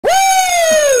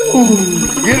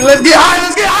Let's get high.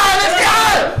 Let's get high. Let's get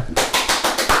high.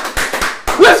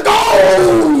 Let's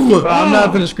go. I'm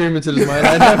not gonna scream into this mic.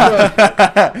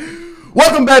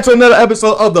 Welcome back to another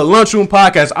episode of the Lunchroom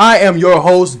Podcast. I am your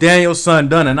host, Daniel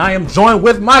Sundun, and I am joined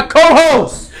with my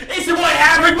co-host. It's your boy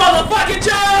Average Motherfucking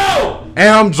Joe! And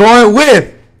I'm joined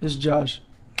with... It's Josh.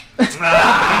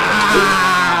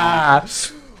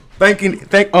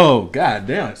 Oh, god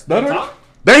damn. Stutter?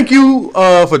 Thank you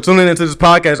for tuning into this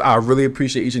podcast. I really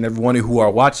appreciate each and every one of you who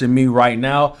are watching me right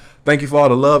now. Thank you for all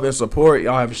the love and support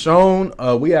y'all have shown.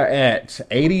 We are at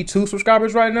 82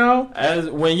 subscribers right now.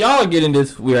 When y'all get in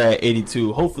this, we are at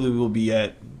 82. Hopefully, we will be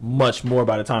at much more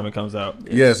by the time it comes out.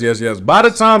 Yes. By the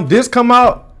time this come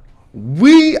out,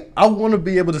 I want to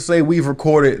be able to say we've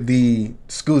recorded the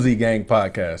Scoozy Gang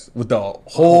podcast with the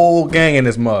whole gang in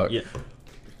this mug. Yeah.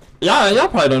 Y'all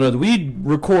probably don't know that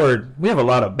we have a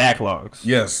lot of backlogs.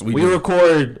 Yes, we do.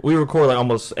 We record like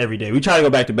almost every day. We try to go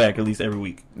back to back at least every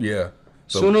week. Yeah.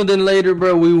 So, sooner than later,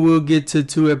 bro, we will get to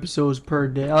 2 episodes per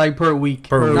day. Like per week.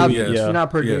 Per week, yes.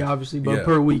 Not per day, obviously, but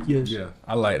per week, yes. Yeah,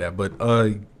 I like that. But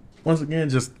once again,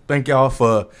 just thank y'all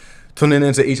for tuning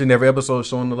into each and every episode,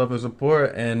 showing the love and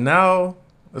support. And now,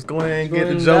 let's go ahead and get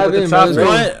the joke with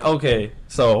the top. Okay,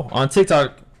 so on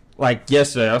TikTok, like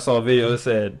yesterday, I saw a video that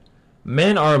said,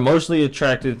 men are emotionally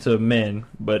attracted to men,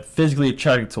 but physically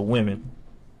attracted to women.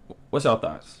 What's your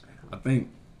thoughts? I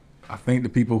think the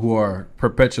people who are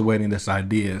perpetuating this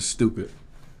idea is stupid.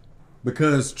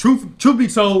 Because truth be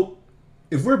told,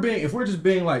 if we're just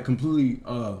being like completely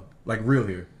like real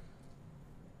here,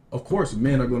 of course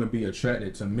men are going to be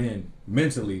attracted to men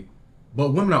mentally, but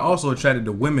women are also attracted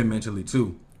to women mentally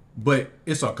too. But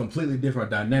it's a completely different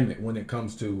dynamic when it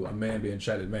comes to a man being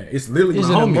attracted to man. It's literally is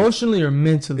it emotionally or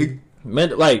mentally?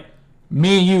 Like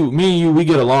me and you, we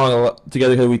get along a lot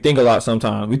together because we think a lot.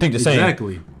 Sometimes we think the same.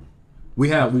 Exactly.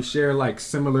 We share like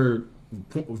similar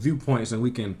viewpoints, and we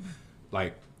can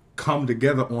like come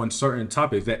together on certain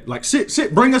topics that like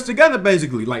shit bring us together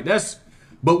basically. Like that's,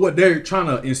 but what they're trying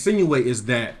to insinuate is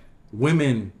that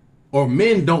women or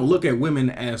men don't look at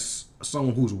women as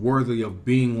someone who's worthy of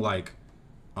being like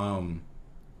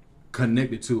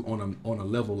connected to on a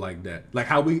level like that. Like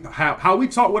how we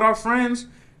talk with our friends,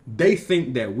 they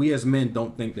think that we as men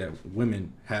don't think that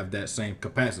women have that same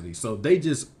capacity. So they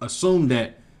just assume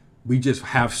that we just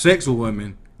have sex with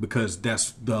women because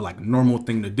that's the like normal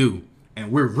thing to do,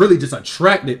 and we're really just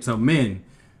attracted to men.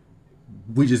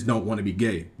 We just don't want to be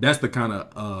gay. That's the kind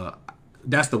of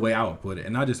that's the way I would put it,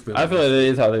 and I just feel. I feel like that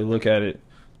is how they look at it.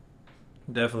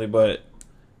 Definitely, but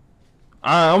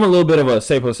I'm a little bit of a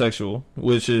sapiosexual,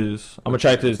 which is I'm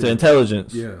attracted to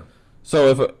intelligence. Yeah. So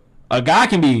if a guy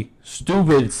can be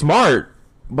stupid, smart,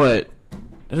 but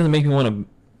it doesn't make me want to.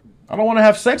 I don't want to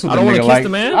have sex with. I don't want to kiss like, the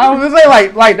man. I was gonna say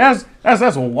like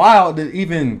that's wild. That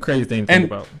even crazy thing to think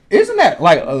about. Isn't that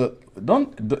like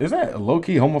is that low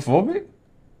key homophobic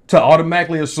to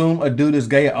automatically assume a dude is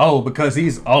gay? Oh, because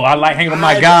I like hanging with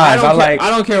my guys. I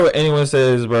don't care what anyone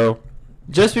says, bro.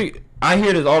 I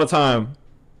hear this all the time.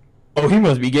 Oh, he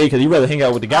must be gay because he rather hang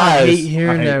out with the guys. I hate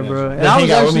hearing that, bro. And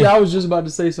I was just about to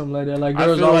say something like that. Like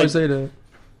girls always say that.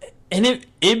 And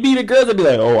it be the girls that be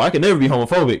like, oh, I can never be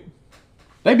homophobic.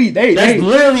 That's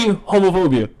literally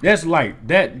homophobia. That's like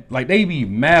that. Like they be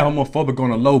mad homophobic on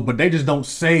the low, but they just don't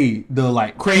say the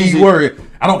like crazy word.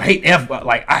 I don't hate F.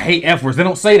 Like I hate F words. They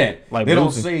don't say that. Like they Boosie.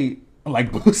 Don't say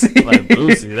like Boosie. Like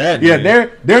Boosie. That yeah,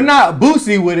 they're not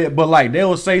Boosie with it, but like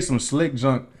they'll say some slick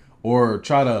junk or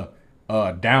try to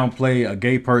downplay a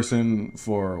gay person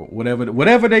for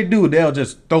whatever they do. They'll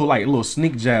just throw like little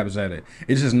sneak jabs at it.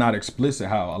 It's just not explicit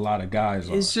how a lot of guys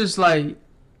are. It's just like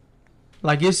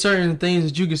it's certain things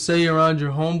that you can say around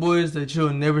your homeboys that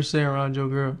you'll never say around your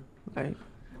girl.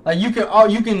 Like you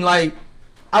can like,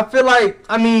 I feel like,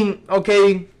 I mean,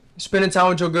 okay, spending time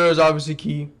with your girl is obviously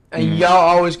key, and y'all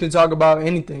always can talk about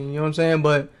anything. You know what I'm saying?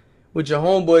 But with your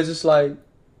homeboys, it's like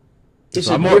it's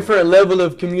a different level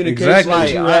of communication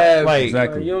that you have.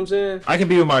 Exactly. You know what I'm saying? I can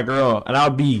be with my girl and I'll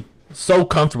be so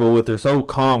comfortable with her, so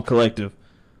calm, collective.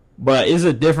 But it's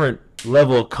a different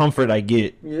level of comfort I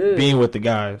get being with the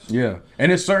guys. Yeah.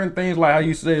 And it's certain things like how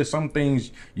you said some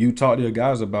things you talk to your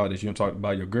guys about that you don't talk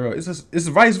about your girl. It's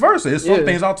vice versa. It's some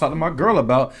things I'll talk to my girl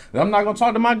about that I'm not gonna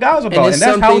talk to my guys about. And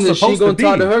that's how it's supposed to be. She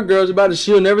gonna talk to her girls about it,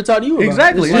 she'll never talk to you about.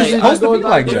 Exactly. It's supposed to be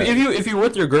like that. If you're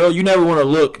with your girl, you never want to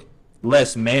look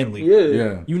less manly.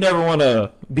 Yeah. You never want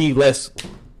to be less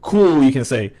cool, you can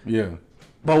say. Yeah.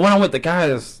 But when I'm with the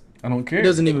guys, I don't care. It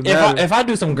doesn't even matter. If I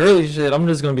do some girly shit, they're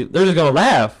just gonna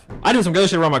laugh. I do some girly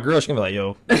shit around my girl, she's gonna be like,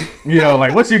 yo. Yo,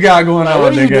 like, what you got going on,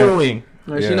 what are nigga? you doing?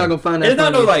 Like, she's not gonna find that. It's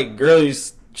not no like girly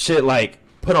shit like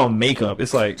put on makeup.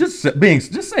 It's like Just say it, being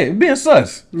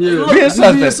sus. Yeah. Being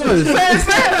sus. Being sus.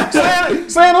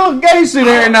 Saying a little gay shit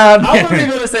every now and I wasn't then.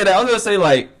 even gonna say that. I was gonna say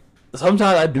like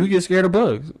sometimes I do get scared of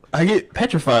bugs. I get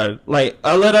petrified. Like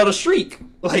I let out a shriek.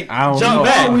 Like I don't jump know.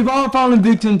 back. We've all fallen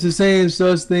victim to saying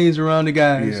such things around the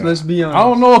guys. Yeah. Let's be honest. I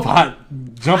don't know if I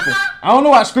jumping. I don't know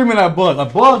why I screaming at a bug. A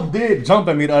bug did jump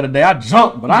at me the other day. I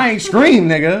jumped, but I ain't scream,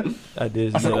 nigga. I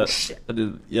did. I said, yeah, oh shit. I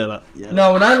did. Yeah.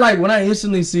 No, when I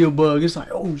instantly see a bug, it's like,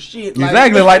 oh shit. Like,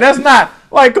 Exactly. Like that's not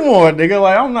like come on, nigga.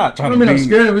 Like I'm not I trying don't mean to I'm be.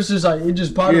 scared of it. It's just like it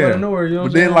just popped out of nowhere. You know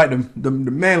what But I'm then saying? like the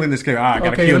manliness came. I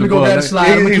gotta Okay, kill let me the go bug. back to slide.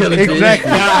 I'ma kill it.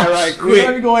 Exactly. Yeah, right, quick.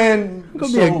 Let me go ahead and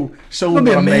Gonna be a- show gonna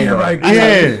be a my man right I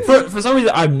there. Yeah. For some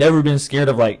reason, I've never been scared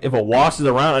of like if a wasp is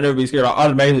around. I've never been scared. I'll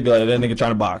automatically be like that nigga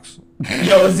trying to box.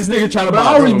 Yo, is this nigga trying to But I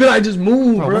box? always been like, just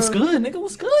move, Bro, bro. what's good, nigga?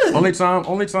 What's good? Only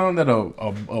time that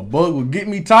a bug will get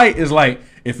me tight is like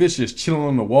if it's just chilling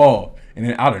on the wall and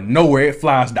then out of nowhere it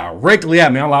flies directly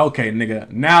at me. I'm like, okay,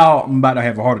 nigga, now I'm about to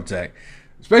have a heart attack.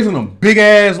 Especially them big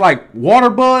ass like water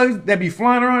bugs that be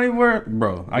flying around everywhere,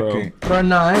 bro. I Bro. can't. Bro,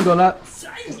 nah, I ain't gonna lie.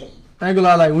 I ain't gonna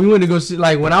lie. Like we went to go see.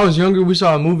 Like when I was younger, we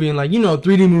saw a movie and like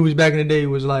 3D movies back in the day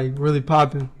was like really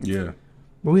popping. Yeah.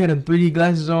 But we had them 3D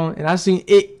glasses on, and I seen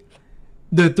it.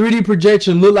 The 3D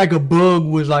projection looked like a bug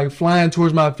was like flying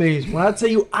towards my face. When I tell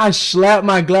you, I slapped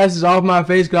my glasses off my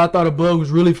face because I thought a bug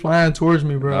was really flying towards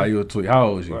me, bro. Nah, you a tweet. How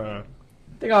old was you? Bro.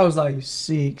 I think I was like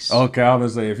 6. Okay, I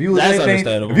was gonna say if you was That's anything,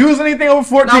 understandable. if you was anything over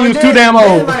 14, Nah, you but was then- too damn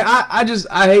then, old. Like,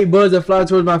 I hate bugs that fly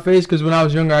towards my face because when I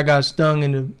was younger, I got stung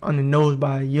on the nose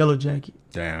by a yellow jacket.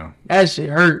 Damn. That shit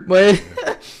hurt, but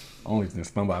Only been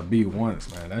stung by a bee once,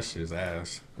 man. That shit's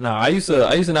ass. Nah, I used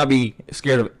to not be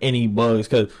scared of any bugs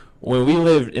because when we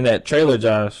lived in that trailer,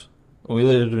 Josh, when we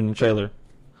lived in the trailer,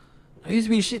 there used to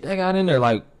be shit that got in there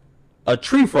like a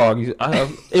tree frog.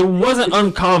 It wasn't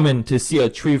uncommon to see a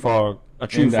tree frog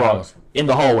In the house. in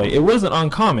the hallway. It wasn't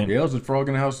uncommon. Yeah, there was a frog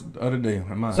in the house the other day.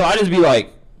 At mine. So I just be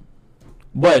like,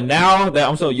 but now that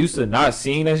I'm so used to not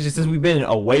seeing that shit, since we've been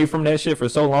away from that shit for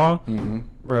so long,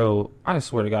 bro, I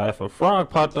swear to God, if a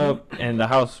frog popped up in the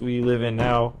house we live in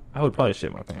now, I would probably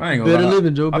shit my pants. I ain't gonna Better lie.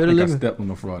 living, Joe, I better think living. I stepped on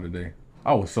the frog today.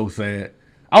 I was so sad.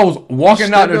 I was walking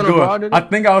out stepped the on a door. frog today? I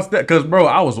think I was because bro,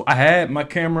 I had my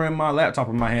camera and my laptop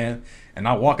in my hand, and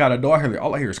I walk out the door. I hear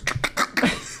all I hear is.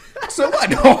 I said, "What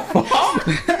the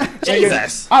fuck?"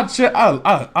 Jesus.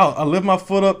 I lift my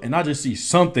foot up and I just see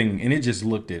something, and it just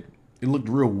looked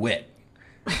real wet.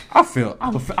 I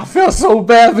felt so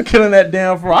bad for killing that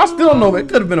damn frog. I still know it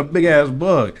could have been a big ass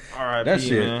bug. R.I.P. That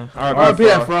shit. Man. R.I.P.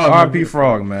 that frog. R.P.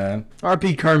 frog, man.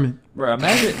 RP Kermit. Bro,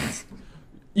 imagine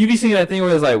you be seeing that thing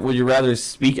where it's like, would you rather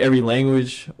speak every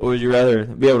language or would you rather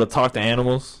be able to talk to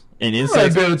animals and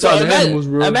insects? be able to talk to animals,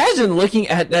 bro. Imagine looking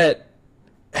at that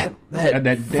At that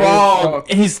dead frog frog.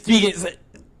 and he's speaking. It's like,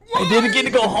 I didn't get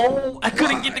to go home. I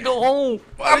couldn't get to go home.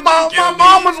 My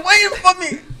mom was waiting for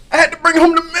me. I had to bring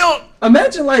home the milk.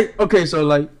 Imagine like, okay, so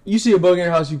like you see a bug in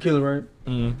your house, you kill it, right?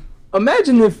 Mm.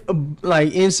 Imagine if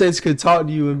like insects could talk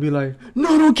to you and be like,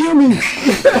 "No, don't kill me."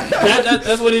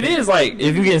 That's what it is. Like,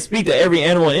 if you can speak to every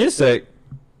animal and insect,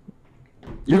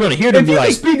 you're gonna hear them If be you could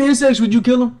like, speak to insects, would you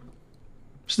kill them?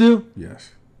 Still?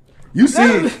 Yes. You saw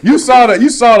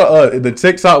the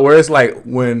TikTok where it's like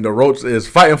when the roach is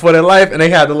fighting for their life and they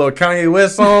had the little Kanye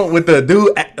West song with the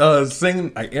dude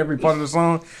singing like every part of the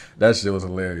song. That shit was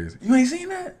hilarious. You ain't seen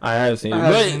that? I have seen it. I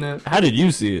have But seen that. how did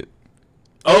you see it?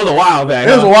 Oh, it was a while back.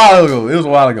 It was huh?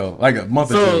 a while ago. Like a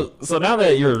month or two. So now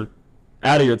that you're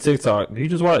out of your TikTok, do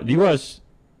you watch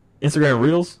Instagram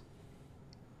Reels?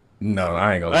 No,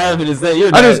 I ain't gonna. I was gonna say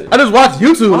you're I just watch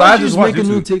YouTube. Why I don't you just watch make a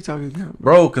new YouTube, TikTok account?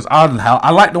 bro. Cause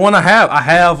I like the one I have. I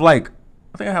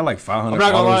think I have like 500 I'm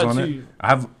not gonna followers lie on to it. you. I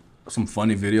have some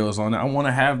funny videos on it. I want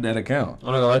to have that account. I'm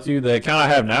not gonna lie to you. The account I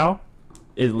have now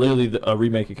is literally a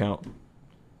remake account.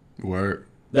 Word.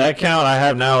 That account I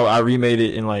have now, I remade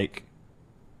it in like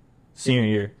senior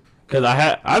year because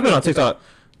I've been on TikTok.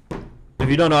 If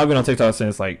you don't know, I've been on TikTok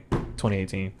since like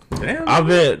 2018. Damn. I've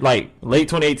been like late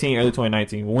 2018, early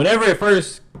 2019. Whenever it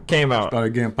first came out,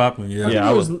 Started getting popular. Yeah. Yeah.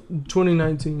 I was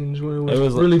 2019 is when it was, It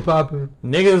was really popping.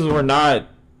 niggas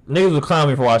would clown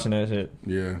me for watching that shit.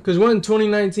 Yeah. Cause wasn't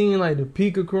 2019 like the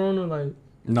peak of Corona? Like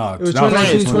No, it was that was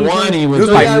 2019, 2020 was It was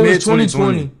So, like yeah, it was mid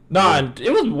 2020. Nah,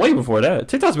 it was way before that.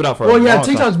 TikTok's been out for a Well, long yeah, time.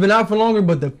 TikTok's been out for longer,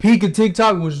 but the peak of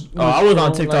TikTok was. Oh, I was on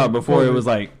like, TikTok before it was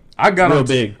like I got real on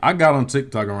big. I got on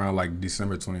TikTok around like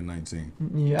December 2019.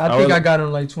 Yeah, I I think was- I got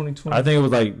on like 2020. I think it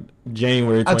was like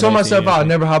January. I told myself 2019 or I'd something.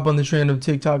 never hop on the trend of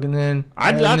TikTok, and then I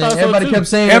and thought then so everybody too. kept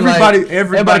saying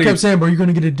Everybody kept saying, bro, you're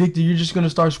gonna get addicted. You're just gonna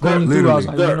start scrolling through. I was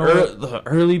like, Literally. you know what? The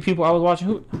early people I was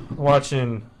watching,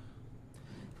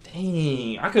 damn,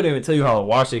 Dang, I couldn't even tell you how to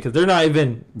watch it because they're not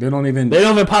even. They don't even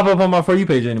pop up on my For You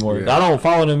page anymore. Yeah. I don't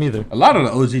follow them either. A lot of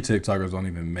the OG TikTokers don't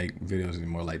even make videos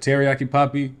anymore. Like Teriyaki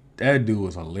Poppy, that dude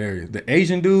was hilarious. The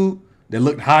Asian dude that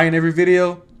looked high in every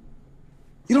video.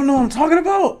 You don't know what I'm talking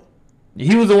about?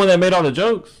 He was the one that made all the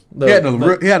jokes. He had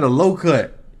the low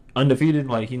cut. Undefeated,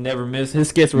 like he never missed. His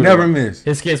skits were Never missed.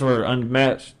 His skits were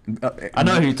unmatched. I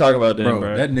know who you talk about, then,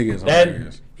 bro. That nigga is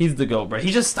hilarious. He's the GOAT, bro.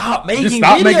 He just stopped making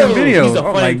videos. He's a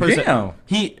funny like, person. Damn.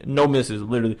 He no misses,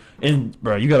 literally. And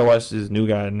bro, you gotta watch this new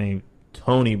guy named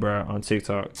Tony, bro, on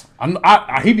TikTok.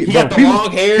 He got the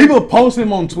long hair. People post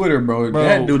him on Twitter, bro.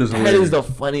 That dude is hilarious. That is the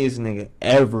funniest nigga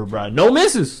ever, bro. No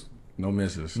misses. No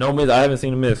misses. No miss. I haven't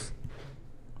seen a miss.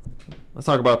 Let's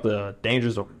talk about the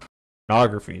dangers of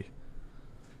pornography.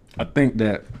 I think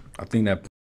that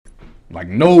like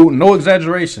no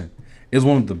exaggeration is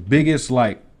one of the biggest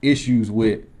like issues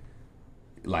with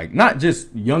like not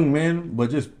just young men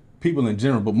but just people in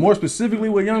general, but more specifically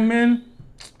with young men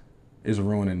is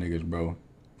ruining niggas, bro.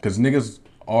 Because niggas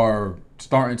are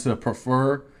starting to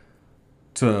prefer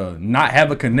to not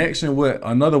have a connection with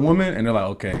another woman, and they're like,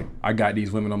 okay, I got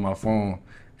these women on my phone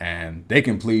and they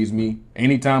can please me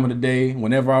any time of the day,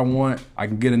 whenever I want. I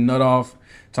can get a nut off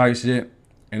type shit.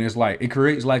 And it's like, it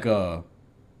creates like these incel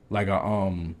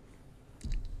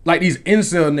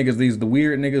niggas, the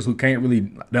weird niggas who they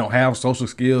don't have social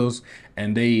skills,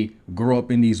 and they grow up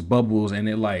in these bubbles, and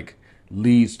it like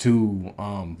leads to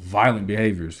violent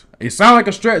behaviors. It sounds like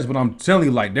a stretch, but I'm telling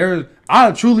you, like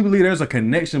I truly believe there's a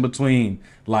connection between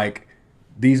like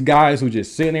these guys who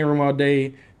just sit in their room all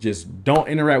day, just don't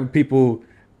interact with people,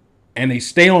 and they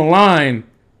stay online.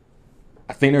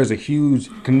 I think there's a huge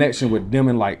connection with them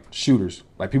and like shooters,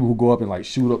 like people who go up and like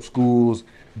shoot up schools,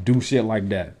 do shit like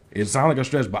that. It sounds like a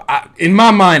stretch, but in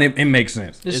my mind, it makes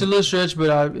sense. It's a little stretch,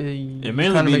 but it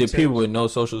mainly be the people with no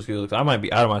social skills. I might be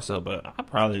out of myself, but I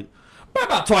probably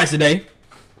about twice a day.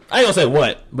 I ain't gonna say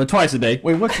what, but twice a day.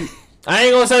 Wait, what? I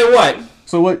ain't gonna say what.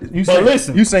 So what you say?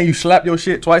 Listen, you saying you slap your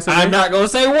shit twice a day? I'm not gonna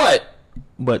say what,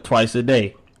 but twice a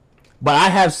day. But I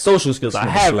have social skills.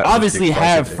 I obviously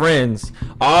have friends.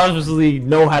 I obviously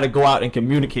know how to go out and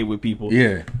communicate with people.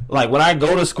 Yeah. Like when I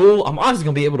go to school, I'm obviously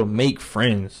gonna be able to make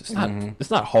friends.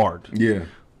 It's not hard. Yeah.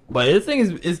 But the thing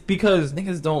is, it's because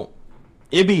niggas don't.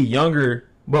 It be younger.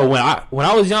 But when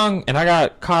I was young and I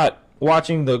got caught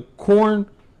watching the corn,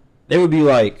 they would be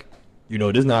like, you know,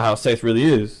 this is not how sex really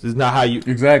is. This is not how you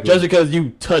exactly. Just because you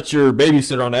touch your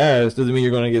babysitter on the ass doesn't mean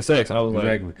you're gonna get sex. And I was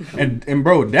exactly. And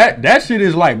bro, that shit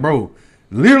is like, bro,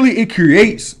 literally it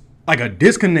creates like a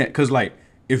disconnect. Because like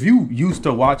if you used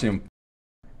to watching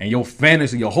and your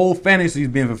whole fantasy is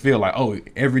being fulfilled, like, oh,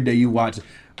 every day you watch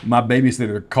my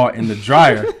babysitter caught in the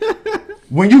dryer.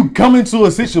 When you come into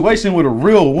a situation with a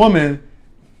real woman,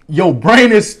 your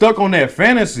brain is stuck on that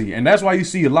fantasy, and that's why you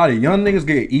see a lot of young niggas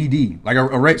get ED, like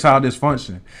erectile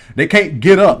dysfunction. They can't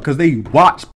get up because they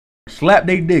watch slap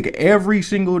their dick every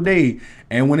single day,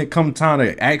 and when it comes time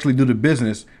to actually do the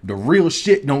business, the real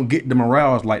shit don't get them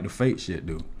aroused like the fake shit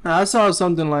do. I saw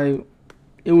something like,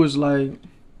 it was like,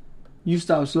 you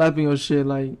stop slapping your shit,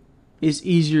 like it's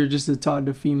easier just to talk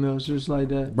to females, just like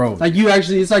that, bro. Like you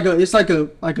actually, it's like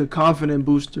a confident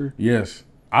booster. Yes,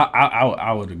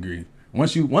 I would agree.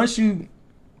 Once you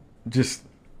just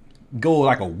go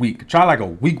like a week, try like a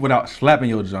week without slapping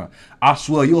your junk, I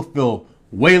swear you'll feel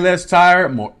way less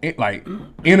tired, more like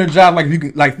energized.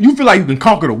 Like you feel like you can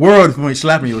conquer the world if you ain't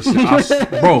slapping your shit,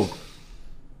 bro.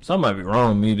 Something might be wrong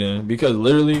with me then, because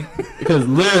literally,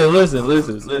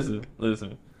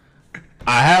 listen.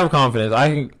 I have confidence.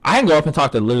 I can go up and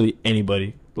talk to literally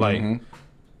anybody. Like,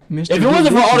 if it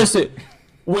wasn't for all this shit,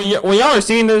 when y'all are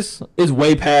seeing this, it's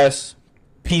way past.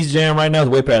 Peace Jam right now is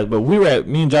way past, but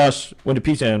me and Josh went to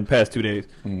Peace Jam the past 2 days.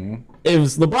 If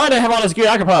LeBron didn't have all this gear,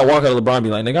 I could probably walk out of LeBron and be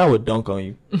like, nigga, I would dunk on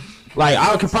you. Like,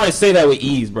 I could probably say that with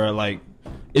ease, bro. Like,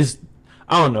 I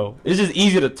don't know. It's just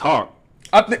easy to talk.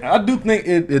 I do think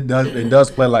it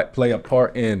does play a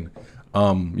part in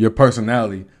your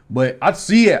personality, but I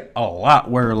see it a lot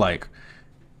where like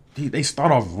they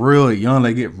start off real young,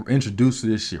 they get introduced to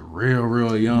this shit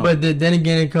real young. But then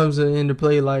again, it comes into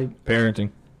play like parenting.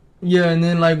 Yeah, and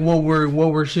then like what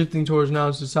we're shifting towards now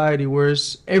in society, where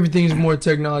everything's more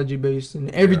technology based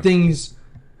and everything's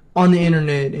on the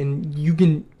internet, and you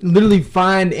can literally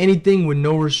find anything with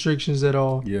no restrictions at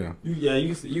all. Yeah,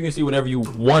 you can see whatever you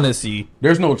want to see.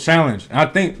 There's no challenge. And I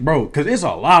think, bro, because it's a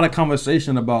lot of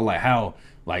conversation about like how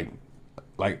like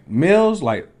males,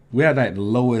 like we had like the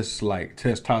lowest like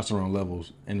testosterone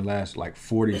levels in the last like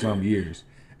 40 some years,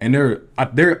 and they're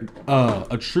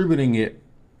attributing it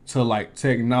to like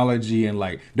technology and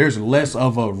like there's less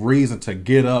of a reason to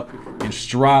get up and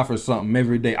strive for something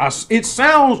every day. It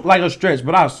sounds like a stretch,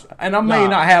 but I may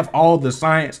not have all the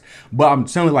science, but I'm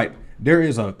telling you, like, there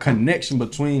is a connection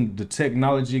between the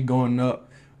technology going up.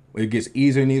 It gets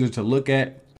easier and easier to look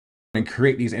at and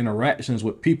create these interactions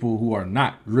with people who are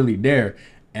not really there,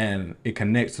 and it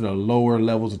connects to the lower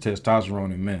levels of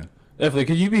testosterone in men. Definitely,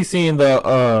 because you be seeing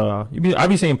I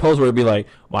be seeing posts where it be like,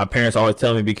 my parents always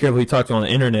tell me, be careful who you talk to on the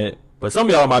internet. But some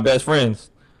of y'all are my best friends.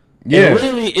 Yeah. And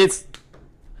really,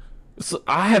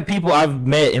 I have people I've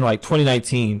met in like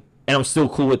 2019, and I'm still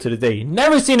cool with to this day.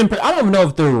 Never seen them. I don't even know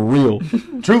if they're real.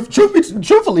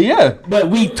 Truthfully, yeah.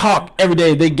 But we talk every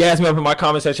day. They gas me up in my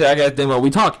comment section. I gas them up. We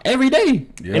talk every day.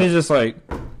 Yeah. And it's just like.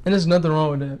 And there's nothing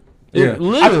wrong with that. Yeah.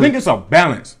 I think it's a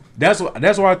balance. That's what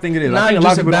I think it is. Not I think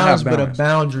just a a balance, but a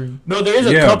boundary. No, there is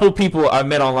a couple people I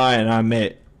met online, and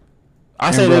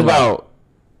I say there's about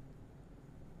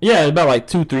like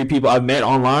 2-3 people I've met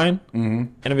online,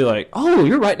 and I'd be like, oh,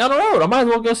 you're right down the road. I might as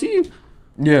well go see you.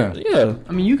 Yeah. Yeah.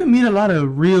 I mean, you can meet a lot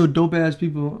of real dope ass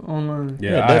people online.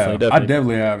 Yeah, I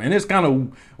definitely have. And it's kind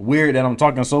of weird that I'm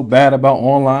talking so bad about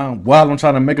online while I'm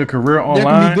trying to make a career online. There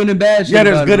can be good and bad shit. Yeah,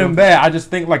 there's good and bad. I just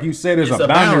think, like you said, there's a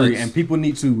boundary, and people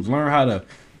need to learn how to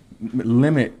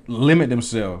limit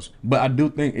themselves. But I do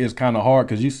think it's kind of hard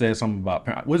because you said something about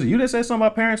parents. Was it you that said something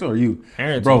about parents, or you?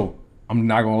 Parents. Bro, I'm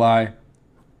not gonna lie.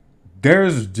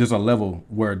 There's just a level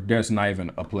where there's not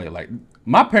even a play. Like,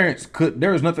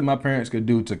 there was nothing my parents could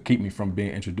do to keep me from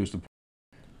being introduced to.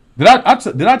 Did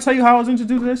I tell you how I was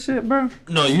introduced to that shit, bro?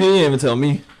 No, you didn't even tell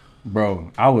me.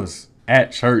 Bro, I was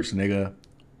at church, nigga.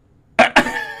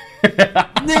 Nigga,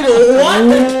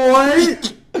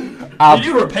 what? Did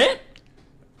you repent?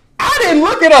 I didn't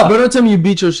look it up. But don't tell me you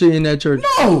beat your shit in that church.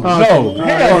 No,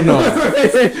 hell no. No.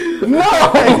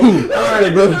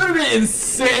 Alright, bro. That would be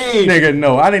insane. Nigga,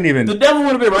 no, I didn't even. The devil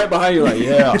would have been right behind you, like,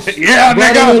 yeah. Yeah,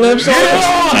 nigga.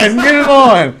 Get it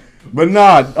on. But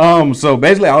nah, so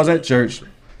basically I was at church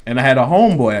and I had a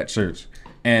homeboy at church.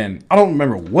 And I don't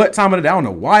remember what time of the day. I don't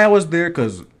know why I was there,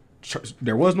 because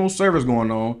there was no service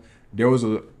going on. There was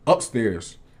a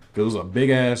upstairs. There was a big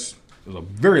ass. It was a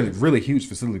very, really huge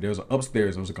facility. There was an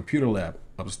upstairs. There was a computer lab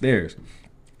upstairs.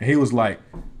 And he was like,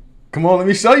 come on, let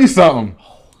me show you something.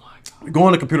 Oh my God. Go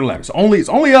in the computer lab. It's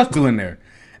only us two in there.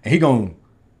 And he gonna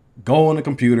go on the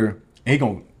computer and he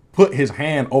gonna put his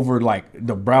hand over like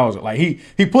the browser. Like he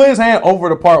put his hand over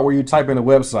the part where you type in the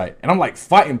website. And I'm like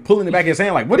fighting, pulling it back his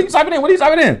hand, like, what are you typing in? What are you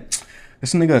typing in?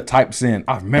 This nigga types in,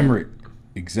 I remember it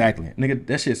exactly. Nigga,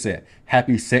 that shit said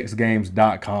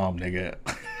happysexgames.com, nigga.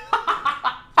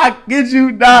 I kid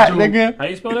you not, Joe, nigga. How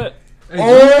you spell that?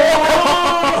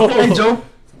 Hey, Joe.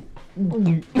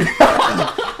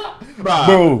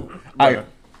 Bro, I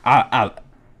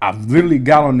literally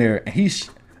got on there and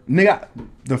nigga,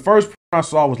 the first person I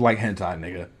saw was like hentai,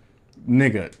 nigga.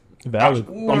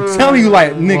 I'm telling you,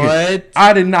 like, nigga, what?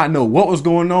 I did not know what was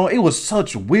going on. It was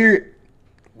such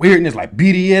weirdness, like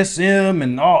BDSM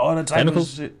and all other types of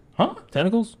shit. Huh?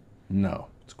 Tentacles? No.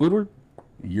 Squidward?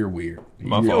 You're weird.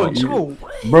 Joe.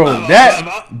 Bro,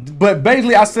 but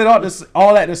basically I said all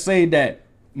that to say that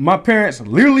my parents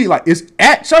literally, like, it's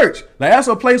at church. Like, that's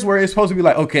a place where it's supposed to be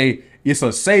like, okay, it's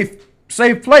a safe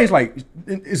place. Like,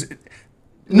 nothing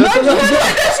like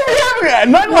that should be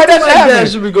happening. Nothing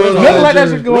like that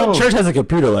should go on. Church has a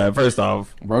computer lab, first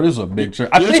off. Bro, this is a big church.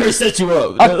 I think church set you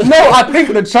up. I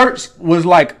think the church was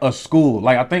like a school.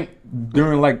 Like, I think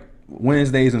during like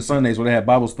Wednesdays and Sundays where they had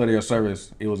Bible study or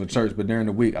service, it was a church. But during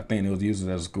the week, I think it was used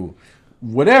as a school.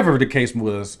 Whatever the case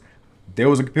was, there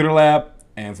was a computer lab,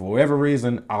 and for whatever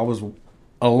reason, I was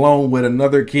alone with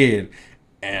another kid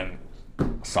and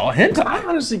saw hentai. I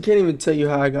honestly can't even tell you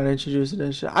how I got introduced to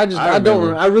that shit. I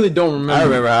really don't remember. I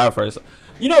remember how I first.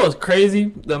 You know what's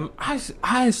crazy?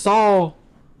 I saw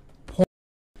porn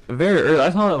very early.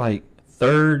 I saw it like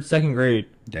 3rd, 2nd grade.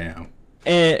 Damn.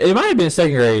 And it might have been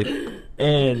 2nd grade.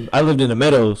 And I lived in the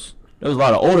Meadows. There was a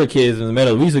lot of older kids in the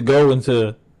Meadows. We used to go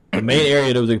into the main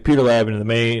area. There was a computer lab in the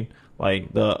main,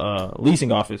 like the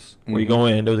leasing office where you go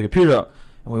in. There was a computer up.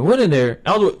 And we went in there.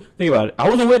 Think about it. I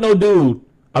wasn't with no dude.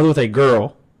 I was with a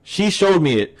girl. She showed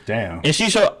me it. Damn. And she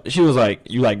was like,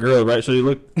 "You like girls, right?" So you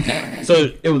look.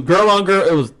 So it was girl on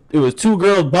girl. It was 2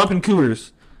 girls bumping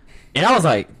cooters. And I was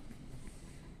like,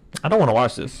 I don't want to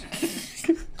watch this.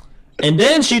 And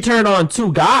then she turned on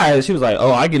 2 guys. She was like,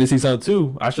 "Oh, I get to see something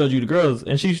too. I showed you the girls."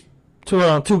 And she turned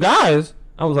on 2 guys.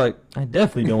 I was like, I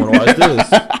definitely don't want to watch this.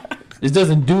 This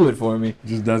doesn't do it for me.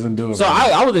 Just doesn't do it. So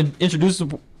I was introduced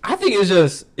to. I think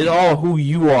it's all who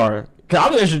you are. Cause I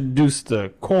was introduced to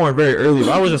corn very early,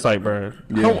 but I was just like, bro,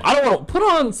 I don't want to put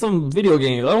on some video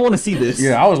games. I don't want to see this.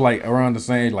 Yeah, I was like around the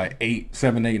same, like 8,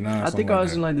 7, 8, 9. I think I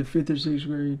was in like the 5th or 6th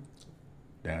grade.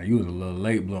 Yeah, you was a little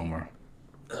late bloomer.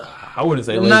 I wouldn't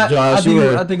say late, Josh.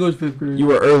 I think it was 5th grade. You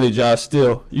were early, Josh.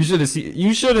 Still, you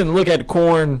shouldn't look at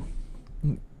corn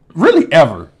really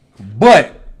ever.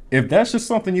 But if that's just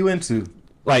something you into,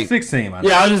 like 16. I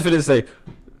was just gonna say,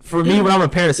 for me, when I'm a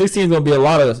parent, 16 is gonna be a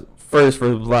lot of first for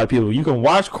a lot of people. You can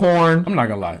watch corn. I'm not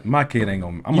gonna lie, my kid ain't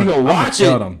gonna. You can watch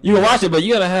it. You can watch it, but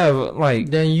you gotta have like.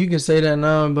 Then you can say that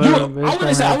now, but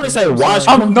I wouldn't say watch.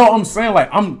 I'm saying like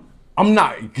I'm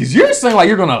not, because you're saying like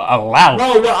you're gonna allow.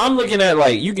 Bro, well, I'm looking at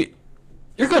like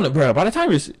you're gonna, bro. By the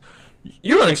time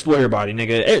you're gonna explore your body,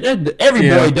 nigga. Every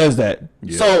boy does that.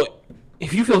 Yeah. So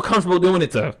if you feel comfortable doing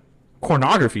it to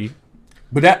pornography.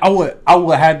 But that I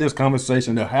would have this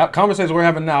conversation. The conversation we're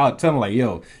having now, I tell them like,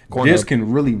 yo, this can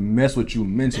really mess with you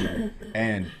mentally,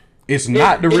 and it's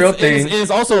not the real thing. It's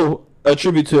also a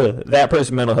tribute to that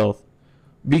person's mental health,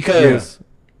 because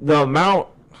the amount.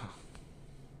 I'm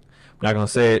not gonna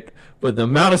say it, but the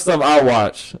amount of stuff I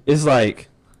watch is like,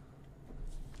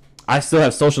 I still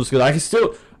have social skills. I can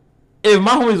still, if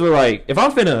my homies were like, if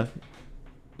I'm finna,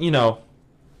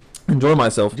 enjoy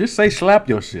myself. Just say slap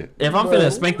your shit. If I'm finna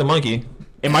spank the monkey,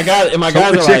 and my guys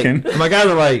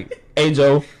are like, hey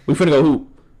Joe, we finna go hoop.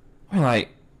 I'm like,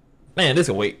 man, this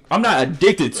can wait. I'm not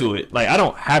addicted to it. Like I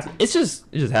don't have to. It just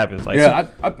happens. Like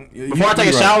before I take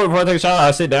a shower,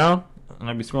 I sit down. And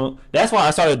I'd be scrolling. That's why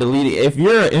I started deleting. If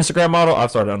you're an Instagram model, I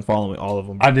started unfollowing all of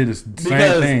them. I did the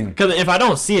same thing. Because if I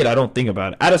don't see it, I don't think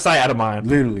about it. Out of sight, out of mind.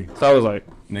 Literally. So I was like,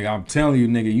 nigga, I'm telling you,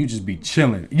 nigga, you just be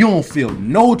chilling. You don't feel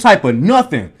no type of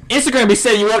nothing. Instagram be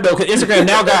setting you up though, because Instagram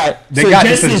now got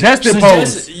suggested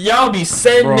posts. Y'all be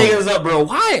setting niggas up, bro.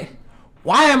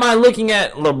 Why am I looking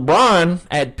at LeBron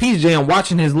at Peach Jam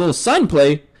watching his little son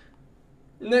play?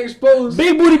 Next post.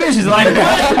 Big booty bitches. Like,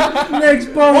 what? Next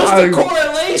post. What's the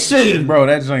correlation? Bro,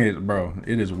 that thing is, bro,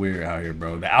 it is weird out here,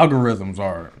 bro. The algorithms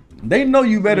are, they know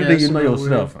you better than you know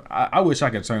yourself. I wish I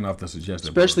could turn off the suggested.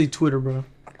 Especially Twitter, bro.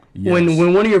 Yes.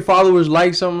 When one of your followers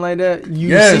like something like that, you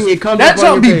see it come up on your page. That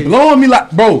something be blowing me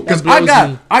like, bro, because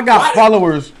I got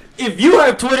followers. If you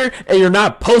have Twitter and you're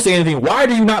not posting anything, why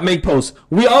do you not make posts?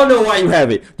 We all know why you have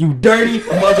it. You dirty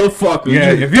motherfucker.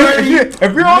 Yeah, if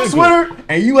you're on Twitter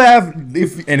and you have,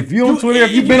 if you're on Twitter,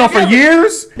 if you've been on for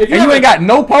years and you ain't got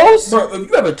no posts, bro. If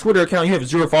you have a Twitter account, you have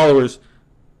 0 followers.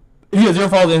 If you have 0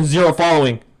 followers and 0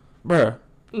 following, bro,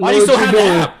 why do you still have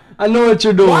that? I know what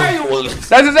you're doing. Why are you?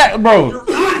 That's exactly, bro.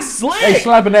 They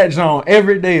slapping that John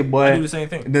every day, boy. I do the same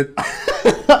thing.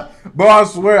 Bro, I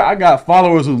swear, I got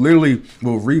followers who literally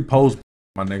will repost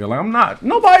my nigga. Like,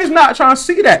 nobody's not trying to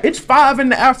see that. It's 5 in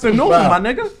the afternoon, my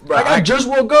nigga. Bro, like, I just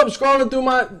woke up scrolling through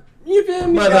my, you feel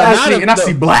me? I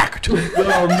see black, too.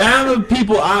 The amount of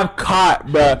people I've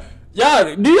caught, bro.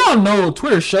 Y'all know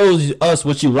Twitter shows us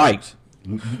what you liked?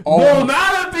 The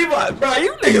amount of people, bro,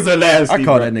 you niggas are nasty. I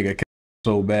call that nigga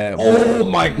so bad. Oh,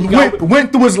 my God.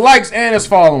 Went through his likes and his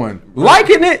following.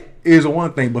 Liking it is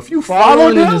one thing, but if you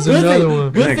follow them, is another one.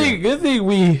 Good thing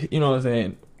we, you know what I'm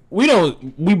saying,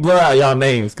 we blur out y'all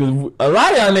names, because a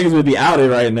lot of y'all niggas would be outed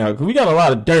right now, because we got a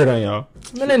lot of dirt on y'all.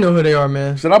 Man, they know who they are,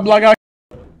 man. Should I block out?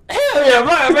 Hell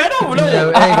yeah, man,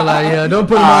 don't don't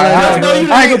put him out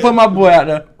there. I ain't gonna put my boy out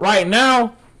there. Right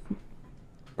now,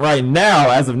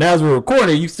 as we're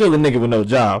recording, you still a nigga with no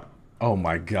job. Oh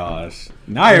my gosh.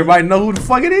 Now everybody know who the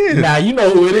fuck it is. Now you know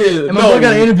who it is. No,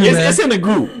 got an interview, it's in the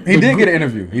group. He did get an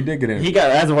interview. He got,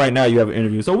 as of right now, you have an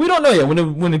interview. So we don't know yet.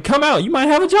 When it come out, you might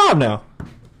have a job now.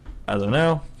 As of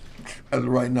now. As of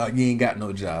right now, you ain't got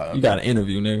no job. You got an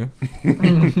interview,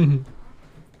 nigga.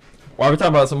 While we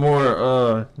talking about some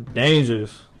more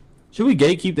dangers, should we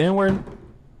gatekeep the N-word?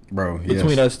 Bro,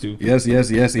 between us two. Yes,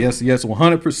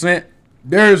 100%.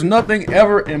 There's nothing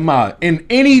ever in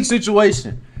any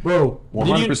situation. Bro,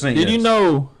 100%. Did you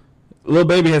know Lil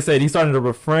Baby has said he's starting to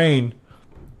refrain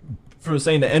from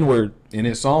saying the N-word in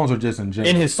his songs or just in general?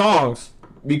 In his songs,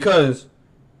 because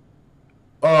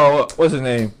what's his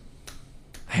name?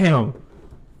 Damn.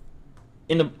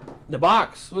 In the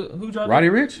box, who dropped Roddy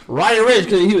Ricch? Roddy Ricch,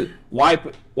 because he was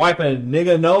wiping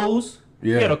nigga nose.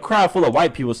 Yeah. He had a crowd full of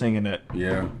white people singing that.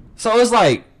 Yeah. So it's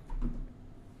like,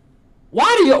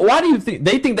 why do you think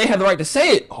they have the right to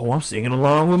say it? Oh, I'm singing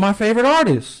along with my favorite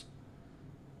artist.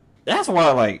 That's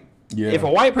why, if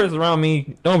a white person around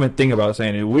me, don't even think about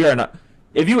saying it. We are not.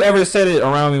 If you ever said it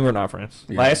around me, we're not friends.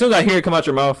 Yeah. Like, as soon as I hear it come out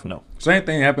your mouth, no. Same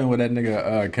thing happened with that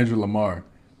nigga Kendrick Lamar.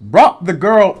 Brought the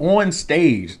girl on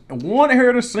stage and wanted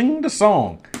her to sing the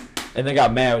song. And then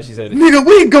got mad when she said it. Nigga,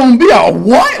 we gonna be a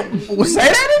what? Say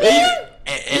that again?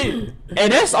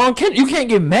 And that's on Kendrick. You can't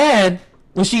get mad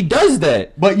when she does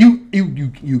that. But you You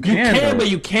can, can, though. but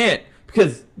you can't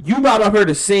because you brought up her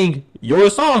to sing your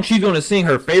song. She's gonna sing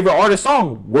her favorite artist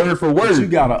song word for word. But you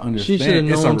gotta understand. She should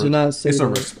have known to not say It's a that.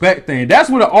 respect thing. That's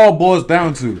what it all boils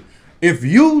down to. If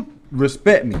you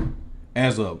respect me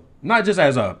as a, not just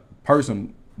as a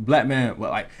person, black man,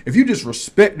 but like if you just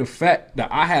respect the fact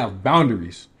that I have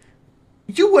boundaries,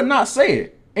 you would not say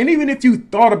it. And even if you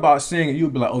thought about saying it, you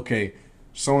would be like, okay,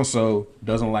 so and so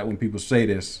doesn't like when people say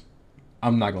this.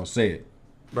 I'm not gonna say it.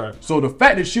 Right. So the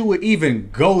fact that you would even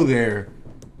go there,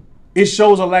 it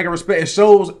shows a lack of respect. It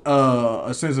shows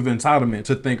a sense of entitlement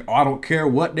to think, oh, I don't care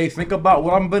what they think about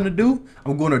what I'm going to do.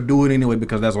 I'm going to do it anyway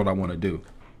because that's what I want to do.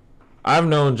 I've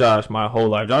known Josh my whole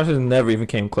life. Josh has never even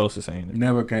came close to saying it.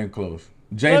 Never came close.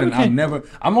 Jaden,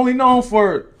 I'm only known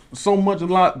for so much, a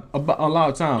lot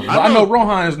of times. But I know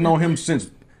Rohan has known him since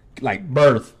like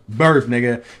Birth,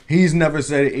 nigga. He's never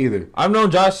said it either. I've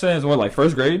known Josh since what, like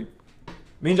first grade?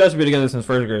 Me and Josh have been together since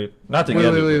first grade. Not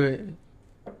together. Wait.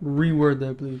 Reword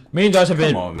that, please. Me and Josh have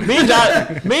been. on, man. Me and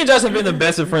Josh have been the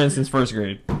best of friends since first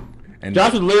grade. And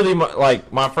Josh was literally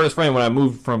my first friend when I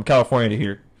moved from California to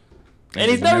here, and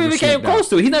he's never even came close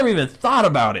to it. He never even thought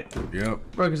about it. Yep.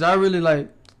 Bro, because I really like.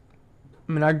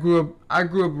 I mean, I grew up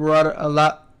around a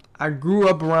lot. I grew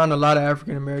up around a lot of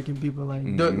African American people. Like,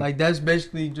 like that's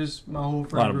basically just my whole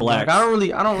friend A lot of group. blacks.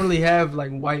 Like, I don't really have like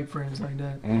white friends like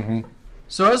that. Mm-hmm.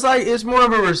 So it's like it's more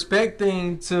of a respect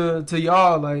thing to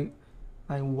y'all. Like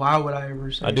why would I ever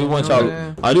say? I do want that?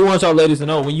 y'all. I do want y'all ladies to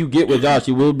know when you get with Josh,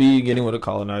 you will be getting with a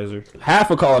colonizer.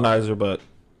 Half a colonizer, but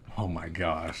Oh my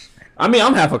gosh. I mean,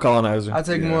 I'm half a colonizer. I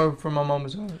take more from my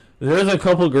mama's side. There's a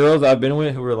couple girls I've been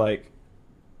with who were like,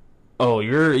 "Oh,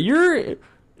 you're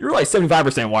like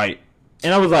 75% white,"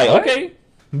 and I was like, What? "Okay,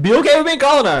 be okay with being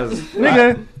colonized,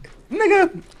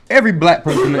 Nigga, every black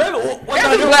person, What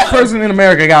every black person in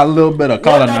America got a little bit of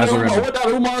colonizer in them. What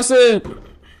Dr. Umar said?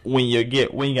 When you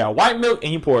got white milk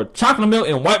and you pour chocolate milk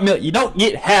in white milk, you don't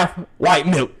get half white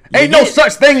milk. You Ain't no get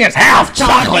such thing as half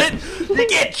chocolate. You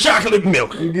get chocolate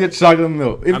milk. You get chocolate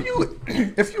milk.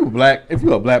 If you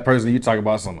a black person, you talk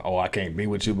about something. Oh, I can't be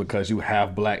with you because you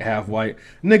half black, half white.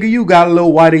 Nigga, you got a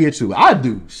little white in you too. I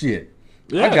do. Shit.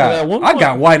 Yeah, I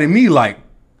got white in me like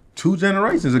 2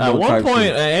 generations ago. At one type point,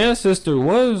 shit. an ancestor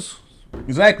was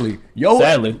Exactly.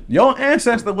 Sadly. Your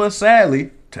ancestor was sadly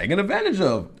taken advantage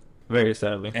of. very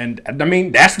sadly. And I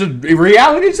mean, that's the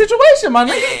reality situation, my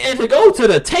nigga. And to go to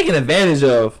the taking advantage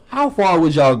of, how far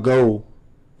would y'all go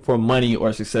for money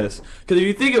or success? Because if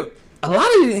you think of a lot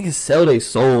of these niggas sell their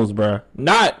souls, bruh.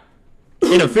 Not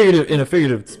in a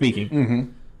figurative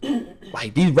speaking.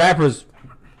 Like these rappers,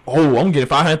 I'm gonna get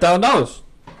 $500,000.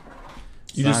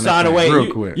 You just signed away.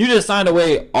 You just signed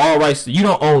away all rights. You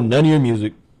don't own none of your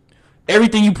music.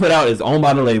 Everything you put out is owned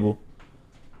by the label.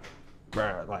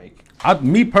 Bruh, like.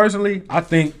 Me personally, I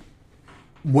think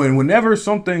whenever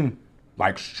something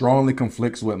like strongly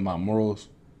conflicts with my morals,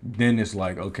 then it's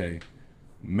like, okay,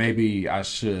 maybe I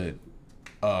should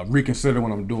reconsider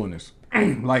when I'm doing this.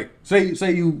 Like, say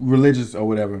you religious or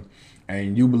whatever,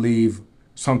 and you believe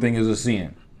something is a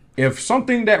sin. If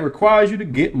something that requires you to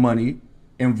get money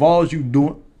involves you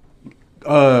doing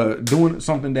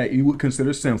something that you would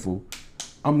consider sinful,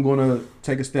 I'm gonna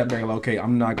take a step back. Like, okay,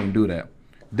 I'm not gonna do that.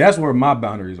 That's where my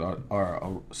boundaries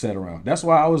are set around. That's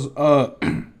why I was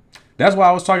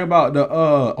talking about the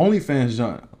OnlyFans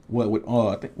junk. What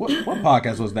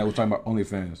podcast was that was talking about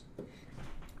OnlyFans?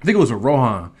 I think it was a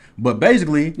Rohan. But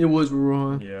basically, It was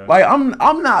wrong. Yeah. like I'm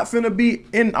not finna be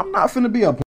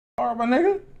a part, my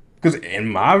nigga. Cause in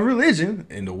my religion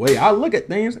and the way I look at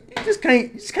things, you just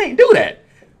can't do that.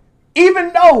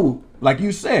 Even though, like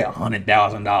you said,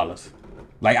 $100,000.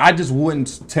 Like I just wouldn't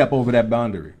step over that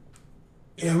boundary.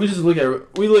 Yeah, we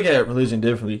look at religion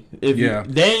differently. Yeah.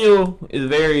 Daniel is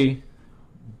very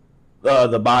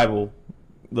the Bible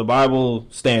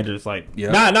standards, like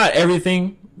not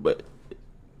everything, but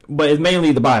it's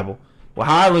mainly the Bible. Well,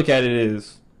 how I look at it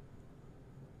is,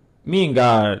 me and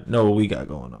God know what we got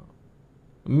going on.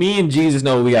 Me and Jesus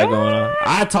know what we got going on.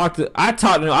 I talk to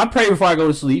them. I pray before I go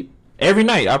to sleep. Every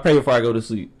night I pray before I go to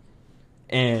sleep,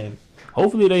 and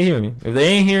hopefully they hear me. If they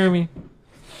ain't hearing me,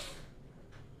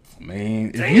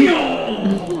 Man, they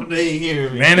ain't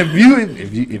hearing me. Man,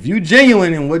 if you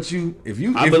genuine in what if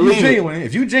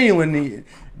you genuine,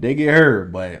 they get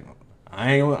heard. But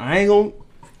I ain't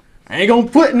gonna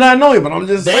put nothing on you. But I'm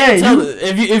just saying,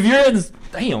 if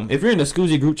you're in the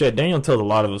Scoozy group chat, Daniel tells a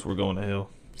lot of us we're going to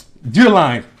hell. you're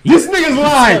lying. This nigga's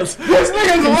lying. This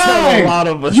nigga's lying. A lot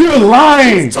of us. You're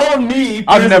lying. He told me.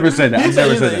 I've never said that. He I've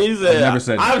never said that. I've never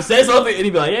said that. I've said something, and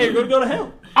he'd be like, "Yeah, you're gonna go to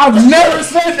hell." I've never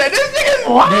said that. This nigga's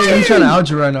lying. I'm trying to out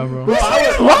you right now, bro. Bro, I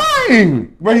was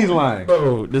lying. Bro, he's lying.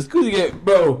 Bro, the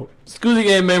Scoozy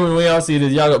game memory when y'all see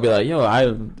this, y'all gonna be like, yo,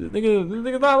 this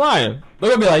nigga's not lying. They're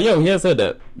gonna be like, yo, he has said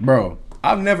that. Bro,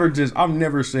 I've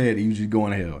never said you should go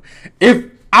in hell. If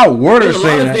I were to There's a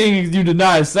say lot that, of things you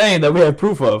deny saying that we have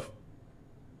proof of.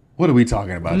 what are we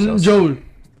talking about, Joseph? Joe,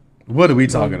 What are we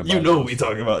talking about? You know what we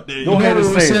talking about, dude. Go ahead and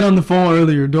we say said it. on the phone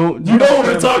earlier. Don't You know what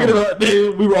we're talking about,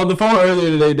 dude. We were on the phone earlier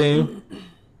today, Dame.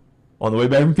 On the way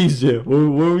back from Peace Gym. What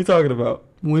were we talking about?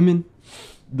 women.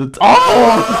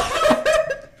 Oh,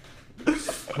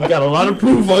 We got a lot of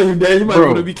proof on you, Dave. You might Bro.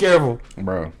 want to be careful.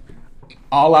 bro.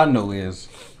 All I know is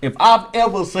if I've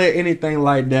ever said anything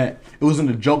like that, it was in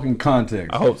a joking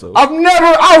context. I hope so. I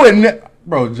would never.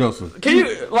 Bro, Joseph. Can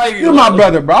you, like... You're my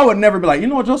brother, bro. I would never be like, you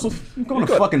know what, Joseph? I'm going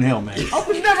to fucking hell, man. I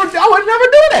would never do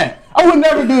that. I would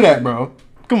never do that, bro.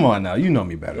 Come on now. You know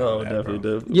me better. Oh, than that, definitely,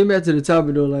 bro. definitely. Get back to the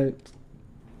topic though,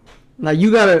 like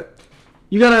you gotta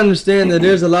understand that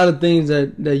there's a lot of things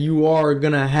that you are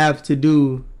gonna have to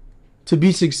do to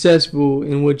be successful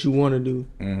in what you want to do.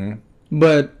 Mm-hmm.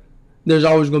 But there's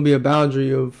always gonna be a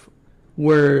boundary of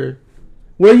where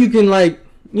you can, like,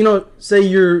 you know, say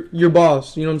your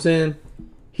boss, you know what I'm saying?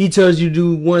 He tells you to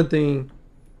do one thing.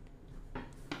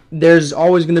 There's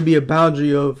always gonna be a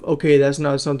boundary of, okay, that's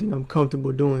not something I'm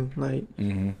comfortable doing. Like,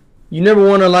 Mm-hmm. you never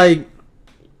want to, like,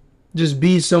 just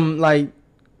be somebody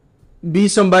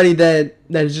that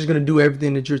is just gonna do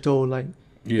everything that you're told. Like,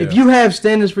 Yeah. if you have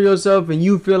standards for yourself and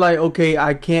you feel like, okay,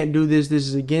 I can't do this, this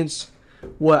is against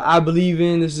what I believe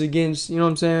in, this is against, you know what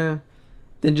I'm saying,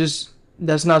 then just,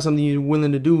 that's not something you're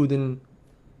willing to do. Then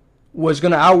what's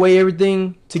gonna outweigh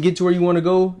everything to get to where you want to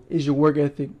go is your work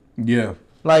ethic. Yeah.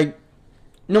 Like,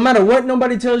 no matter what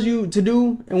nobody tells you to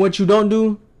do and what you don't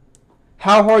do,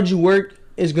 how hard you work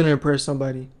is gonna impress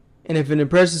somebody. And if it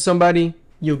impresses somebody,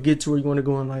 you'll get to where you want to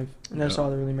go in life. And that's all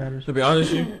that really matters. To be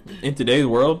honest with you, in today's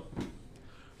world,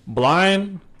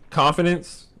 blind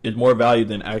confidence is more valued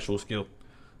than actual skill.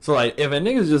 So, like, if a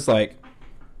nigga's just like,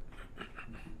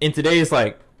 in today's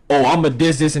like, oh, I'm a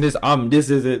this, and this, I'm this,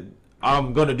 is it,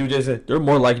 I'm gonna do this, they're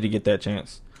more likely to get that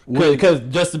chance. Because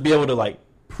just to be able to, like,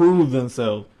 prove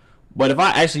themselves. But if I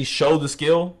actually show the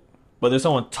skill, but there's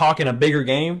someone talking a bigger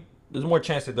game, there's more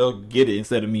chance that they'll get it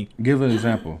instead of me. Give an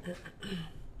example.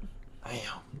 Damn,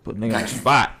 put a nigga on the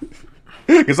spot.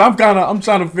 Cause I'm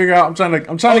trying to figure out.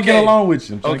 I'm trying to get along with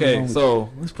you. Okay, so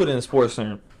let's put it in sports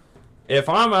term. If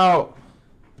we're on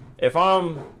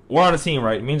a team,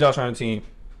 right? Me and Josh are on a team.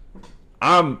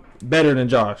 I'm better than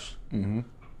Josh. Mm-hmm.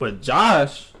 But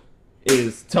Josh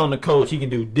is telling the coach he can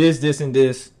do this, this, and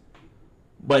this.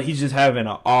 But he's just having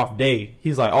an off day.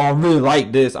 He's like, oh, I'm really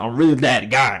like this. I'm really that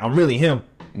guy. I'm really him.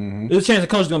 Mm-hmm. There's a chance the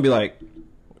coach is going to be like,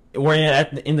 we're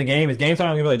in the game. It's game time.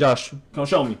 I'm going to be like, Josh, come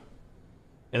show me.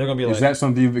 And they're going to be like, Is that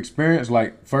something you've experienced,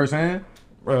 like, firsthand?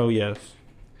 bro, yes.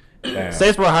 Damn.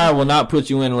 Statesboro High will not put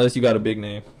you in unless you got a big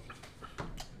name.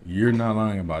 You're not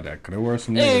lying about that. Cause there were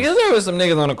some Yeah, niggas. because there was some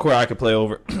niggas on the court I could play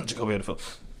over. Jacoby had to fill.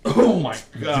 Oh my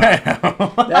god.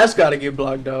 Damn. That's got to get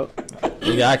blocked out.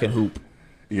 Nigga, I can hoop.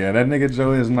 Yeah, that nigga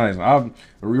Joe is nice.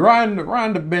 Riding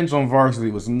the bench on varsity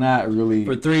was not really.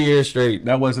 For 3 years straight.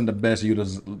 That wasn't the best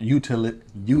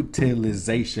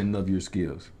utilization of your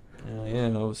skills. Yeah,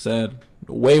 it was sad.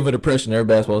 The wave of depression every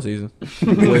basketball season.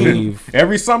 Wave.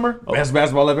 Every summer, best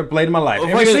basketball I ever played in my life.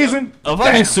 Every season, A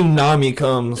fucking tsunami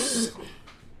comes.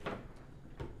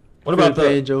 What Feel about the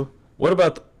pain, the? Joe? What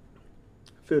about the?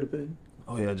 Feel the pain.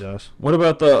 Oh yeah, Josh. What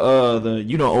about the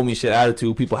you don't owe me shit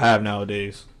attitude people have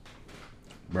nowadays?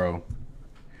 bro.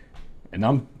 And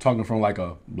I'm talking from like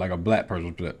a black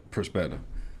person perspective.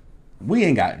 We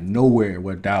ain't got nowhere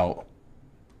without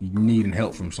needing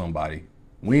help from somebody.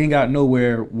 We ain't got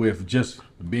nowhere with just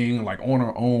being like on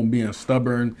our own, being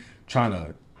stubborn, trying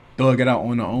to thug it out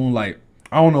on our own. Like,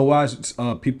 I don't know why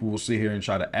people will sit here and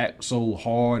try to act so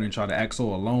hard and try to act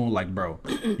so alone. Like, bro,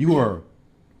 you are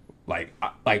like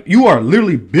you are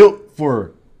literally built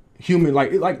for human.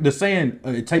 Like the saying,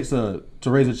 it takes to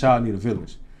raise a child need a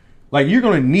village. Like, you're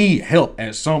gonna need help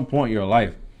at some point in your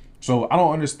life. So I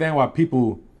don't understand why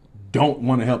people don't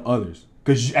want to help others.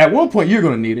 Because at one point you're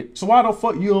gonna need it. So why the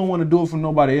fuck you don't want to do it for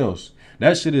nobody else?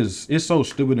 That shit it's so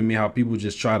stupid to me how people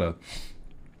just try to.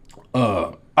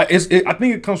 I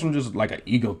think it comes from just like an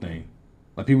ego thing.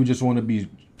 Like, people just want to be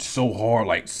so hard,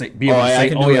 like be able to say,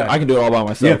 I can do it all by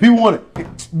myself. Yeah, people want to,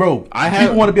 bro.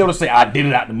 People want to be able to say, I did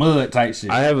it out the mud type shit.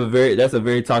 That's a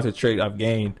very toxic trait I've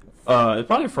gained. It's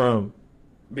probably from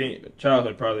being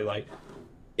childhood. Probably like,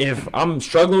 if I'm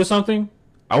struggling with something,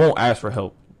 I won't ask for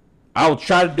help. I'll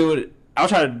try to do it. I'll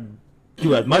try to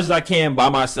do as much as I can by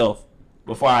myself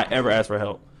before I ever ask for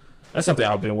help. That's something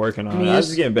I've been working on. I mean, I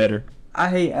just getting better. I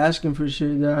hate asking for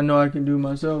shit that I know I can do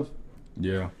myself.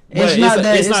 Yeah. It's But not it's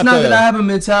that. It's not the- that I have a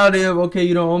mentality of okay,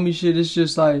 you don't owe me shit. It's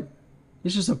just like,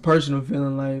 it's just a personal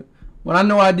feeling. Like when I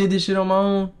know I did this shit on my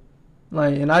own,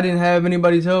 like, and I didn't have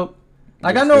anybody's help.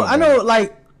 Like I know,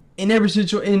 like in every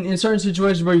in certain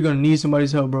situations where you're gonna need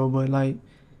somebody's help, bro. But like,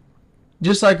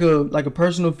 just like a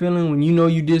personal feeling when you know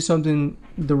you did something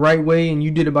the right way and you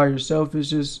did it by yourself. It's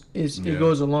just it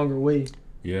goes a longer way.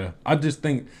 Yeah. I just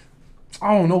think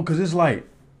I don't know, cause it's like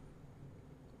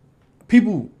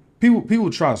people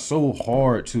try so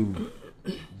hard to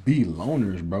be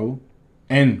loners, bro,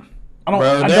 and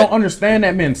I don't understand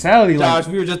that mentality. Josh,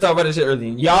 Like, we were just talking about this shit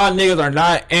earlier. Y'all niggas are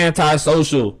not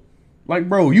antisocial. like,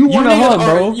 bro, you want a hug,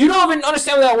 bro. You don't even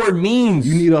understand what that word means.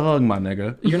 You need a hug, my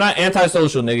nigga. You're not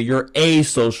antisocial, nigga. You're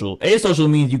asocial. Asocial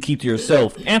means you keep to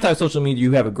yourself. Antisocial means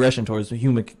you have aggression towards the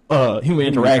human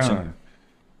interaction.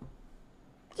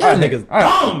 Y'all niggas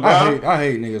dumb, bro. I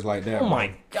hate niggas like that. Oh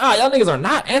my god, y'all niggas are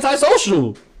not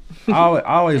antisocial. I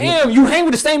always Damn, you hang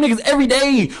with the same niggas every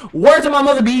day. Word to my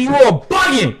mother be, you are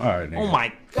bugging. All right, nigga. Oh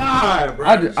my god,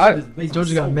 bro.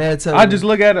 Georgia got mad time. I just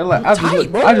look at it like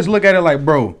I just look at it like,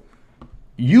 bro,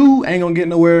 you ain't gonna get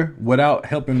nowhere without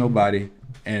helping nobody,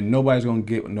 and nobody's gonna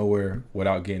get nowhere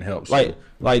without getting help. So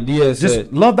Like Diaz just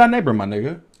said, love thy neighbor, my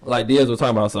nigga. like Diaz was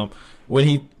talking about something. When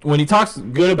he talks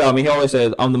good about me, he always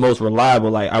says I'm the most reliable.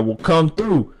 Like I will come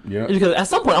through. Yeah. Because at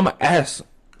some point I'm gonna ask.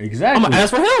 Exactly. I'm gonna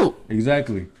ask for help.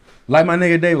 Exactly. Like my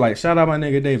nigga David, like shout out my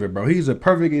nigga David, bro. He's a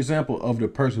perfect example of the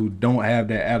person who don't have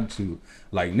that attitude.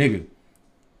 Like nigga,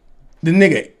 the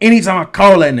nigga, anytime I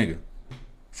call that nigga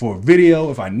for a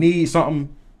video, if I need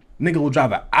something, nigga will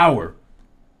drive an hour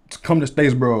to come to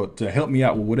Statesboro to help me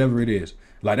out with whatever it is.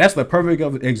 Like that's the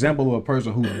perfect example of a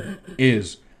person who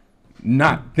is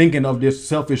not thinking of this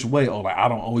selfish way. Oh, like I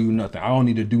don't owe you nothing. I don't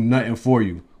need to do nothing for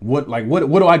you. What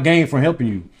do I gain from helping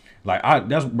you? Like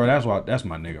that's my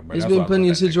nigga, bro. It's been plenty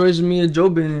of situations me and Joe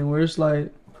been in where it's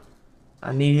like,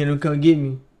 I need him to come get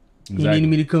me. He needed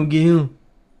me to come get him.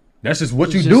 That's just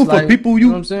what you do for people you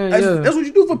know what I'm saying? That's what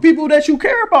you do for people that you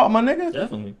care about, my nigga.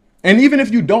 Definitely. And even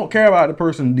if you don't care about the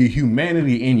person, the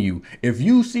humanity in you, if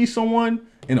you see someone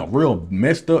in a real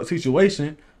messed up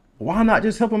situation, why not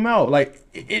just help them out? Like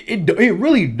it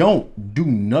really don't do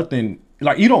nothing.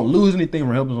 Like you don't lose anything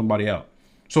from helping somebody out.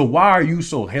 So why are you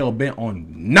so hell bent on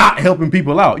not helping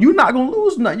people out? You're not gonna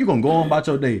lose nothing. You're gonna go on about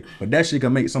your day, but that shit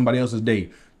can make somebody else's day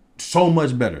so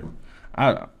much better.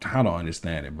 I don't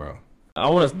understand it, bro. I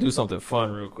want us to do something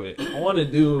fun real quick. I want to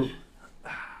do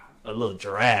a little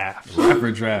draft.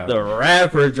 Rapper draft. The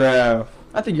rapper draft.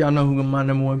 I think y'all know who my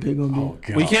number one pick gonna be. Oh,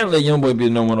 God. We can't let Youngboy be the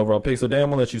number one overall pick, so Dan, I'm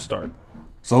gonna let you start.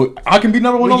 So I can be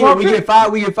number one overall We pick?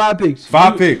 get five picks.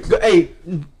 Five picks. Hey,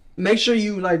 make sure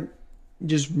you like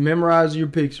just memorize your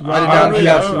picks. Write it I'm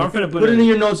down. finna Put it in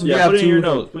your notes if you have put it to. in your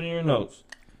notes. Put it in your notes.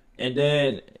 And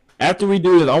then after we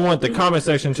do this, I want the comment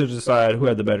section to decide who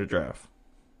had the better draft.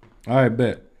 All right,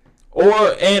 bet.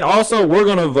 And also we're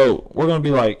gonna vote. We're gonna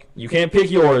be like, you can't pick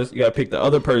yours. You gotta pick the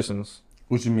other person's.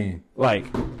 What you mean? Like,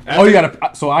 Oh,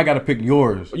 I gotta pick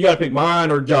yours. you gotta pick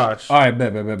mine or Josh. All right,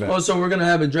 bet. Oh, so we're gonna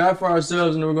have a draft for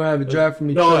ourselves, and then we're gonna have a draft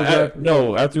from each other.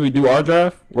 No. After we do our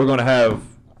draft, we're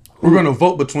gonna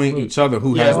vote between each other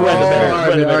who has who the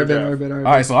had the better. All right.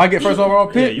 All right, so I get first overall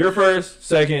Yeah, pick. you're first,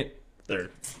 second,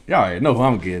 third. Y'all already know who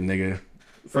I'm getting, nigga.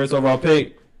 First overall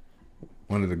pick.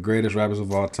 One of the greatest rappers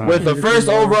of all time. With the first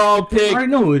overall pick I already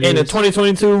know who it in the is.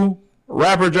 2022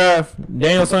 rapper draft,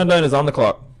 Daniel Sundun is on the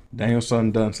clock. Daniel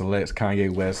Sundun selects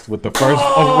Kanye West with the first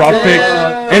overall pick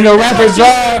in the rapper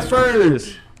draft.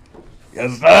 First.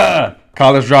 Yes, sir.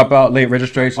 College dropout, late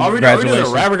registration, Are we doing a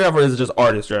rapper draft or is it just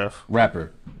artist draft?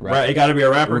 Rapper. Right, it gotta be a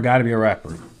rapper. It gotta be a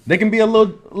rapper. They can be a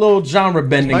little genre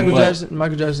bending.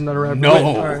 Michael Jackson, not a rapper. No.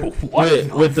 All right.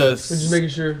 With the We're just making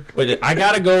sure. I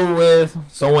gotta go with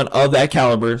someone of that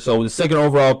caliber. So the second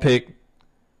overall pick,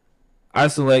 I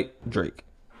select Drake.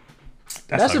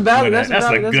 That's a good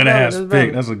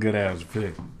ass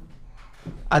pick.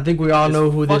 I think we all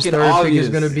know who this fucking third obvious.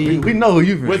 pick is gonna be. We know who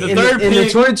you With the pick. third In the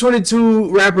pick,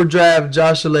 2022 rapper draft,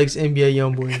 Josh selects NBA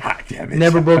YoungBoy. God damn it.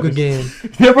 Never broke again.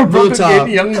 Never broke Top. again,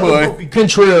 young boy.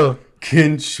 Contrell.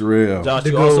 Kentrell.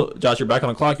 Josh, you're back on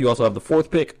the clock. You also have the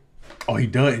fourth pick. Oh, he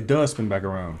does. It does spin back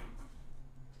around.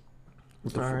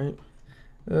 All right.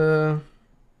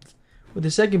 With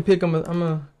the second pick, I'm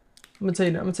gonna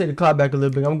take the clock back a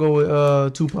little bit. I'm gonna go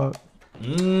with Tupac.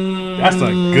 That's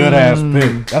a good ass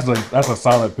pick. That's a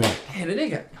solid pick. Man, they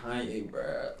got Kanye,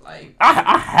 bro. Like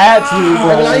I had to,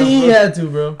 bro. Like, he had to,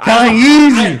 bro. Kinda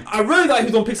easy. I really thought he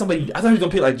was gonna pick somebody. I thought he was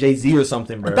gonna pick like Jay-Z or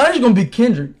something, bro. I thought he was gonna be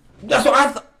Kendrick. That's what I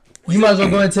thought. You might as well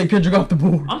go ahead and take Kendrick off the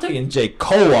board. I'm taking J.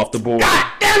 Cole off the board.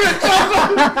 God damn it!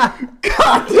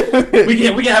 God damn it! We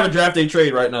can have a draft day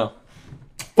trade right now.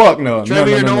 Fuck no.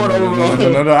 Trevor,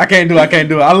 No. I can't do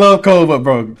it. I love Cole, but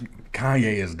bro,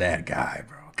 Kanye is that guy,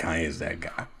 bro. Kanye is that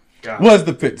guy. What's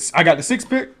the pick? I got the 6th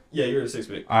pick? Yeah, you're the 6th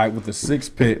pick. All right, with the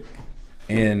 6th pick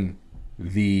in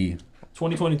the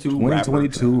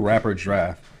 2022 rapper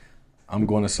draft, I'm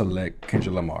going to select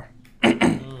Kendrick Lamar.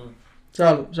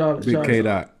 Solid. Big K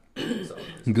Dot.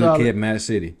 Good Solid. kid, Mad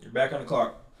City. You're back on the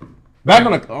clock. Back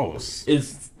on the. Oh.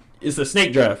 It's a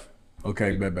snake draft.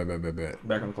 Okay, bet. Back on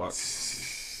the clock.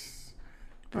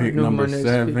 Pick number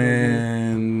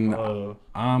 7.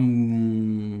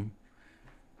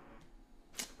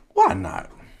 Why not?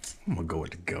 I'm gonna go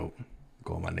with the GOAT.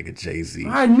 Go with my nigga Jay-Z.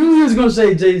 I knew he was gonna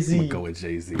say Jay-Z. I'm gonna go with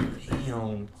Jay-Z.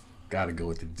 Damn. Gotta go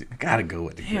with the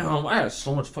GOAT. Damn, I had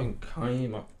so much fucking Kanye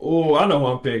in my. Oh, I know who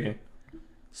I'm picking.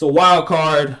 So wild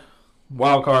card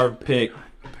pick.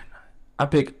 I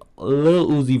pick Lil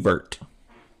Uzi Vert.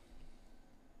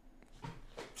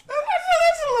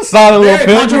 Solid little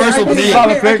pick. Controversial pick.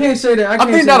 Solid I pick. can't say that. I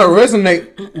think that'll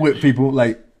resonate with people.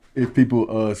 Like if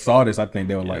people saw this, I think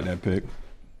they would like that pick.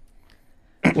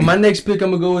 Well, my next pick, I'm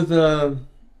gonna go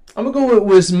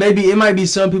with maybe it might be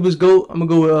some people's GOAT. I'm gonna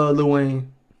go with Lil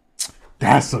Wayne.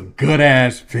 That's a good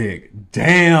ass pick.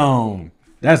 Damn.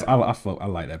 That's I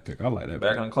like that pick. I like that.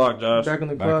 Back pick. on the clock, Josh. Back on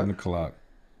the Back clock. on the clock.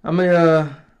 I'm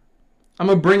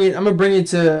gonna bring it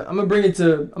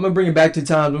back to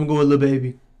times. I'm gonna go with Lil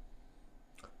Baby.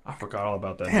 I forgot all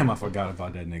about that. Damn, nigga. I forgot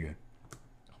about that nigga.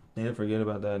 Didn't forget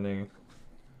about that nigga.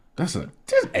 That's I'm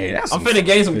finna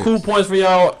gain some picks. cool points for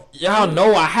y'all. Y'all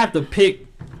know I have to pick.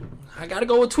 I gotta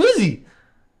go with Twizzy.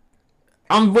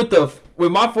 I'm with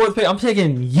my 4th pick. I'm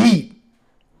taking Yeet.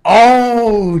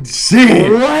 Oh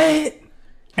shit! What?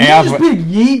 Hey, You just pick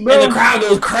Yeet, bro. And the crowd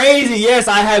goes crazy. Yes,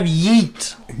 I have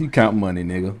Yeet. You count money,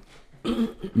 nigga.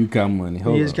 You count money.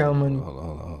 Hold He is on. counting money. Hold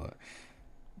on.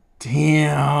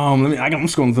 Damn. I'm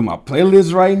just going through my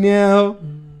playlist right now.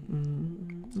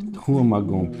 Who am I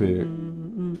gonna pick?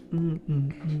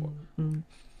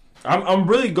 I'm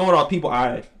really going off people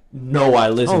I know I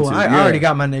listen to. I already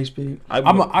got my next pick.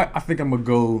 I think I'm gonna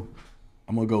go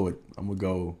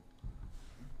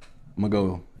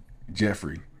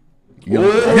Jeffrey.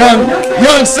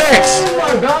 Young Sex. Oh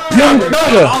my God. Young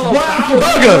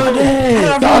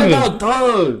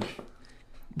Thugger.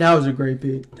 That was a great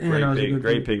pick. Damn, that was a good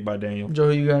Great pick by Daniel. Joe,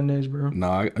 you got next, bro.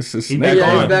 Nah, it's just He back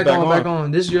back on. on. Back on.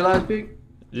 This is your last pick?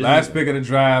 Last pick of the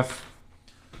draft.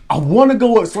 I want to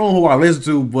go with someone who I listen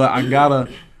to, but I gotta.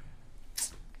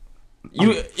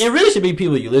 It really should be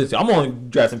people you listen to. I'm only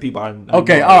drafting people I know.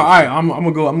 Okay, all right. I'm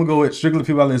gonna go with strictly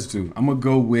people I listen to. I'm gonna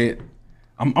go with.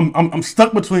 I'm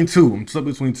stuck between two. I'm stuck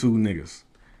between two niggas,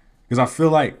 because I feel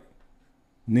like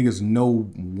niggas know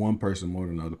one person more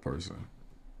than another person.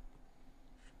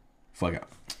 Fuck out.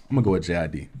 I'm gonna go with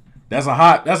JID. That's a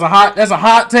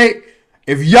hot take.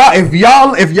 If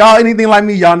y'all anything like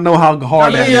me, y'all know how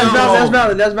hard that is.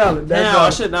 That's valid. Damn, I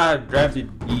should not have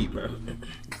drafted Yeet, bro.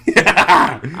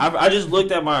 I just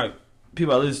looked at my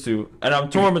people I listen to, and I'm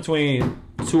torn between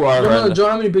two artists. Joe,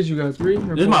 how many picks you got? 3?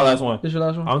 This is my last one. This your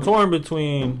last one? I'm torn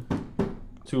between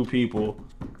two people.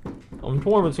 I'm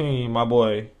torn between my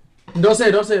boy. Don't say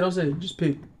it. Just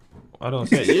pick. I don't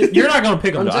say you're not gonna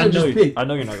pick him. I'm saying just pick. I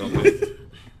know you're not gonna pick.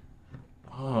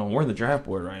 Oh, we're in the draft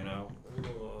board right now.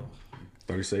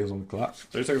 30 seconds on the clock.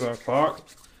 30 seconds on the clock.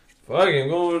 Fucking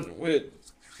going with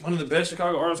one of the best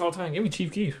Chicago artists of all time. Give me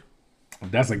Chief Keef.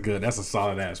 That's a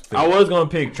solid ass pick. I was gonna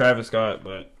pick Travis Scott,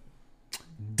 but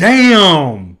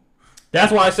damn.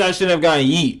 that's why I said I shouldn't have gotten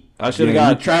Yeet. I should have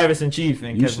got Travis and Chief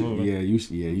and kept moving. You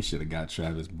should have got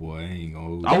Travis, boy. I ain't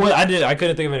gonna. I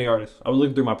couldn't think of any artists. I was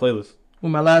looking through my playlist.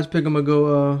 Well, my last pick, I'm gonna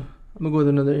go with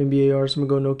another NBA artist. I'm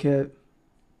gonna go No Cap.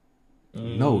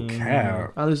 No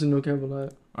cap. I listen to No Cap a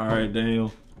lot. All right,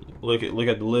 Daniel. Look at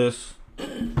the list.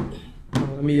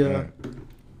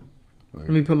 Let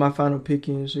me put my final pick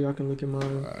in so y'all can look at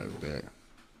mine. Alright, bet.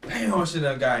 Damn, I should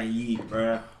have gotten Yeet,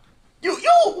 bruh.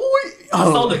 I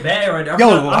sold the bag right there. I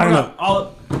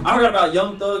forgot about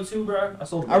Young Thug too, bro.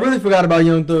 I really forgot about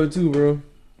Young Thug too, bro.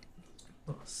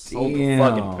 Sold the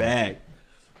fucking bag.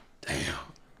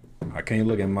 Damn. I can't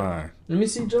look at mine. Let me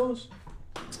see Joe's.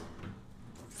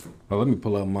 Oh, let me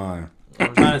pull up mine.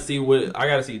 I'm trying to see what I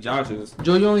gotta see Josh's.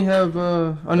 Joe, you only have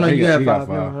oh no, He you got have 5.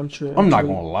 five. No, I'm sure. I'm not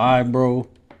gonna lie, bro.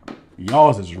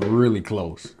 Y'all's is really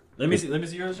close. Let me see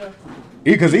yours, Josh.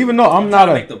 Because even though I'm not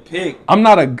make the pick. I'm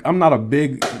not a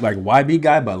big like YB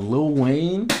guy, but Lil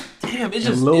Wayne, Damn, it's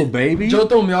just Lil Baby. Joe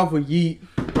threw me off with Yeet.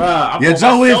 Bruh, Yeah,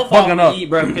 Joe is fucking up. Yeet,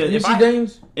 bruh, because You see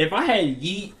Dames? if I had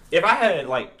Yeet if I had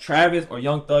like Travis or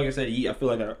Young Thug and said Yeet, I feel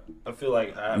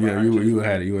like I Yeah, you would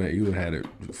had it. You would had it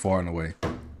far and away.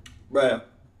 Bruh.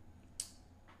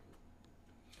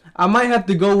 I might have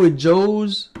to go with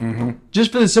Joe's,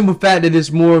 just for the simple fact that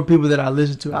it's more people that I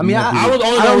listen to. I mean, I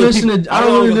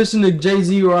don't really listen to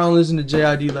Jay-Z or I don't listen to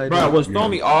JID like that. Bro, what's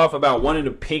throwing me off about wanting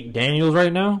to pick Daniels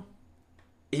right now?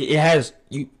 It has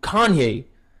Kanye.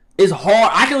 It's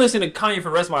hard. I can listen to Kanye for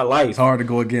the rest of my life. It's hard to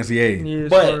go against Ye. Yeah,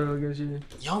 but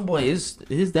Youngboy is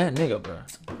that nigga, bro.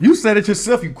 You said it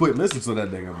yourself. You quit listening to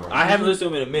that nigga, bro. I haven't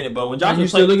listened to him in a minute, but when Josh you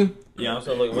was still playing, looking? Yeah, I'm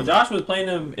still looking. When Josh was playing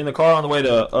him in the car on the way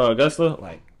to Augusta,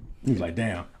 like he was like,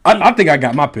 damn. I think I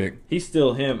got my pick. he's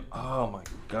still him. Oh my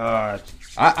god.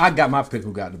 I got my pick.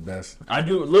 Who got the best? I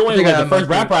do. Lil Wayne was the first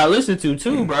rapper I listened to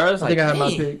too, bro. It's I like, think I have my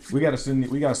dang. pick. We gotta send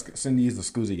these to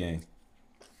Scoozy Gang.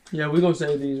 Yeah, we gonna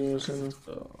save these. We're gonna send them.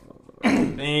 I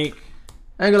think.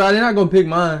 I ain't gonna lie, they're not gonna pick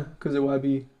mine because of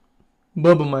YB.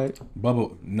 Bubba might.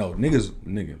 Bubba, no niggas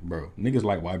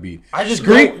like YB. I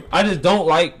just don't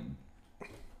like.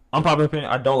 Unpopular opinion.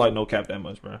 I don't like No Cap that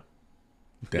much, bro.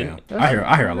 Damn, I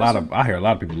hear a lot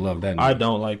of people love that nigga. I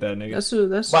don't like that nigga.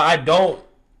 That's. But I don't.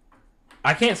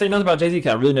 I can't say nothing about Jay-Z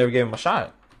because I really never gave him a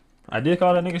shot. I did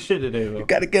call that nigga shit today though. You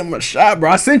gotta give him a shot, bro.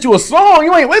 I sent you a song.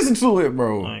 You ain't listen to it,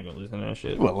 bro. I ain't gonna listen to that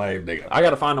shit. You a lame nigga. I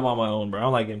gotta find them on my own, bro. I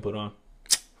don't like getting put on.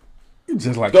 You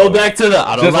just like Go back to the.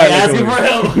 I don't Just like like asking for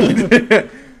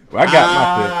help. Well, I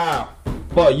got my pick.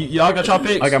 But y'all got y'all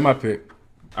picks. I got my pick.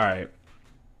 All right.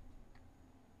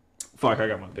 Fuck, I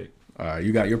got my pick. All right,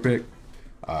 you got your pick.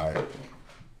 All right.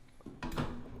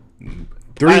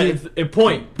 All right, and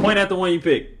point at the one you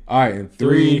pick. All right, in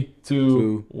 3,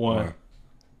 2, 1.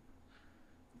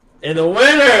 And the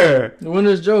winner. The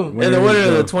winner's Joe. And the winner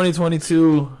of the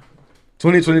 2022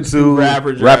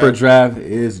 rapper draft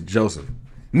is Joseph.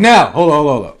 Now,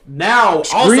 hold up. Now,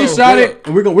 screenshot it,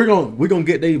 and we're gonna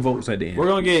get their votes at the end. We're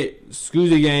gonna get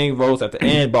Scoozy Gang votes at the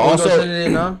end, but Also, also send it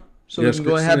in now, so we can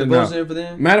go and have the votes in for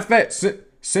them. Matter of fact,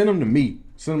 send them to me.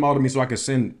 Send them all to me so I can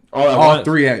send all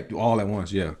three all at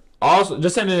once. Yeah. Also,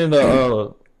 just send it in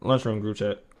the lunchroom group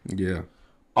chat. Yeah.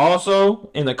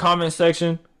 Also, in the comment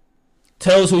section,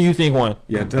 tell us who you think won.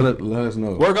 Yeah, let us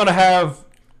know. We're gonna have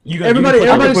everybody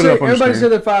say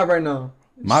their 5 right now.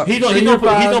 He's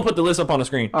gonna put the list up on the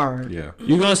screen. All right. Yeah.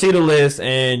 You're gonna see the list,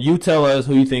 and you tell us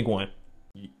who you think won.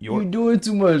 You doing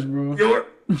too much, bro.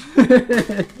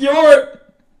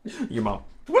 Your mom.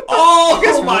 What the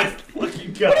oh my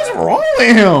fucking god! What is wrong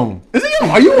with him?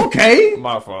 Are you okay?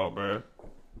 My fault, bro.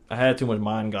 I had too much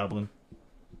mind gobbling.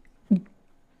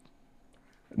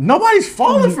 Nobody's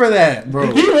falling for that,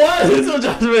 bro. He was until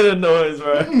Josh made a noise,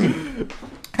 bro. I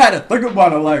had to think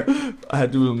about it, like I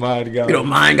had to do mind gobbling. You don't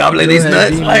mind gobbling these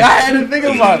nuts? Like I had to think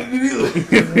about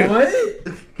it. What?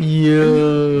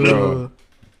 Yeah. Bro.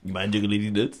 You mind jiggling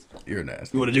these nuts? You're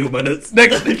nasty. You want to jiggle my nuts?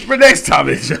 Next time,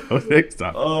 Joe. Next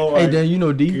time. Oh hey, Dan, you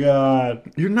know D. God.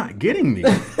 You're not getting me.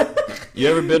 You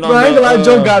ever been on bro, I ain't gonna lie,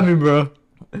 Joe got me, bro.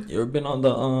 You ever been on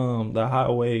the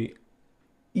highway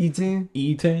E10?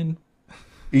 E10?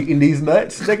 Eating these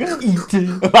nuts, nigga?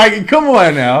 E10. Like, come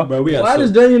on now. Bro, we got Why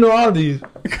does Dan you know all these?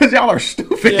 Because y'all are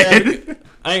stupid. Yeah.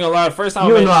 I ain't gonna lie, the first time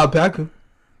You don't know alpaca.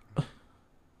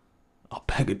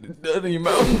 Alpaca nut in your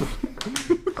mouth.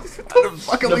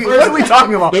 What are we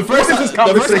talking about? The first this time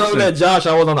I met Josh,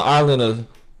 I was on the island of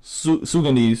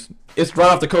Sudanese. It's right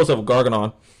off the coast of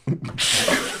Garganon.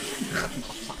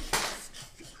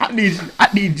 I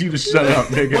need you to shut up,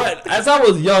 nigga. But as I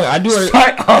was young, I do.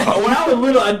 Shut up. When I was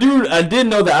little, I did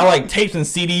know that I like tapes and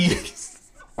CDs.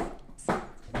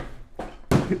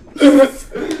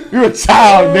 You're a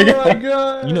child, nigga. Oh my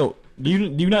god. You know, do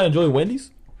you not enjoy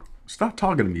Wendy's? Stop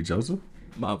talking to me, Joseph.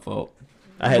 My fault.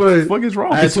 I had What the fuck is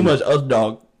wrong? I had with too you? much up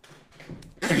dog.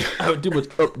 I had too much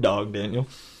up dog, Daniel.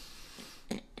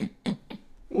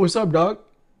 What's up, dog?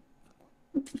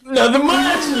 Nothing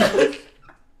much.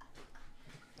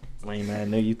 Lame man,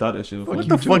 nigga, you thought that shit was What funny.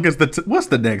 the fuck is what's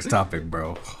the next topic,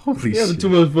 bro? Holy Yeah, shit. too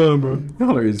much fun, bro.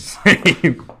 Y'all are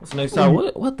insane. What's the next time?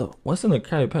 What's in the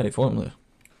Krabby Patty formula?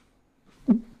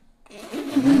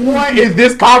 What is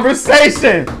this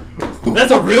conversation?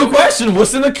 That's a real question.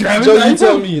 What's in the Krabby Joe, Patty? you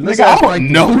tell me. Let's Nigga, I ask don't Mike.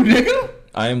 know, nigga.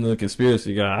 I am the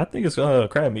conspiracy guy. I think it's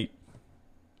crab meat.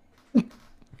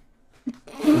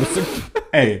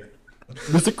 Hey,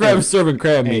 Mr. Krabs is serving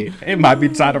crab meat. it might be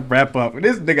time to wrap up.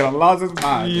 This nigga done lost his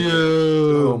mind.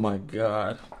 Oh my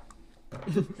god.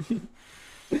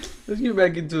 Let's get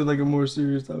back into like a more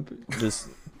serious topic. This.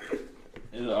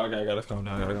 Okay, I gotta calm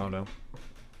down.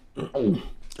 What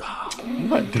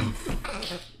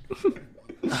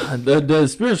the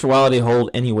Does spirituality hold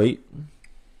any weight?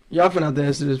 Y'all finna have to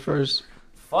answer this first.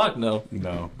 Fuck no.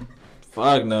 No.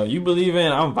 Fuck no. You believe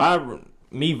in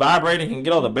me vibrating can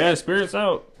get all the bad spirits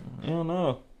out? I don't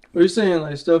know. Are you saying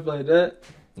like stuff like that?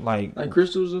 Like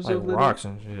Crystals and stuff like rocks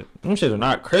and shit. Them shit are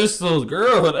not crystals,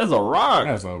 girl. That's a rock.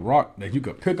 That's a rock that you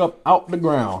could pick up out the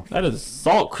ground. That is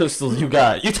salt crystals you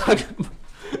got. You talking?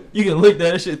 You can lick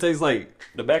that. That shit tastes like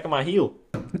the back of my heel.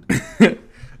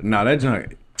 Nah, that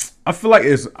junk. I feel like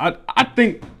it's. I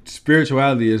think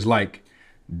spirituality is like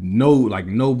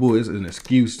noble is an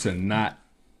excuse to not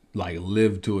like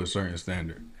live to a certain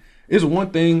standard. It's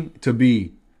one thing to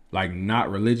be like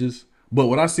not religious, but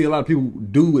what I see a lot of people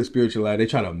do with spirituality, they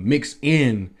try to mix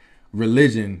in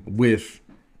religion with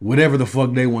whatever the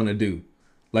fuck they want to do.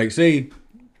 Like say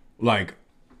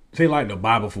the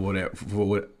Bible for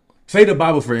whatever. Say the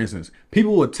Bible, for instance.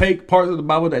 People would take parts of the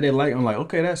Bible that they like. I'm like,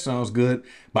 okay, that sounds good,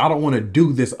 but I don't want to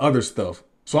do this other stuff.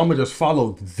 So I'm gonna just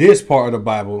follow this part of the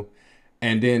Bible,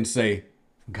 and then say,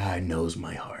 God knows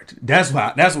my heart. That's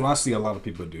what I see a lot of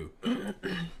people do.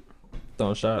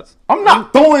 Throwing shots. I'm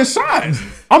not throwing shots.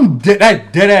 I'm dead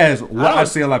ass. What I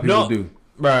see a lot of people do,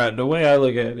 bruh. The way I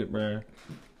look at it, bruh,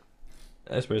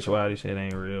 that spirituality shit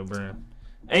ain't real, bruh.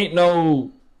 Ain't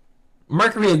no.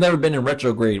 Mercury has never been in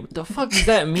retrograde. What the fuck does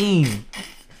that mean?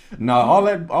 Nah,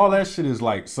 all that shit is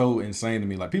like so insane to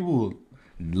me. Like people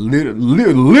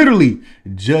literally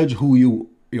judge who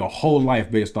your whole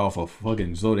life based off of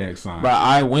fucking zodiac sign. But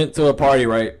I went to a party,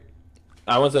 right?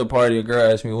 I went to a party. A girl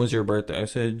asked me, "When's your birthday?" I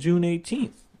said June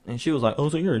 18th, and she was like, "Oh,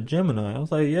 so you're a Gemini?" I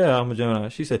was like, "Yeah, I'm a Gemini."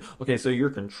 She said, "Okay, so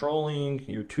you're controlling,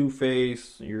 you're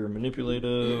two-faced, you're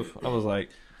manipulative." I was like,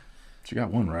 "She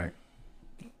got one right."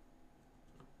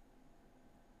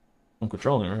 I'm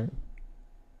controlling, right?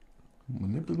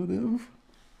 Manipulative?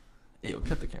 Yo,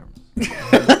 cut the camera.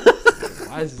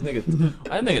 Why is this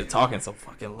nigga talking so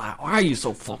fucking loud? Why are you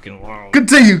so fucking loud?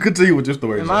 Continue with your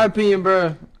story. In my opinion,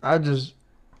 bro,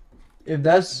 if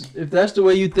that's the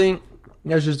way you think,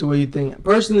 that's just the way you think.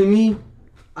 Personally, me,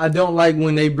 I don't like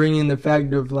when they bring in the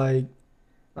fact of like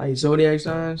zodiac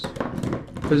signs,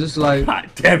 because it's like,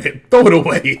 God damn it, throw it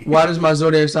away. Why does my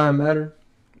zodiac sign matter?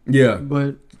 Yeah,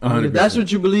 but 100%. If that's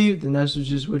what you believe, then that's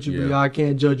just what you believe. I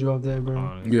can't judge you off that,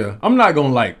 bro. Yeah, I'm not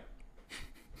gonna like.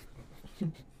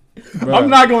 I'm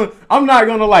not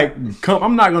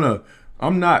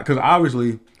because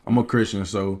obviously I'm a Christian,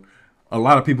 so a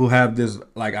lot of people have this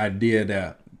like idea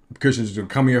that Christians just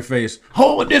come in your face.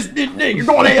 Oh, this you're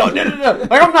going to hell.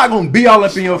 Like I'm not gonna be all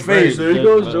up in your face. There he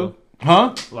goes, Joe.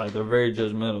 Huh? Like they're very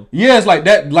judgmental. Yeah, it's like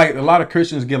that. Like a lot of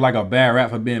Christians get like a bad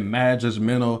rap for being mad,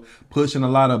 judgmental, pushing a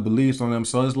lot of beliefs on them.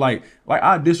 So it's like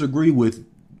I disagree with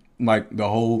like the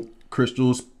whole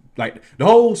crystals, like the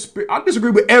whole. I disagree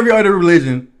with every other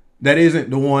religion that isn't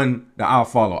the one that I'll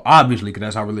follow. Obviously, because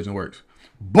that's how religion works.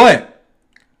 But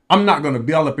I'm not gonna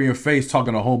be all up in your face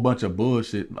talking a whole bunch of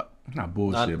bullshit. Like, not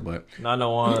bullshit, but not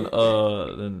no one.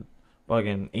 The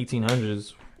fucking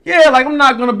 1800s. Yeah, like I'm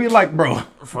not gonna be like, bro,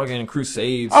 fucking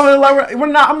crusades. I mean, like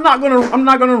I'm not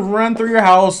gonna run through your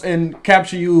house and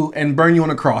capture you and burn you on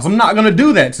a cross. I'm not gonna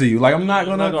do that to you. Like I'm not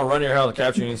gonna run your house and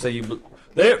capture you and say you. Bro,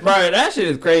 that shit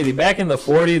is crazy. Back in the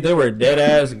 40s, they were dead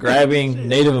ass grabbing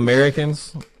Native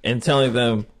Americans and telling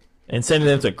them and sending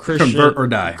them to Christian convert or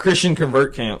die Christian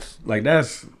convert camps. Like that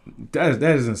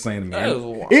is insane to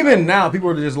me. Even now, people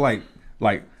are just like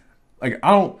I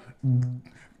don't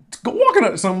walking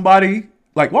up to somebody.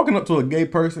 Like walking up to a gay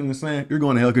person and saying you're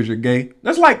going to hell because you're gay.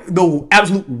 That's like the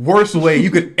absolute worst way you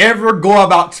could ever go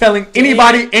about telling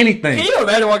anybody anything. Can you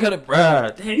imagine walking up,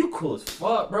 bruh? Damn, you cool as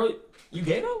fuck, bro. You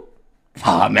gay though?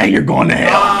 Oh man, you're going to hell.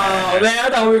 Oh man, I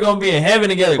thought we were gonna be in heaven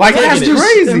together. Like that's just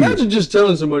crazy. Imagine just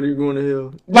telling somebody you're going to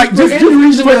hell. Like just any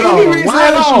reason at all.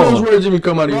 Why those words even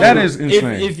come out of your mouth? That mouth? is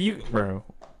insane. If you, bro,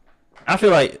 I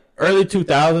feel like early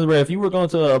 2000s, bro. If you were going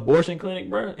to an abortion clinic,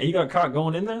 bro, and you got caught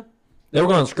going in there, they were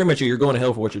going to scream at you. You're going to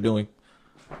hell for what you're doing.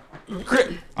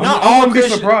 Not all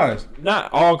Christians. Surprised.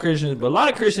 Not all Christians, but a lot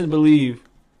of Christians believe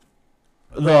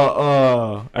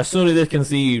as soon as it's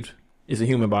conceived, it's a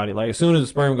human body. Like as soon as the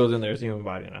sperm goes in there, it's a human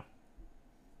body now.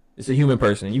 It's a human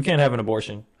person. You can't have an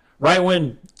abortion. Right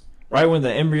when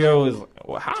the embryo is,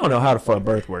 well, I don't know how the fuck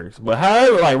birth works, but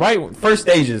however, like first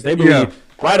stages, they believe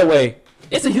right away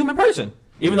it's a human person,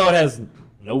 even though it has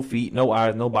no feet, no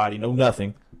eyes, no body, no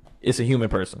nothing. It's a human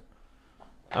person.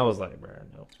 I was like, bro,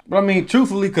 no. But I mean,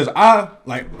 truthfully, because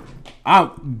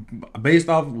based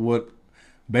off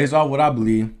what I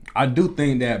believe, I do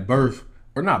think that but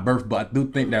I do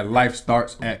think that life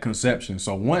starts at conception.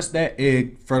 So once that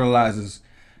egg fertilizes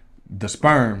the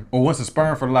sperm, or once the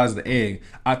sperm fertilizes the egg,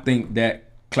 I think that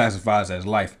classifies as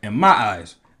life in my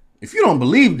eyes. If you don't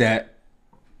believe that,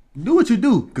 do what you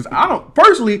do. Because I don't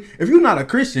personally, if you're not a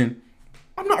Christian,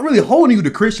 I'm not really holding you to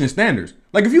Christian standards.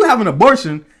 Like if you have an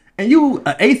abortion and you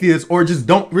an atheist or just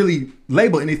don't really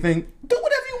label anything, do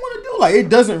whatever you want to do. Like it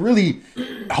doesn't really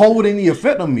hold any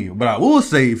effect on me. But I will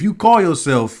say, if you call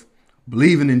yourself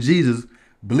believing in Jesus,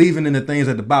 believing in the things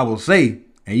that the Bible say,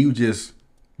 and you just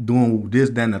doing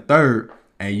this, that, and the third,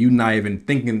 and you not even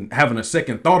thinking, having a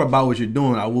second thought about what you're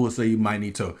doing, I will say you might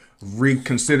need to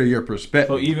reconsider your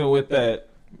perspective. So even with that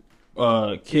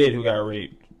kid who got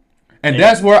raped, and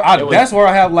that's where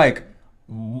I have like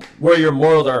where your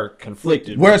morals are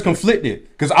conflicted. Where it's conflicted,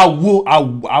 because I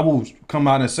will come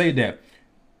out and say that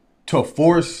to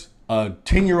force a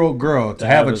 10-year-old girl to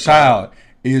have a child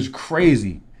is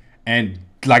crazy, and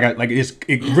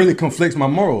it really conflicts my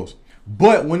morals.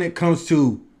 But when it comes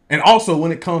to, and also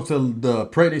when it comes to the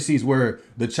pregnancies where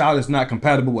the child is not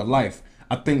compatible with life,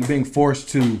 I think being forced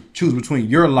to choose between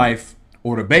your life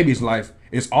or the baby's life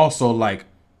is also like,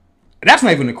 that's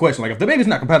not even a question. Like if the baby's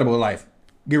not compatible with life,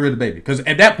 get rid of the baby, because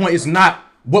at that point it's not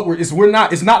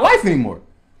it's not life anymore.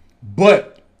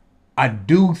 But I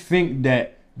do think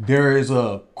that there is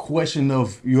a question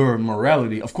of your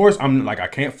morality. Of course, I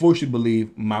can't force you to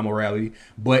believe my morality,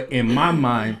 but in my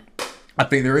mind, I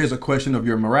think there is a question of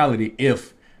your morality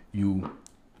if you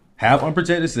have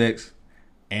unprotected sex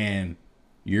and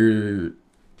you're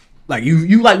like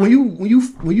you like when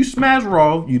you smash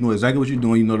raw, you know exactly what you're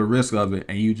doing, you know the risk of it,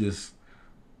 and you just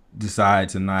decide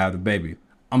to not have the baby.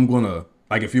 I'm gonna,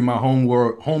 like, if you're my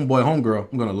homeboy,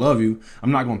 homegirl, I'm gonna love you.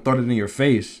 I'm not gonna throw it in your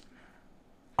face.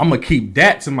 I'm gonna keep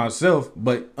that to myself,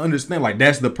 but understand, like,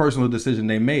 that's the personal decision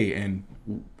they made, and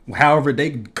however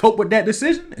they cope with that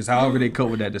decision is however they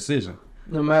cope with that decision.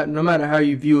 No matter how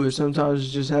you view it, sometimes it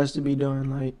just has to be done.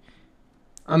 Like,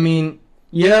 I mean,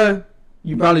 yeah,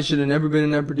 you probably should have never been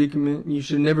in that predicament. You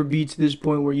should never be to this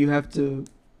point where you have to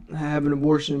have an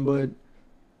abortion, but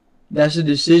that's a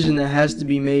decision that has to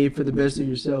be made for the best of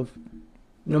yourself.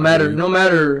 No matter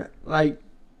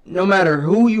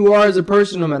who you are as a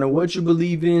person, no matter what you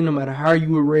believe in, no matter how you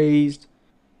were raised,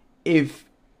 if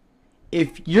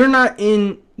you're not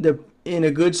in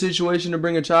a good situation to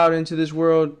bring a child into this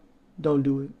world, don't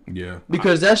do it. Yeah.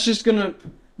 Because that's just gonna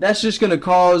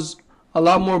cause a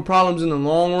lot more problems in the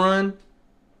long run.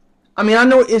 I mean, I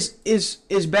know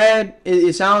it's bad.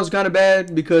 It sounds kind of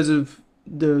bad because of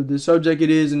the subject it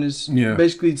is, and it's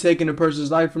basically taking a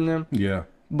person's life from them. Yeah.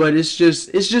 But it's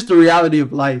just the reality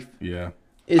of life. Yeah.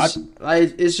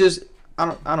 It's just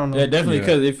I don't know. Yeah, definitely,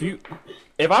 because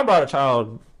if I brought a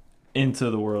child into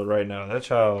the world right now, that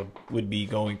child would be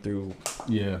going through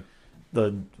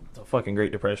the fucking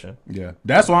Great Depression. Yeah.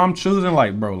 That's why I'm choosing,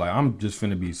 like, bro, like, I'm just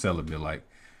finna be celibate. Like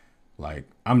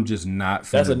I'm just not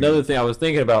finna. That's another thing I was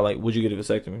thinking about, like, would you get a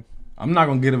vasectomy? I'm not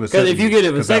gonna get a vasectomy. Because if you get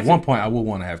a vasectomy, at one point I will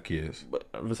want to have kids. But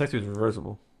a vasectomy is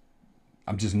reversible.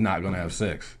 I'm just not gonna have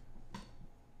sex.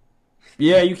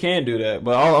 Yeah, you can do that,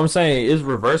 but all I'm saying is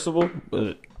reversible.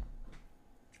 But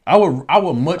I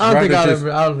would much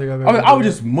rather I would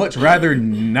just much rather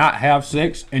not have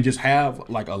sex and just have,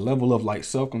 like, a level of, like,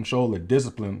 self-control or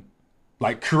discipline,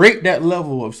 like, create that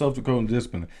level of self-control and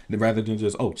discipline, rather than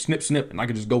just snip and I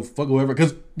can just go fuck whoever.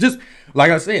 Because just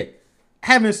like I said,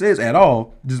 having sex at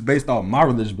all, just based off my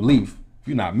religious belief, if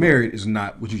you're not married, is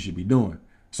not what you should be doing.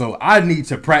 So I need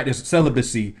to practice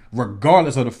celibacy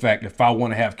regardless of the fact if I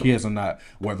want to have kids or not,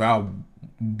 whether I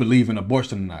believe in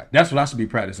abortion or not. That's what I should be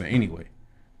practicing anyway.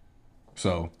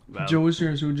 So, Joe, what's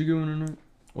yours? Would you get one or not?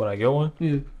 Would I get one?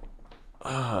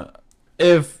 Yeah.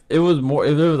 If there was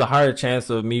a higher chance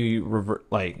of me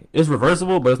it's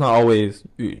reversible, but it's not always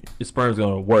your sperm's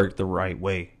gonna work the right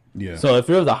way. Yeah. So if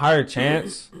there was a higher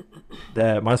chance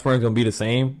that my sperm's gonna be the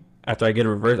same after I get a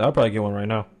reverse, I'll probably get one right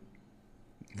now.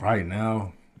 Right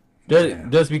now.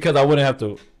 Just because I wouldn't have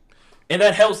to, and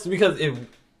that helps because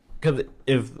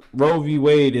if Roe v.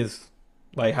 Wade is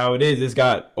like how it is, it's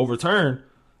got overturned,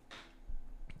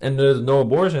 and there's no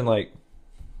abortion. Like,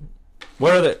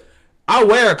 I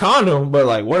wear a condom, but,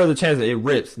 like, what are the chances it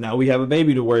rips? Now we have a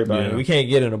baby to worry about, and we can't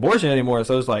get an abortion anymore.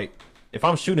 So it's like, if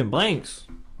I'm shooting blanks,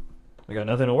 I got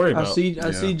nothing to worry about.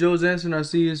 I see Joe's answer, and I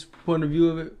see his point of view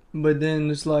of it, but then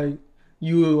it's like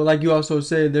you also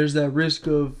said, there's that risk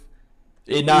of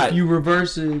it not. If you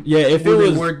reverse it, if it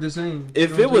was work the same.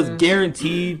 If it was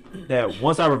guaranteed that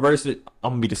once I reverse it,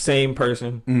 I'm gonna be the same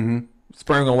person.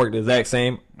 Sperm gonna work the exact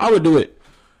same, I would do it.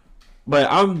 But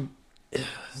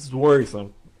it's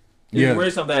worrisome. It's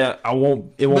worrisome that I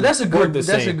won't. It won't. But that's a good.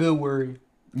 That's a good worry.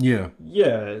 Yeah.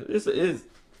 Yeah. It's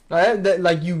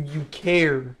like you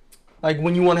care. Like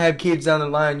when you want to have kids down the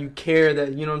line, you care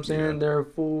that, you know what I'm saying, they're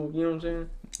full. You know what I'm saying?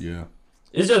 Yeah.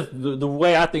 It's just the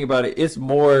way I think about it. It's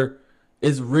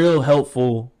real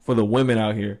helpful for the women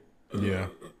out here. Yeah.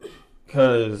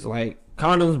 Cause like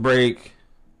condoms break,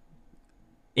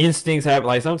 instincts happen.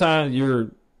 Like sometimes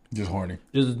you're Just horny.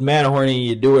 just mad and horny.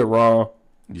 You do it raw.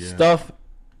 Yeah. Stuff,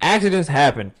 accidents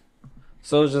happen.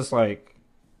 So it's just like,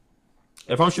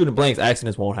 if I'm shooting blanks,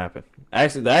 accidents won't happen.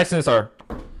 The accidents are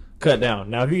cut down.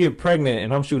 Now, if you get pregnant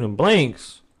and I'm shooting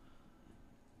blanks,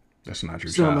 That's not your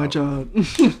It's child. not my job.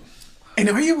 And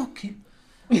are you okay?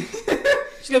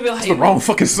 she's gonna be like, That's the wrong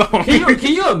fucking song.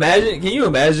 Can you imagine? Can you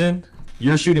imagine?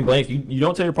 You're shooting blanks. You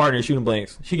don't tell your partner you're shooting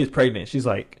blanks. She gets pregnant. She's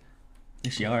like,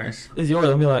 It's yours. "It's yours."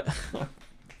 I'll be like,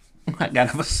 I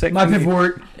gotta have a second. My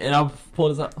paperwork. and I'll pull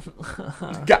this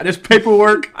up. Got this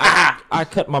paperwork. I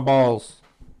cut my balls.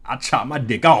 I chop my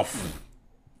dick off.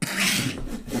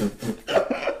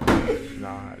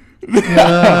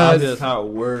 That's how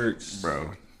it works.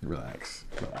 Bro, relax.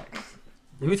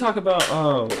 Did we talk about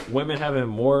women having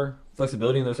more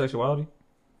flexibility in their sexuality?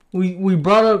 We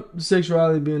brought up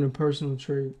sexuality being a personal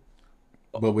trait.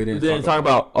 But we We didn't, didn't talk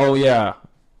about, oh yeah,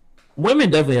 women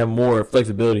definitely have more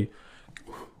flexibility.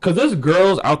 Because there's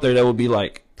girls out there that would be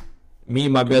like, me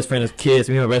and my best friend is kids,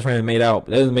 me and my best friend is made out,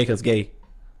 but that doesn't make us gay.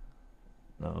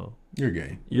 No, You're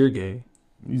gay. you're gay.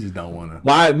 You just don't wanna.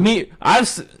 Why me?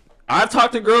 I've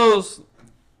talked to girls.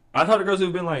 I talked to girls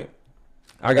who've been like,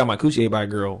 I got my coochie ate by a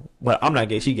girl, but I'm not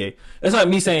gay. She gay. It's like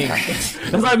me saying,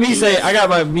 it's like me saying I got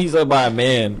my meat up by a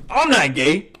man. I'm not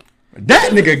gay.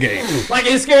 That nigga gay. Like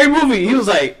in a Scary Movie, he was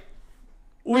like,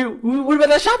 what about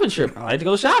that shopping trip? I like to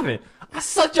go shopping. I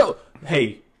sucked your.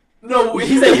 Hey, no.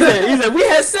 He said we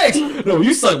had sex. No,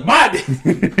 you sucked my dick.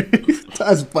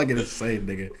 That's fucking insane,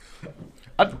 nigga.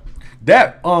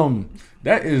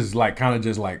 That is like kind of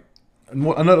just like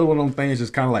another one of them things,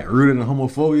 just kind of like rooted in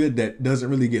homophobia that doesn't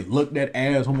really get looked at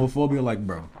as homophobia. Like,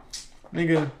 bro,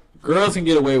 nigga, Girls can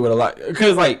get away with a lot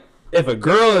because, like, if a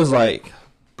girl is like,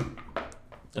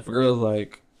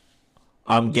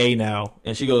 I'm gay now,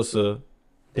 and she goes to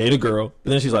date a girl,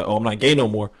 but then she's like, oh, I'm not gay no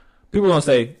more. People are gonna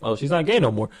say, oh, she's not gay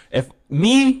no more. If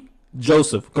me,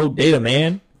 Joseph, go date a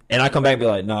man, and I come back and be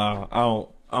like, nah,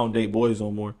 I don't date boys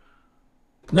no more.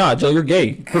 Nah, Joe, you're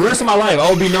gay. For the rest of my life,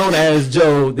 I'll be known as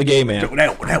Joe, the gay man.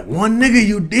 that one nigga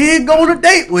you did go on a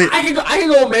date with. I can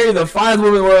go marry the finest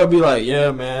woman in the world and be like,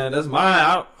 yeah, man, that's mine.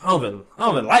 I don't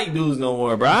even like dudes no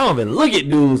more, bro. I don't even look at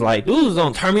dudes. Like, dudes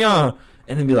don't turn me on.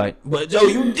 And then be like, but Joe,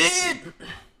 you did.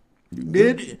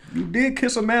 You did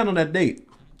kiss a man on that date.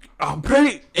 I'm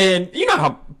pretty, and you know how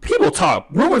people talk.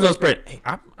 Rumors are spread. Hey,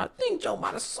 I think Joe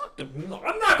might have sucked him. No,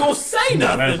 I'm not gonna say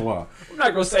nothing. That's wild. I'm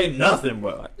not gonna say nothing,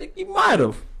 but I think he might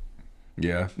have.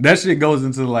 Yeah, that shit goes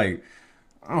into like,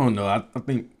 I don't know. I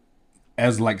think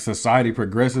as like society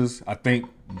progresses, I think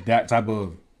that type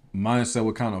of mindset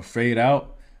would kind of fade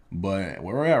out. But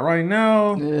where we're at right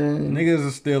now, niggas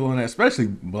are still on that, especially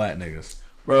black niggas.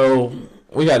 Bro,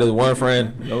 we got this one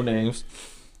friend, no names,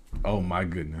 Oh my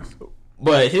goodness.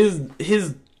 but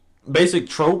his basic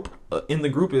trope in the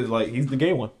group is like he's the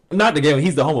gay one. Not the gay one.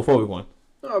 He's the homophobic one.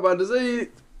 I'm about to say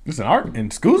it. It's an art in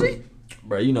Scoozy?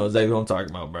 Bro, you know exactly what I'm talking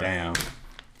about, bro. Damn.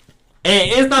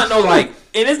 And it's not no like,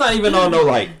 and it's not even on no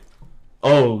like,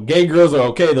 oh, gay girls are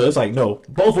okay though. It's like no,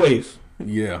 both ways.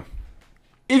 Yeah.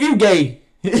 If you gay,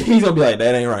 he's gonna be like,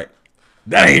 that ain't right.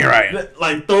 That ain't right.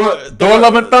 Like Thor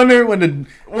Love and Thunder when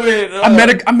I met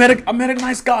a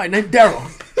nice guy named Daryl.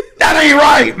 That ain't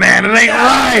right, man. It ain't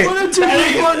right. What two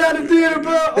people going down the theater,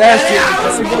 bro? That's how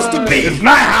it's supposed to be. It's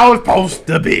not how it's supposed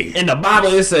to be. in the Bible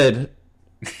it said,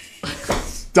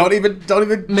 Don't even.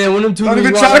 Man, when them two Don't people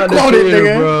even walk try to out the quote it, theater,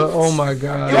 nigga. bro. Oh my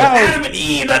god. Adam and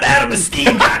Eve, not Adam and Steve.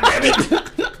 Goddammit.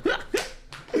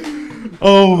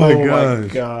 Oh my Oh god. my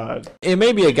god. It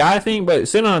may be a guy thing, but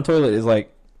sitting on a toilet is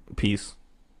like peace.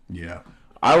 Yeah.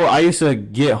 I used to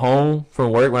get home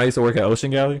from work when I used to work at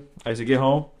Ocean Gallery. I used to get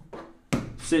home,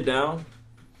 sit down.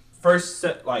 First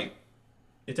set, like,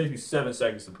 it takes me 7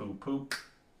 seconds to poop,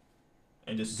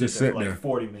 and just sit there for like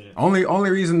 40 minutes. Only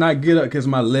reason I get up because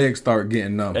my legs start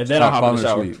getting numb. And then I hop in the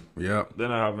shower. falling asleep. Yep.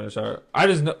 Then I hop in the shower. I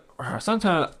just know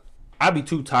sometimes I'd be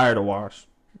too tired to wash,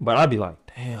 but I'd be like,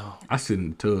 damn. I sit in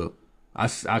the tub. I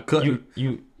cut.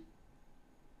 You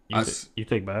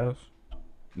take baths?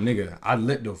 Nigga, I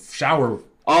let the shower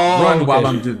Oh, run while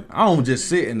okay. I don't just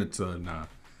sit in the tub. Nah,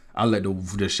 I let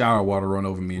the shower water run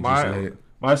over me and just let it.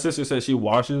 My sister says she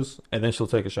washes and then she'll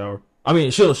take a shower. I mean,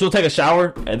 she'll take a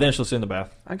shower and then she'll sit in the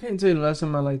bath. I can't tell you the last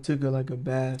time I like took a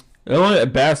bath. The only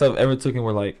baths I've ever taken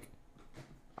were like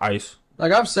ice.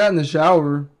 Like I've sat in the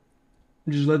shower,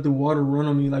 just let the water run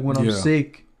on me like when I'm Yeah.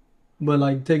 sick. But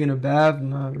like taking a bath,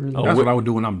 not really. Oh, That's what I would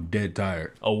do when I'm dead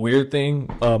tired. A weird thing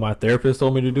my therapist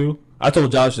told me to do. I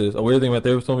told Josh this. A weird thing my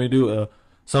therapist told me to do.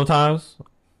 Sometimes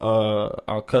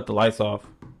I'll cut the lights off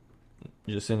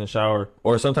just sit in the shower,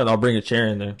 or sometimes I'll bring a chair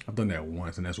in there. I've done that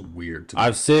once, and that's weird to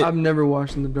me. I've never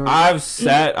washed in the dark.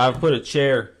 I've put a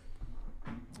chair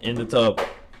in the tub.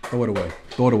 Throw it away.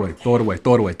 Throw it away. Throw it away.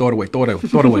 Throw it away. Throw it away. Throw it away.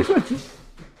 Throw it away.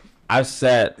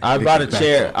 I brought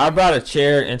a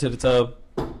chair into the tub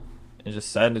and just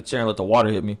sat in the chair and let the water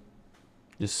hit me.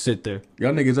 Just sit there.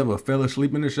 Y'all niggas ever fell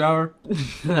asleep in the shower?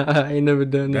 I ain't never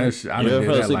done that. I You done ever did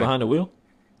fell that, asleep like- behind the wheel?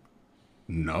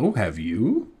 No, have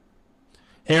you?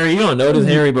 Harry, you don't know this,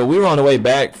 Harry, but we were on the way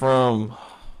back from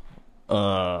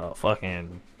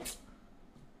fucking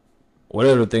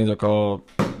whatever the things are called.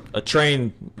 A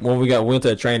train when we went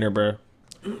to a trainer, bro.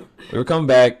 We were coming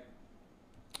back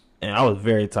and I was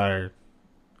very tired.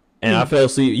 And I fell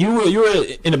asleep. You were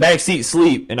in the back seat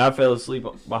asleep, and I fell asleep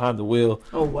behind the wheel.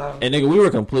 Oh wow. And nigga, we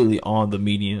were completely on the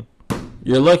median.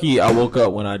 You're lucky I woke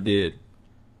up when I did.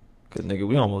 Cause nigga,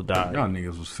 we almost died. Y'all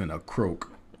niggas was finna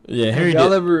croak. Yeah, Have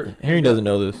y'all ever? Harry doesn't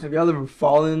know this. Have y'all ever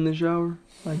fallen in the shower?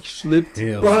 Like slipped?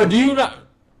 Hell. Bro, do you not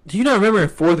remember in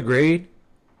 4th grade,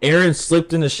 Erin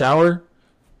slipped in the shower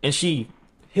and she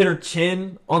hit her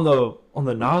chin on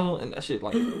the nozzle and that shit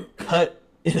like cut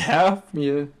in half?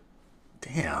 Yeah.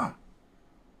 Damn.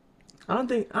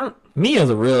 Me as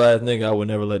a real ass nigga, I would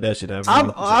never let that shit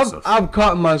happen. I've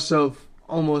caught myself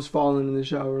almost falling in the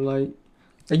shower. Like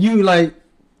you like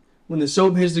when the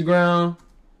soap hits the ground,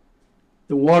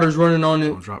 the water's running on it.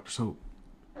 Don't drop the soap.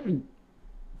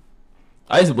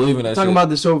 I used to believe in that Talking shit. about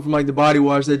the soap from like the body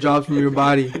wash that drops from your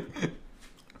body.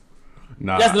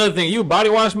 Nah, That's another thing. You a body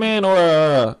wash man or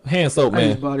a hand soap I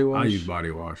use man? body wash. I use body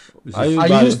wash. It's I just-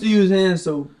 use- I used to use hand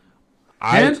soap.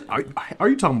 Hands? Are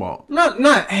you talking about?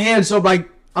 Not hand soap like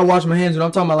I wash my hands with.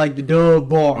 I'm talking about like the Dove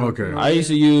bar. Okay. I used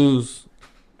to use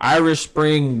Irish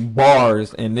Spring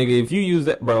bars, and nigga, if you use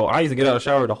that, bro, I used to get out of the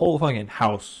shower, the whole fucking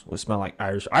house would smell like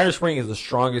Irish. Irish Spring is the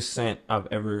strongest scent I've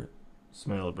ever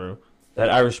smelled, bro. That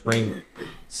Irish Spring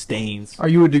stains. Are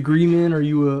you a degree man? Or are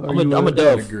you a? I'm a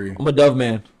Dove. Degree. I'm a Dove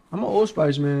man. I'm an Old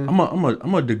Spice man. I'm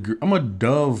a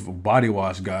Dove body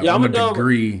wash guy. Yeah, I'm a Dove.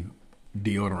 Degree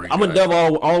deodorant. I'm guy. a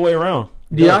Dove all the way around.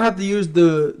 Do y'all have to use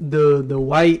the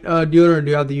white deodorant? Or do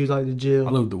you have to use like the I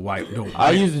gel? love the white.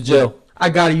 I use the gel. I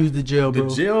gotta use the gel, the bro.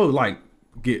 gel. Like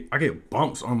I get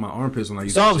bumps on my armpits when I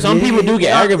use Some the gel. some people do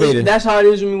get aggravated. That's how it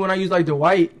is with me when I use like the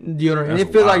white deodorant, and That's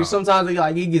it feels like wild. sometimes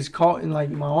it gets caught in like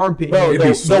my armpit. Bro, It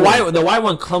be sore. the white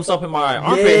one clumps up in my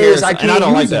armpit Yes, hairs, I and I can't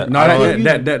don't like use that. it. No, I don't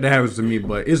like that happens to me,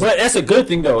 but it's But that's a good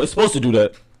thing though. It's supposed to do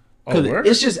that. oh, word?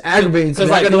 It's just aggravating. Because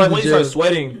to me. I like gotta use when the you start gel.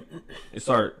 sweating,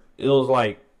 it was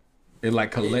like It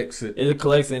like collects it. it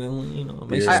collects and you know it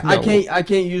makes Yeah. it I smell.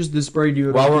 can't use the spray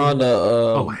deodorant. While we're on the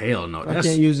Oh hell no! I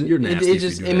can't use it. You're nasty. It if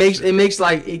just you do it that makes shit. it makes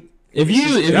like it.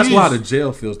 if That's why the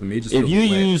gel feels to me. It just if feels you wet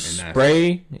use and nasty.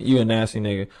 spray, you a nasty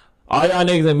nigga. All y'all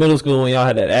niggas in middle school when y'all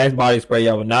had that Axe body spray,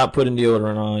 y'all were not putting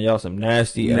deodorant on. Y'all some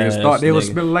nasty ass Niggas thought they was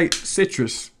niggas. smelling like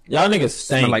citrus. Y'all niggas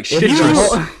stank. Smell like If you citrus.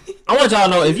 use- I want y'all to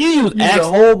know if you use Use the Axe,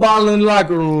 whole bottle in the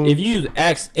locker room. if you use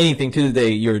Axe anything to this day,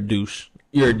 you're a douche.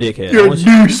 You're a dickhead. I You're a want you-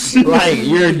 douche. Like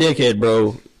you're a dickhead,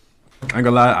 bro. I ain't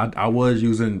gonna lie, I was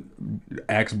using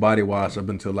Axe body wash up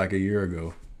until like a year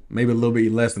ago. Maybe a little bit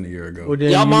less than a year ago. Well,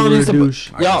 then Y'all you mom were a used to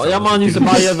douche. y'all mom used to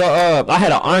buy you the I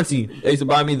had an auntie. They used to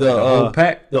buy me the whole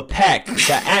pack? the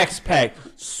Axe pack.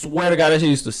 Swear to God, that shit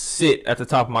used to sit at the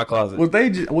top of my closet. Was they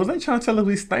trying to tell us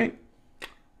we stank?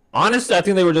 Honestly, I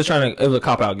think they were just trying to. It was a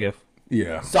cop out gift.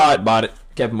 Yeah. Saw it, bought it,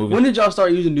 kept moving. When did y'all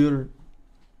start using deodorant?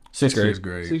 Sixth grade. 6th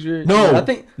grade. 6th grade. No, Yeah, I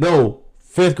think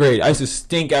 5th grade. I used to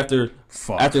stink after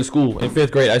school. In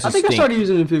 5th grade, I used to I stink. started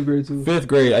using it in 5th grade too. 5th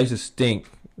grade, I used to stink.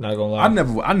 Not gonna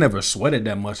lie. I never sweated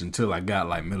that much until I got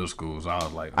like middle school. So I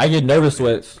was like, I get nervous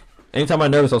sweats. Anytime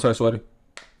I'm nervous, I'll start sweating.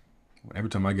 every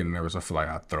time I get nervous, I feel like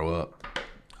I throw up.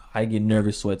 I get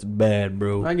nervous sweats bad,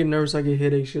 bro. When I get nervous, I get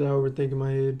headaches. Shit, I overthink in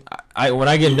my head. When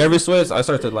I get nervous sweats, I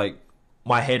start to like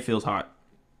my head feels hot,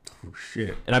 Oh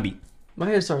shit. and I be My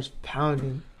head starts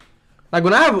pounding. Like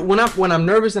when I'm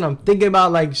nervous and I'm thinking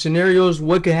about like scenarios,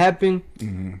 what could happen,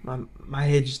 my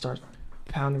head just starts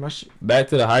pounding. My shit. back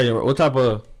to the hygiene. What type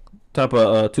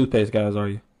of toothpaste guys are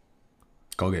you?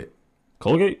 Colgate.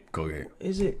 Colgate.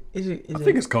 Is it? I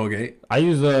think it's Colgate. I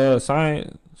use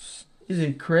Science. Is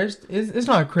it Crest? It's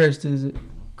not Crest, is it?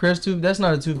 Crest tooth? That's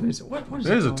not a toothpaste. What is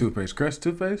There's it a called? toothpaste. Crest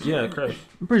toothpaste? Yeah, Crest.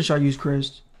 I'm pretty sure I use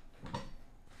Crest.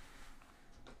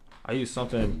 I use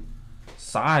something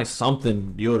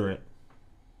something deodorant.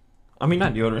 I mean,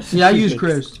 not deodorant. Yeah, I use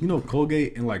Crest. You know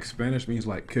Colgate in like Spanish means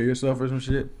like kill yourself or some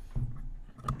shit?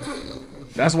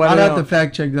 That's why I'd they have to don't-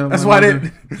 fact check that. That's why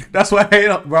they. That's why they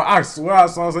don't, bro. I swear I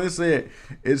saw something.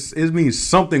 It said it means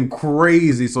something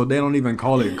crazy, so they don't even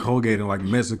call it Colgate in like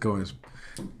Mexico.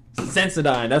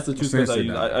 Sensodyne. That's the toothpaste I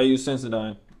use. Sensodyne. I use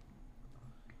Sensodyne.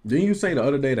 Didn't you say the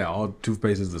other day that all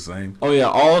toothpaste is the same? Oh yeah,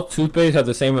 all toothpaste have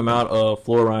the same amount of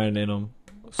fluoride in them,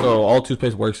 so all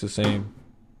toothpaste works the same.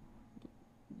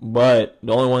 But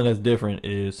the only one that's different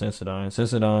is Sensodyne.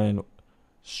 Sensodyne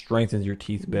strengthens your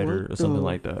teeth better or something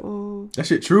like that. That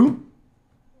shit true?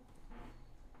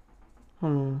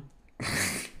 Hold on.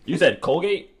 You said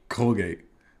Colgate? Colgate.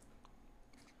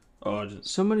 Oh,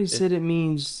 Somebody said it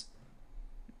means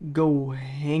go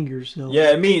hang yourself.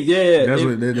 yeah, it means yeah. That's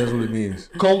what it means.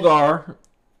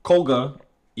 Colga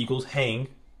equals hang.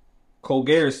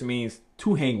 Colgaris means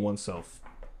to hang oneself.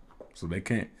 So they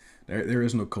can't. There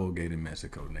is no Colgate in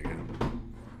Mexico, nigga.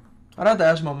 I'd have to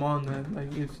ask my mom that,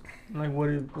 what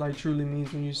it truly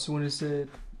means when it said.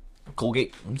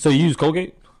 Colgate. So you use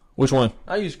Colgate? Which one?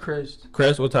 I use Crest.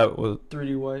 Crest? What type? What?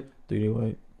 3D white. 3D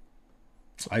white.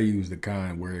 I use the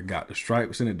kind where it got the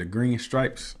stripes in it, the green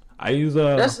stripes. I use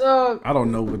That's I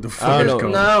don't know what the I fuck don't it's know.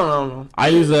 called. No, I don't know. I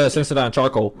use Sensodyne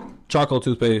charcoal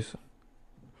toothpaste.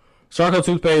 Charcoal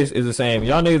toothpaste is the same.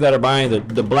 Y'all niggas that are buying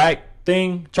the black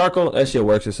thing, charcoal, that shit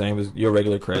works the same as your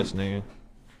regular Crest, nigga.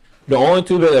 The only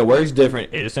toothpaste that works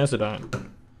different is Sensodyne.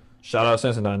 Shout out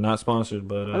Sensodyne, not sponsored,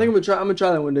 but I think I'm gonna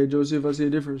try that one day, Joe. See if I see a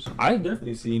difference. I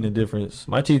definitely seen a difference.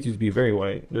 My teeth used to be very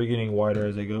white. They're getting whiter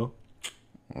as they go.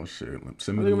 Oh shit!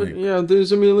 Send me the link.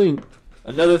 Send me a link.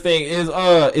 Another thing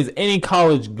is any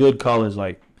college good college?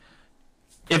 Like,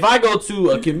 if I go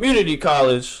to a community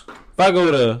college,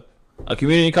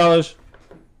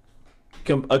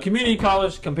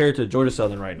 compared to Georgia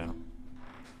Southern right now,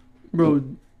 Bro,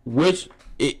 do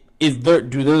their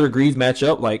degrees match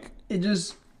up? Like, it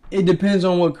depends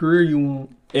on what career you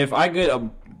want. if I get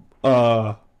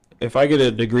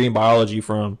a degree in biology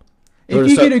from If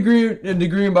you get a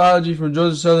degree in biology from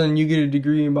Georgia Southern and you get a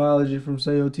degree in biology from,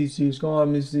 say, OTC, it's going to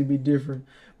obviously be different.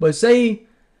 But say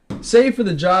for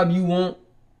the job you want,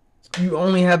 you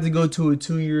only have to go to a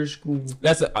 2-year school.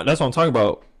 That's what I'm talking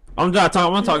about. I'm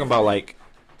talking about, like,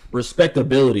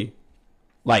 respectability.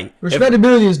 Like,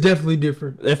 Respectability is definitely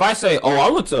different. if I say, oh, I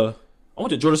went to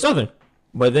Georgia Southern,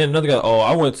 but then another guy, oh,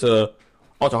 I went to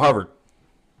Harvard.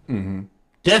 Mm-hmm.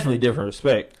 Definitely different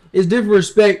respect. It's different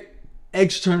respect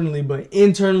externally, but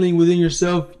internally within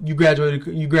yourself, you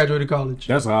graduated college.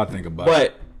 That's how I think about it.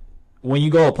 But when you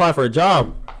go apply for a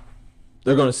job,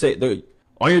 they're gonna say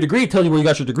on your degree, tell you where you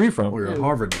got your degree from. Oh, you're a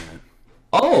Harvard man.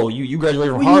 Oh, you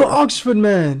graduated from Well, you're Harvard. an Oxford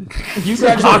man. You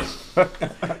graduated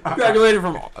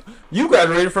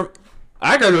from.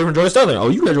 I graduated from Georgia Southern. Oh,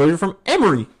 you graduated from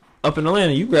Emory up in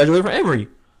Atlanta. You graduated from Emory.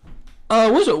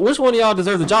 Which one of y'all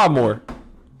deserves the job more?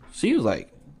 She was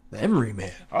like, the Emory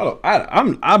man.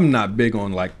 I'm not big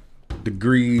on like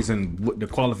degrees and what the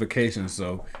qualifications.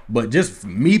 So, but just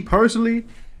me personally,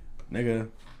 nigga,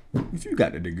 if you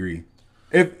got the degree,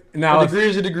 A degree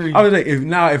is a degree. I would say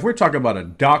if we're talking about a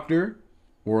doctor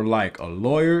or like a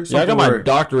lawyer, Yeah, I got my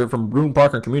doctorate from Brune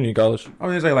Parker Community College. I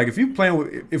was gonna say, like, if you playing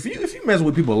with, if you messing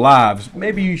with people's lives,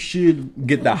 maybe you should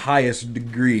get the highest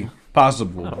degree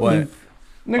possible. But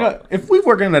nigga, if we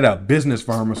working at a business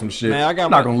firm or some shit, Man,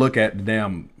 I'm not gonna look at the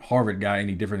damn Harvard guy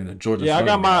any different than the Georgia. Yeah, I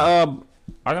got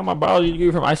Southern my biology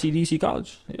degree from ICDC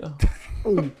College. Yeah,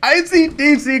 guy.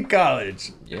 ICDC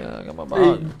College. yeah, I got my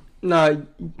biology. Nah,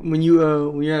 when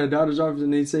you're at a doctor's office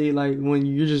and they say, like, when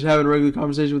you're just having a regular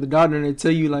conversation with the doctor and they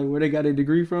tell you, like, where they got a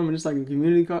degree from, and it's like a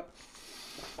community college.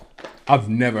 I've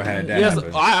never had that Yes,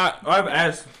 happen. I've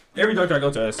asked every doctor I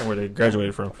go to, I ask them where they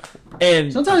graduated from,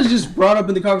 and Sometimes it's just brought up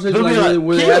in the conversation, like, They'll be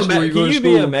where they ask you where you go to school.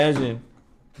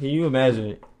 Can you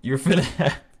imagine? You're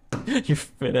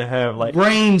finna have like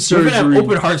Brain you're surgery. finna have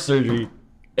open heart surgery,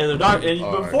 and the doctor and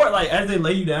All before like as they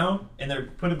lay you down and they're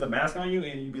putting the mask on you,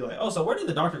 and you'd be like, oh, so where did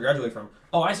the doctor graduate from?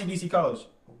 Oh, ICDC College.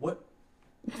 What?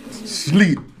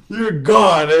 Sleep. You're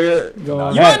gone, nigga.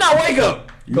 Gone. You might not wake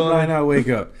up. You might not wake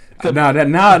up.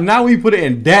 Now we put it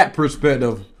in that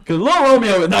perspective. Cause Lil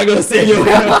Romeo is not gonna save you.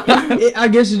 I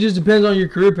guess it just depends on your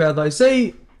career path. Like,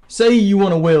 say you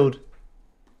want to weld.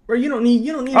 Bro, you don't need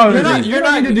Oh,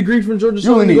 a degree from Georgia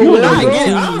You only Southern. need- to go you weld, only bro.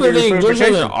 need- I don't even think Georgia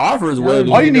Southern offers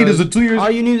welding. All you need is a 2 years. All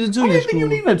you need is a 2-year You school.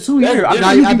 need a 2 year. That's-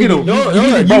 I think you I can think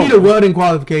get a. you need a welding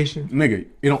qualification. Nigga,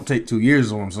 it don't take 2 years.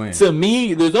 Is what I'm saying. To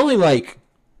me, there's only like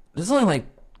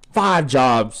 5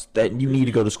 jobs that you need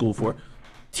to go to school for: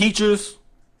 teachers,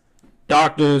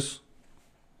 doctors,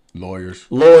 Lawyers,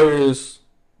 lawyers,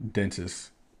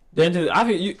 dentists. dentists. I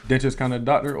think you Dentist kind of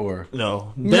doctor or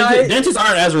no. No, Dentists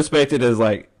aren't as respected as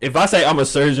like if I say I'm a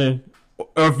surgeon, or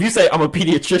if you say I'm a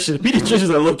pediatrician. Pediatricians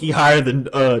are looking higher than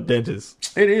dentists.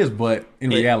 it is, but in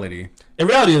reality, In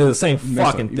reality, they're the same you mess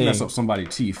fucking up, you thing. mess up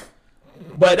somebody's teeth.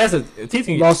 But that's a teeth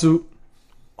can Lawsuit.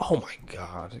 Oh my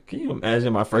god! Can you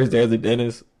imagine my first day as a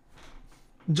dentist?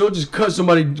 Joe just cut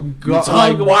somebody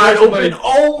Like wide open.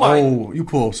 Oh my! Oh, you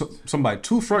pull somebody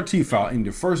 2 front teeth out in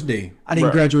your first day. I didn't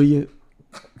Bruh. graduate yet.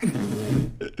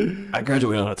 I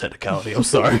graduated on a technicality. I'm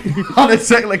sorry. On a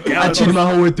technicality. I cheated my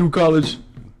whole way through college.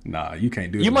 Nah, you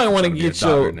can't do it. You might want to be a get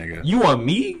doctor, your. nigga. You want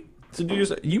me to do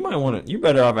this? You might want to. You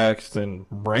better off asking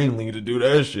Brainly to do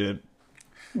that shit.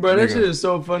 Bro, that Nigga. shit is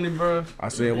so funny, bro. I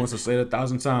said it once, I said it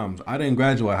 1,000 times. I didn't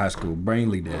graduate high school.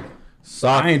 Brainly did.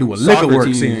 I ain't do a lick of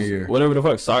work senior year. Whatever the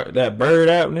fuck. That bird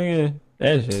app, nigga.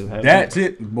 That shit. That's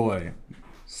it, boy.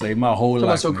 Saved my whole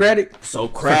life. Socratic.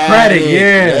 Socratic, yeah.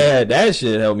 Yeah, that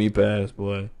shit helped me pass,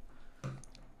 boy.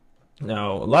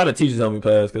 Now, a lot of teachers helped me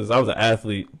pass because I was an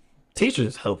athlete.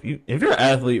 Teachers help you. If you're an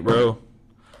athlete, bro,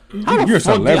 You're a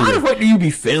celebrity. How the fuck do you be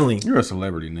feeling? You're a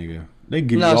celebrity, nigga. They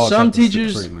give Now, you all some types of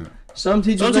teachers- treatment. Some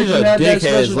teachers Some let teachers you are have that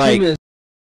dickheads, special like- treatment.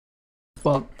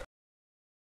 Fuck.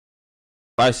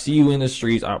 If I see you in the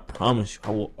streets, I promise you,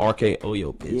 I will RKO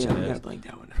your bitch Yeah, I gotta ass. blank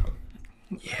that one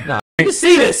out. Nah, you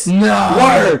see this? Nah.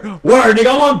 Word, nigga.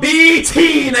 I'm on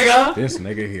BT, nigga. This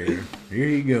nigga here. Here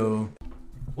you go.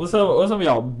 What's some of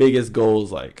y'all biggest goals?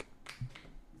 Like,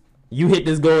 you hit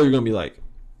this goal, you're gonna be like,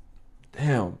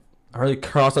 damn, I already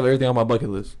crossed off everything on my bucket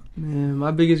list. Man,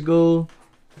 my biggest goal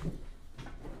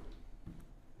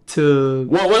to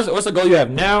What's the goal you have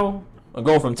now? A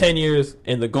goal from 10 years,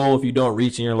 and the goal if you don't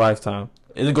reach in your lifetime.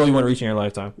 And the goal you want to reach in your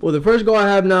lifetime. well, the first goal I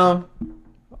have now,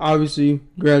 obviously,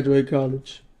 graduate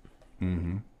college.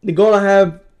 Mm-hmm. The goal I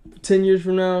have 10 years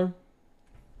from now,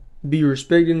 be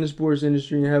respected in the sports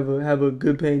industry and have a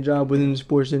good paying job within the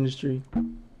sports industry.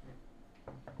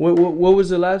 What was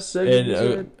the last segment you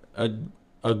said? And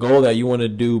a goal that you want to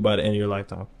do by the end of your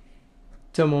lifetime.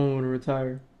 Tell my mama to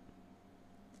retire.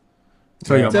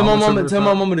 Tell your Tell my mama to mama. Tell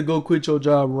retire? my mama to go quit your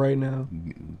job right now.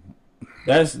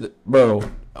 That's bro.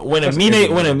 When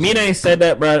Amine said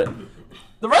that, bro,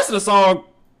 the rest of the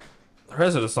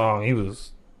song, it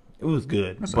was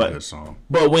good. That's a but good song.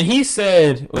 but when he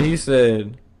said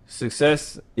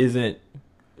success isn't.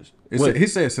 He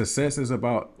said success is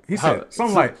about. He How- said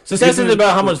something like Success isn't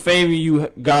about how much fame you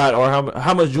got or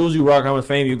how much jewels you rock, how much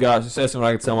fame you got. Success is when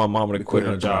I can tell my mama to quit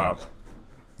her job.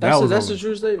 That's a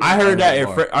true statement. I heard That that.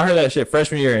 was hard. I heard that shit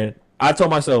freshman year, and I told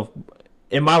myself,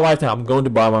 in my lifetime, I'm going to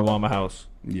buy my mom a house.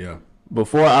 Yeah.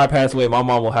 Before I pass away, my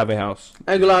mom will have a house.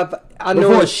 I ain't gonna lie, I know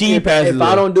Before if, she if, passes if I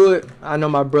away. don't do it, I know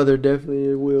my brother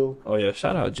definitely will. Oh yeah,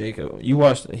 shout out Jacob. He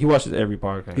watches every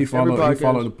podcast. He followed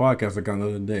podcast. the podcast like the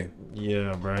other day.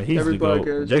 Yeah, bro. He's Every the goat.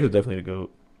 podcast. Jacob's definitely the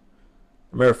goat.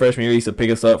 Remember freshman year, he used to pick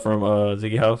us up from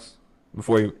Ziggy House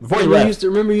before he left.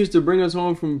 Remember he used to bring us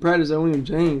home from practice at William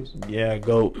James. Yeah,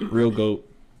 goat, real goat.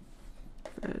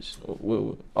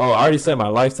 Oh, I already said my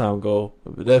lifetime goal,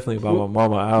 but definitely buy my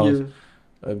mama a house. Yeah.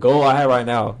 A goal I have right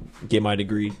now, get my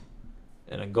degree,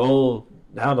 and a goal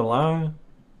down the line,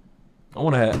 I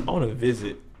want to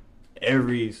visit I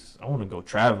want to go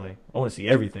traveling. I want to see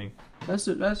everything. That's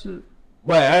it.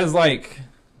 But as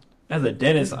a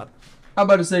dentist, I'm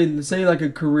about to say like a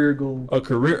career goal. a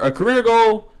career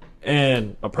goal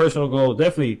and a personal goal,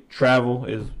 definitely travel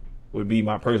would be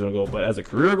my personal goal. But as a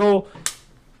career goal,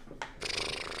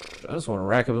 I just want to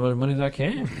rack up as much money as I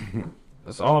can.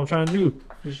 That's all I'm trying to do.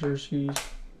 For sure, skis.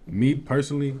 Me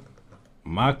personally,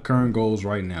 my current goals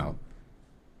right now,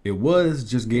 it was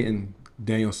just getting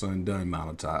Danielson done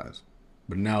monetized,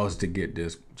 but now it's to get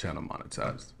this channel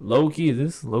monetized. Low key, is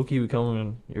this low key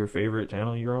becoming your favorite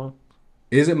channel you're on?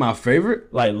 Is it my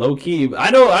favorite? Like low key, I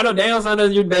know Daniel Son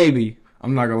is your baby.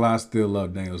 I'm not gonna lie, I still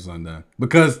love Danielson done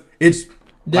because it's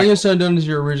Daniel Sundon is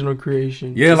your original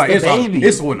creation. yeah, like the it's baby.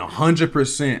 it's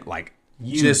 100% like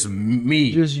You. just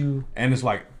me, Just you. and it's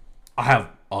like I have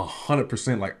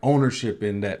 100% like ownership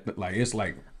in that. Like it's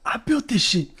like I built this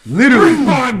shit. literally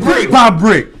brick by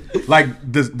brick.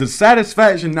 Like the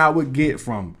satisfaction I would get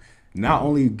from not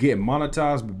only getting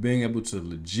monetized, but being able to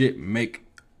legit make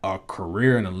a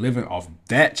career and a living off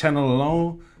that channel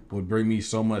alone would bring me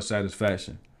so much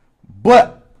satisfaction.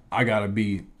 But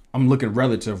I'm looking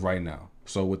relative right now.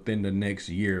 So within the next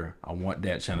year, I want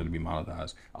that channel to be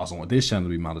monetized. I also want this channel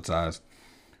to be monetized.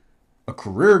 A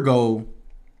career goal,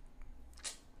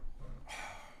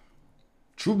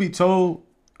 truth be told,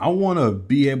 I want to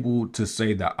be able to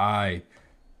say that I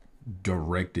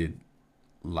directed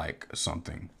like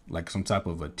something, like some type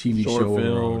of a TV Short show or a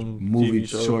film, movie, TV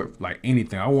show. short, like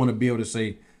anything. I want to be able to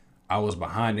say I was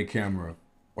behind the camera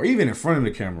or even in front of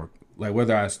the camera, like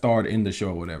whether I starred in the show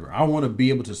or whatever. I want to be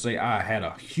able to say I had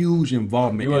a huge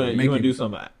involvement You in want making. to do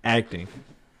some acting.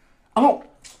 I don't.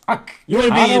 You want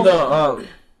to I be in don't-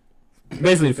 the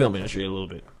basically film industry a little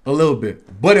bit. a little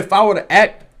bit. But if I were to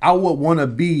act, I would want to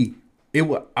be.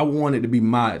 I want it to be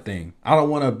my thing. I don't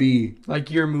want to be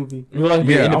like your movie. You want to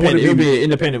be independent. It would be an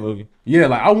independent movie. Yeah,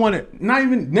 like I want it. Not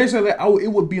even necessarily. It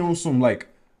would be on some like.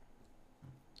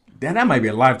 That might be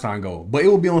a lifetime goal, but it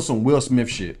would be on some Will Smith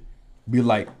shit. Be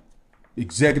like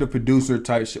executive producer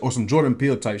type shit, or some Jordan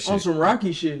Peele type shit. On some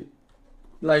Rocky shit.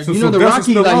 Like So you know the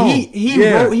Rocky, like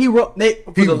he wrote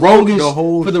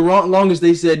for the longest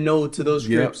they said no to those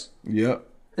scripts. Yep.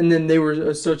 And then they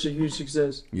were such a huge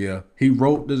success. Yeah, he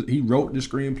wrote the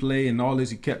screenplay and all this.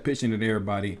 He kept pitching it to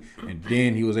everybody, and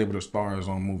then he was able to star in his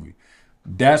own movie.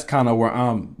 That's kind of where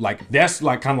I'm like. That's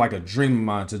like kind of like a dream of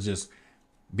mine to just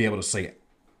be able to say,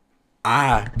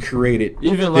 I created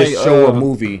even this like, show or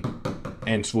movie,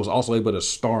 and was also able to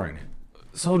star in it.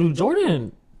 So do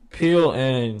Jordan Peele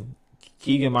and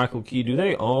Keegan Michael Key, do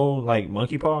they own like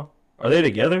Monkey Paw? Are they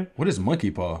together? What is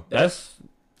Monkey Paw?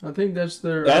 I think that's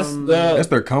their that's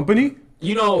their company.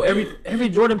 You know, every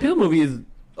Jordan Peele movie is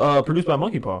produced by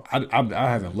Monkey Paw. I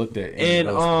haven't looked at any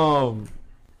and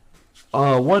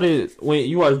what is when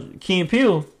you watch Key and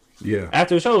Peele? Yeah.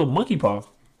 After the show, Monkey Paw.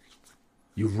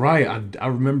 You're right. I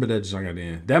remember that joint at the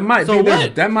end. That might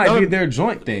be their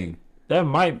joint thing. That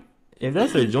might, if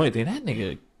that's their joint thing, that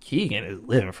nigga Keegan is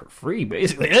living for free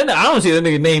basically. And I don't see that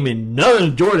nigga naming none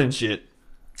of Jordan shit.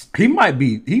 He might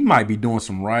be doing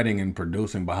some writing and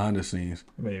producing behind the scenes.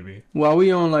 Maybe. While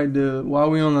we on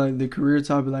the career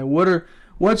topic, like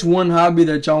what's one hobby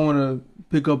that y'all want to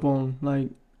pick up on like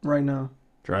right now?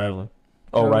 Traveling.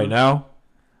 Oh, right now?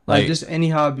 Like just any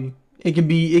hobby. It can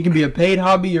be a paid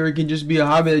hobby, or it can just be a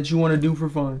hobby that you want to do for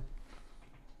fun.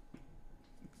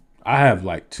 I have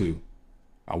like two.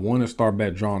 I want to start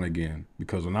back drawing again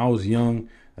because when I was young,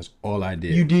 that's all I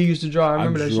did. You did used to draw. I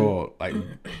remember that shit. Like,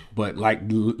 but like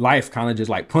life kind of just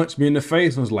like punched me in the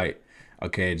face and was like,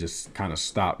 okay, it just kind of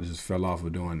stopped. It just fell off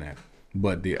of doing that.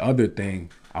 But the other thing,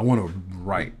 I want to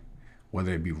write,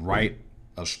 whether it be write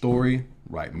a story,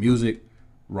 write music,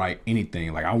 write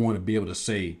anything. Like I want to be able to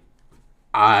say,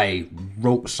 I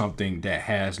wrote something that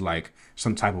has like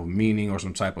some type of meaning or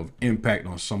some type of impact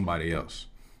on somebody else.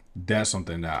 That's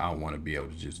something that I want to be able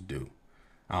to just do.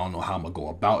 I don't know how I'm gonna go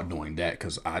about doing that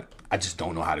because I just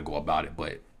don't know how to go about it.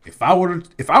 But if I were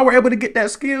able to get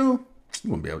that skill, you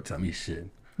wouldn't be able to tell me shit.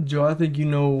 Joe, I think you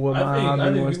know what my hobby was.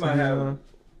 I think we might have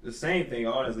the same thing,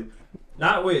 honestly.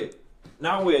 Not with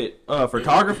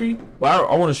photography, but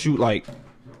I want to shoot more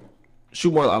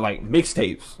like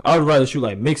mixtapes. I would rather shoot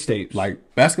like mixtapes,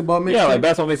 like basketball mixtapes. Yeah, like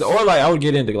basketball mixtapes, or like I would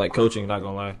get into like coaching. Not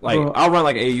gonna lie, like I'll run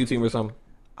like an AAU team or something.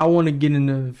 I want to get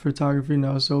into photography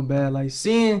now so bad. Like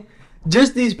seeing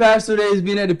just these past 2 days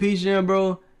being at the Peach Jam,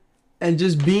 bro, and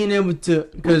just being able to,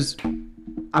 because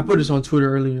I put this on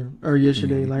Twitter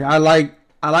yesterday. Like I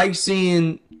like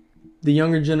seeing the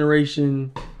younger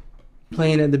generation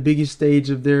playing at the biggest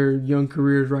stage of their young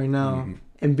careers right now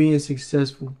and being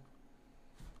successful.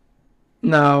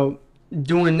 Now,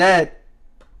 doing that,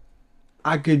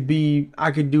 I could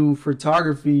do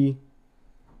photography.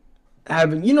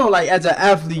 Having, like as an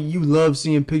athlete, you love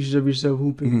seeing pictures of yourself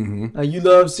hooping. Like you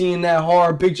love seeing that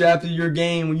hard picture after your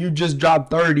game when you just dropped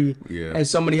 30 and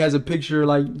somebody has a picture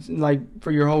like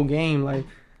for your whole game. Like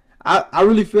I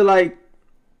really feel like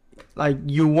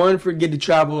you get to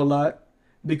travel a lot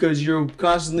because you'll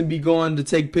constantly be going to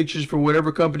take pictures for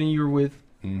whatever company you're with.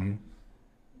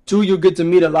 Two, you'll get to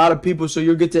meet a lot of people, so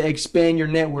you'll get to expand your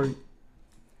network.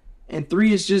 And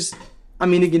three, it's just,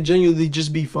 it can genuinely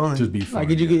just be fun. Just be fun. Like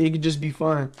it could just be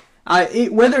fun.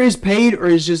 Whether it's paid or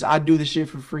it's just I do the shit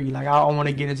for free. Like I don't want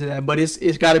to get into that, but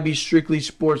it's got to be strictly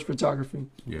sports photography.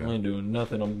 Yeah, I ain't doing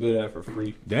nothing I'm good at for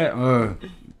free. That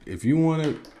if you want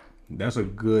it, that's a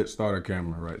good starter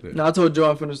camera right there. No, I told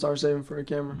Joe I'm finna start saving for a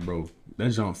camera, bro.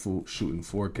 That jump shooting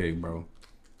 4K, bro.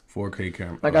 4K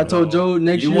camera. Like I told Joe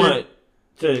next year. You want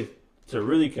to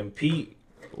really compete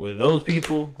with those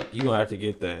people, you gonna have to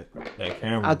get that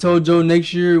camera. I told Joe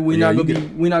next year we're not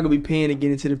gonna be paying to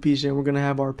get into the Peach Jam. We're gonna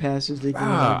have our passes.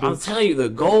 I'm telling you, the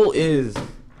goal is.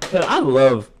 I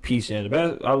love Peach Jam.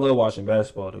 I love watching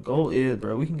basketball. The goal is,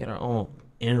 bro, we can get our own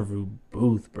interview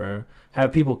booth, bro.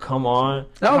 Have people come on.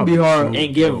 That would be hard.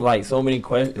 And give like so many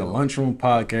questions. The Lunchroom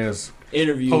Podcast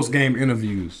interviews, post game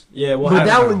interviews. Yeah, but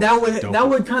that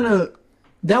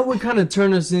would kind of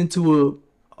turn us into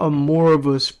a more of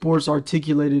a sports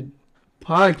articulated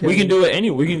podcast. We can do it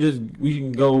anywhere. We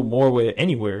can go more with it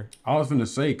anywhere. I was gonna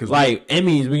say because like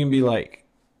Emmys, we can be like,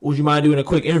 would you mind doing a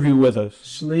quick interview with us?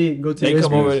 Slick, go to they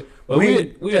come over. But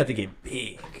we have to get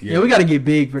big. Yeah, we got to get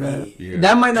big for that. Yeah.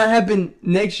 That might not happen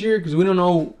next year because we don't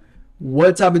know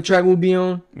what type of track we'll be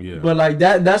on. Yeah. But like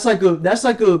that's like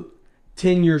a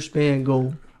 10-year span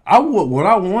goal. I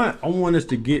want us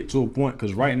to get to a point,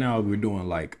 because right now we're doing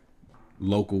like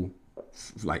local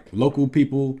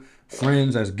people,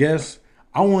 friends as guests.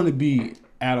 I want to be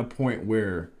at a point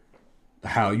where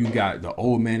how you got the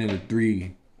Old Man and the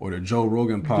Three or the Joe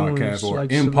Rogan podcast or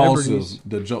like Impulsive,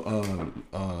 the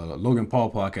Logan Paul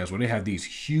podcast, where they have these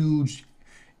huge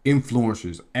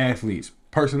influencers, athletes,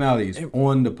 personalities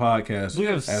on the podcast. We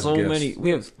have so guests. many.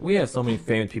 We have so many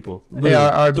famous people. Hey,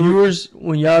 our viewers,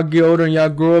 when y'all get older and y'all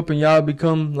grow up and y'all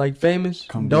become like famous,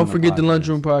 don't forget the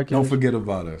Lunchroom Podcast. Don't forget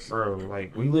about us, bro.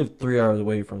 Like, we live 3 hours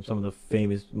away from some of the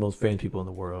most famous people in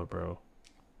the world, bro.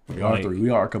 We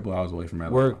are a couple hours away from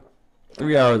Atlanta. We're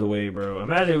 3 hours away, bro.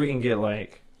 Imagine we can get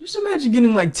like. Just imagine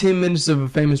getting like 10 minutes of a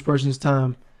famous person's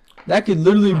time. That could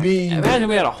literally be. Imagine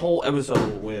we had a whole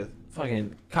episode with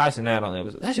fucking Kai Cenat on the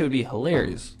episode. That shit would be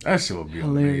hilarious. That shit would be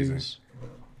Hilarious. amazing.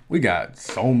 We got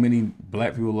so many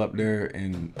black people up there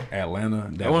in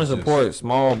Atlanta. I want to support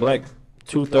small black.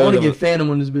 I want to get Phantom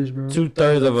on this bitch, bro.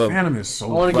 2/3 of a Phantom is so.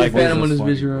 I want to get Phantom on this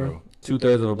bitch, bro. bro.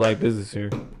 2/3 of a black business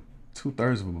here.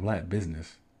 2/3 of a black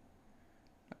business.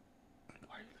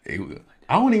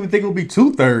 I don't even think it would be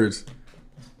 2/3.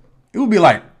 It would be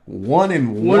like 1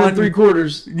 and 1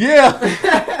 3/4.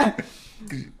 Yeah.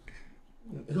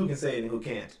 Who can say it and who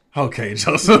can't? Okay,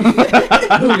 Joseph. Who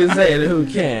can say it and who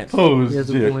can't? Oh He has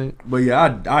a shit. point. But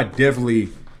yeah, I definitely.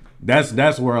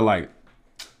 That's where like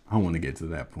I want to get to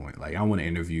that point. Like I want to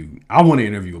interview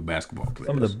a basketball player.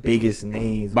 Some of the biggest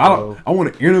names, But bro. I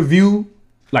want to interview,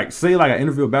 like, say, like, I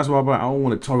interview a basketball player. I don't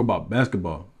want to talk about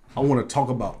basketball. I want to talk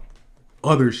about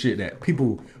other shit that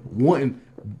people want.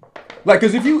 Like,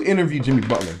 because if you interview Jimmy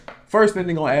Butler, first thing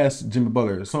they're going to ask Jimmy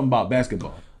Butler is something about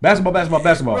basketball. Basketball.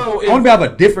 Bro, I want to have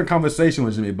a different conversation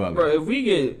with Jimmy Butler. Bro, if we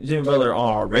get Jimmy Butler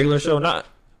on our regular show,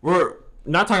 we're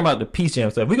not talking about the Peace Jam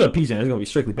stuff. If we go to Peace Jam, it's going to be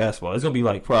strictly basketball. It's going to be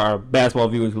like for our basketball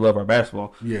viewers who love our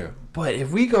basketball. Yeah. But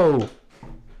if we just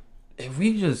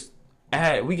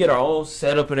we get our own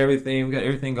setup and everything, we got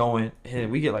everything going,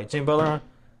 and we get like Jimmy Butler on,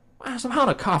 wow, so how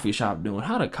the coffee shop doing?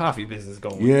 How the coffee business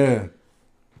going? Yeah.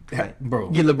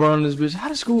 Bro. Get LeBron on this bitch.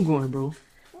 How's school going, bro?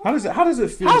 How does it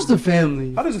feel? How's the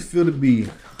family? How does it feel to be?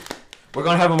 We're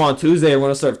going to have him on Tuesday. We're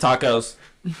going to serve tacos.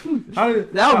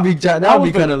 That would be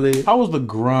kind of lit. How was the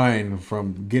grind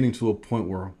from getting to a point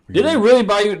where? Did they really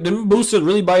buy you? Did Boosters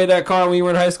really buy you that car when you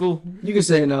were in high school? You can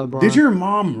say it now, LeBron. Did your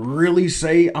mom really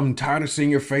say, "I'm tired of seeing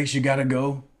your face. You gotta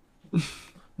go"?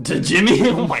 To Jimmy?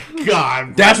 Oh my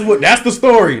God! That's the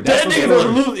story. That's That the nigga story.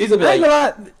 gonna lose. He's gonna I be ain't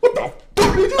like, gonna lie. What the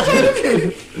fuck did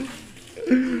you say?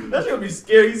 that's gonna be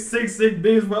scary. He's 6'6",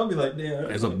 big, bro. I'll be like, damn.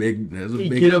 That's a big. He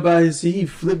get up out of his seat. He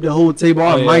flipped the whole table.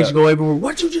 All Oh, mics yeah. go everywhere.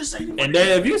 What you just say? And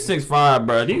then if you 6'5",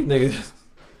 bro, these niggas,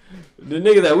 the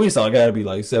nigga that we saw gotta be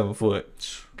like 7 foot.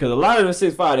 Cause a lot of them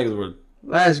 6'5" niggas were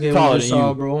Last game Taller we just than saw,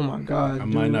 you. bro. Oh my God. I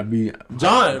dude. might not be.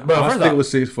 John, bro. I First think it off,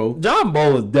 was 6'4". John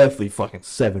Ball was definitely fucking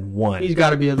 7'1". He's got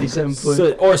to be at least 7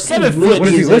 foot. Or 7 What foot. What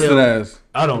is he He's listed in as?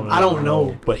 I don't know. I don't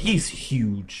know. But he's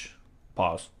huge.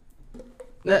 Pause.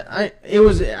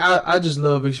 I just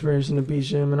love experiencing the beach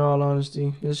gym. In all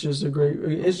honesty, it's just a great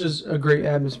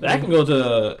atmosphere. That can go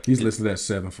to He's listed as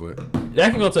 7 foot.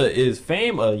 is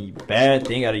fame a bad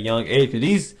thing at a young age? 'Cause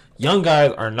these young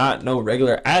guys are not no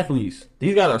regular athletes.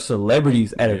 These guys are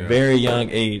celebrities at a very young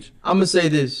age. I'm gonna say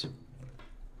this: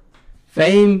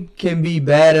 fame can be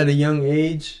bad at a young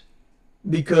age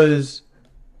because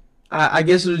I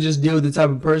guess it'll just deal with the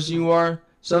type of person you are.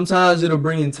 Sometimes it'll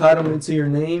bring entitlement to your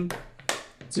name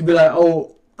to be like,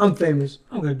 oh, I'm famous.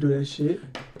 I'm gonna do that shit.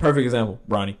 Perfect example,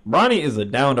 Bronny. Bronny is a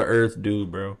down to earth dude,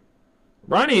 bro.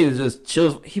 Bronny is just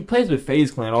chill. He plays with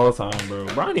FaZe Clan all the time, bro.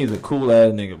 Bronny is a cool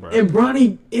ass nigga, bro. And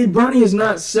Bronny is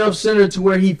not self-centered to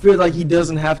where he feels like he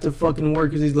doesn't have to fucking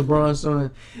work because he's LeBron's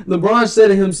son. LeBron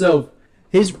said it himself.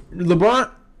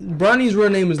 Bronny's real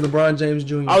name is LeBron James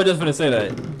Jr. I was just gonna say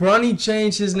that. Bronny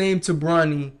changed his name to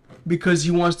Bronny because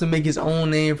he wants to make his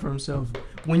own name for himself.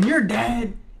 When your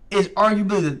dad is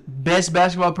arguably the best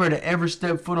basketball player to ever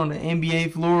step foot on the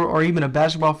NBA floor or even a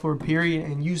basketball floor period,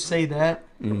 and you say that,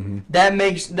 that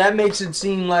makes it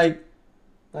seem like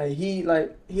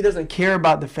he doesn't care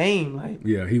about the fame. Like,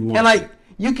 Yeah, he wants. and like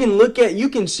you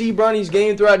can see Bronny's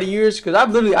game throughout the years because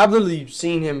I've literally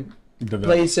seen him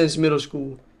play since middle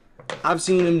school. I've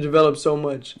seen him develop so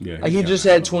much. Yeah, like he he's just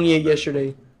got had 28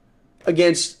 yesterday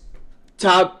against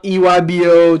top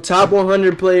EYBO, top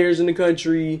 100 players in the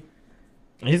country.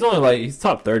 He's only he's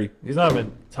top 30. He's not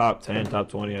even top 10, top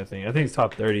 20. I think he's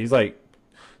top 30. He's like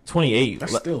 28.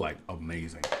 That's still like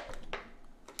amazing.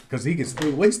 Because he can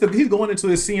still he's going into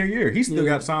his senior year. He's still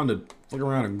got time to look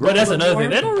around and grow. But that's another thing.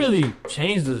 They don't really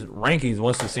change the rankings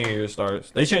once the senior year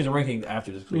starts. They change the rankings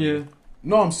after the school year.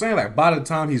 No, I'm saying like by the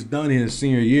time he's done his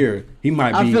senior year, he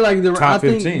might be I feel like I top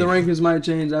think 15. the rankings might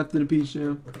change after the Peach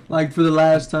Jam. Like for the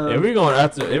last time. If we're going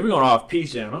off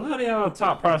Peach Jam, how many of our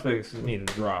top prospects need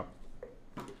to drop?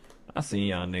 I seen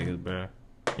y'all niggas, bro.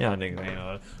 Y'all niggas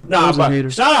ain't nah, but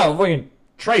shout out fucking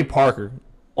Trey Parker.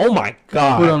 Oh my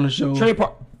god. Put on the show. Trey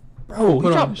Parker. Bro,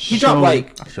 he dropped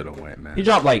like I should have went, man. he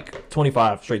dropped like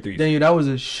 25 straight threes. Daniel, that was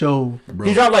a show. Bro.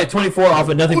 He dropped like 24 off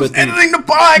of nothing but threes. Editing the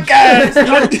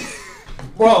podcast.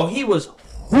 Bro, he was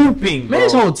hooping, bro. Man,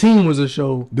 his whole team was a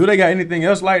show. Do they got anything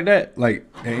else like that? Like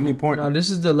at any point? No, this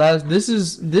is the last. This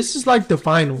is like the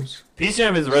finals. Peach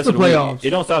Jam is the rest the of the playoffs. week. It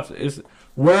don't stop. It's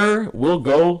where we'll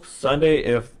go Sunday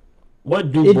if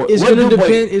what Duke boy. It's what gonna Duke boy-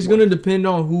 depend. It's gonna depend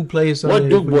on who plays Sunday. What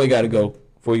Duke boy got to go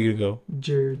for you to go?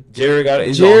 Jared. Jared got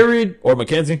it. Jared or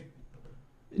Mackenzie.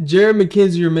 Jared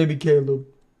McKenzie or maybe Caleb.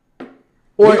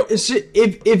 Or if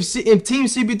Team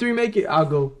CP3 make it, I'll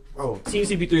go. Bro, Team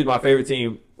CP3 is my favorite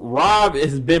team. Rob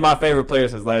has been my favorite player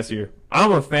since last year.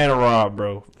 I'm a fan of Rob,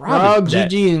 bro. Rob, is that-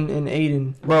 Gigi, and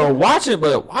Aiden. Bro, watching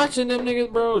them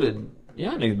niggas, bro.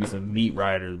 Y'all niggas be some meat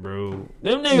riders, bro.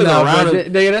 Them niggas around us.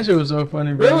 That shit was so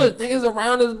funny, bro. There was niggas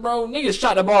around us, bro. Niggas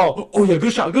shot the ball. Oh yeah,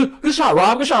 good shot, good shot,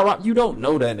 Rob. Good shot, Rob. You don't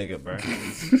know that nigga, bro.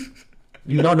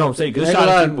 You don't know I'm saying. Good Ain't shot.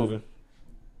 gonna Keep moving.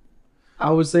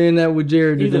 I was saying that with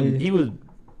Jared today. He was.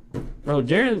 Bro,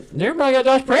 Jared probably got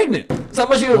Josh pregnant. That's how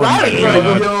much he was riding,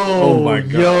 God. bro. Yo, Oh my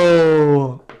God.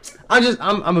 yo.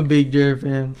 I'm a big Jared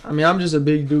fan. I mean, I'm just a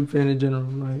big Duke fan in general.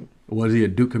 Like, Was he a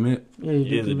Duke commit? yeah,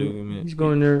 He is a Duke man. He's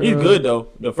going there. He's good though.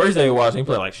 The first day we watched, he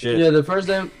played like shit. Yeah, the first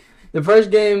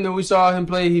game that we saw him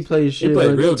play, he played shit. played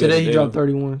but real good, today he yeah. dropped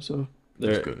 31. So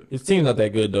That's good. His team's not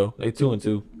that good though. They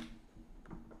 2-2.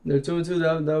 they're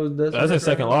 2-2. That's his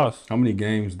second loss. How many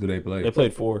games do they play? They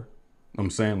played 4. I'm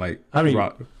saying like How many-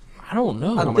 Rock- I don't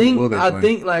know. I much will they play?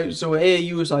 think like so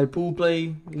AAU is like pool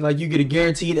play. Like you get a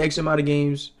guaranteed X amount of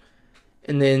games,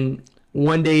 and then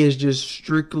one day is just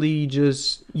strictly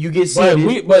just you get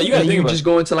seeded. But you gotta and think you about just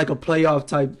go into like a playoff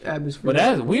type atmosphere.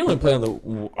 But we only play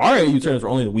on our AU tournaments were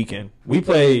only the weekend. We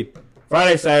played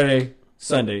Friday, Saturday,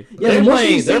 Sunday. Yeah,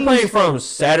 They're playing from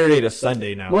Saturday to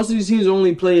Sunday now. most of these teams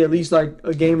only play at least like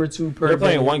a game or two per. They're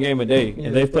playing day. one game a day, Yeah.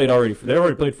 and they've already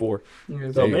played 4.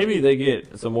 Yeah, So Damn. maybe they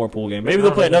get some more pool game. Maybe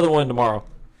they'll play another one tomorrow.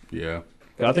 Yeah.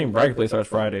 'Cause I think bracket play starts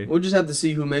Friday. we'll just have to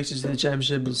see who makes it to the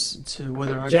championship to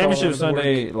whether I Championship call it or work.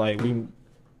 Sunday, like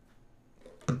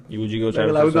would you go Like,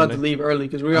 championship we got to Sunday? leave early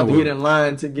because we got I to would. get in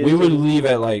line to get. We to- would leave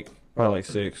at probably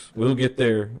 6. We'll get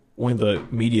there when the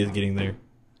media is getting there.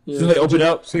 yeah. As soon as they open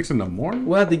up, 6 in the morning?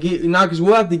 We'll have to get because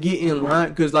we'll have to get in line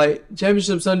because like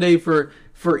championship Sunday for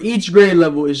each grade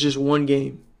level is just one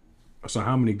game. So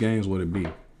how many games would it be?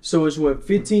 So it's what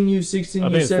 15U, 16U, I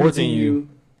think it's 17U.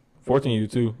 14U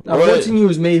too. Now 14U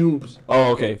is May hoops.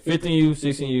 Oh, okay. 15U,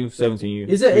 16U, 17U.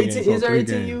 Is that 3 18? games. Is there three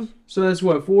 18U? games. So that's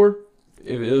what 4.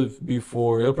 It'll be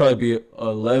 4. It'll probably be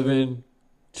 11,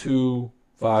 2,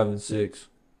 5, and 6.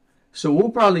 So we'll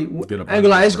probably. I Get ain't up gonna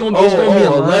lie, it's gonna be a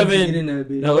line 11. to get in that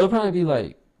bitch. No, it'll probably be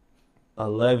like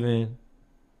 11,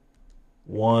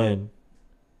 1,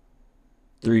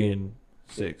 3, and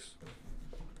 6.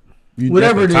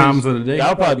 Whatever the it is. times of the day.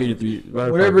 That'll probably be the 3.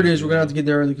 Whatever it is, we're gonna have to get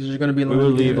there early because there's gonna be a We line.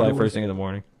 would to get leave there. like first thing in the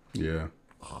morning. Yeah.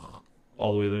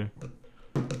 All the way there.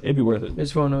 It'd be worth it.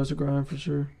 It's fun though. It's a grind for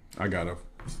sure. I gotta.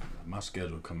 My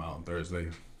schedule come out on Thursday.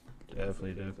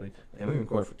 Definitely. And we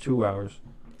recorded for 2 hours.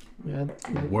 Yeah.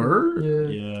 Word?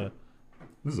 Yeah. Yeah.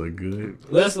 This is a good.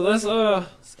 Let's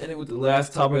end it with the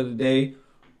last topic of the day.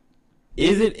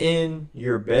 Is it in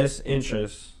your best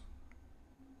interest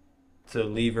to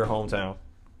leave your hometown?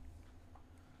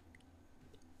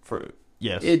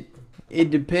 Yes. It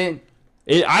depends.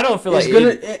 I don't feel like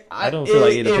I don't feel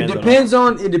like it depends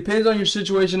It depends on your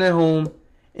situation at home,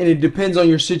 and it depends on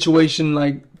your situation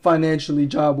like financially,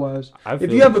 job wise.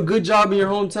 If you have a good job in your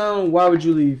hometown, why would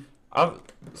you leave?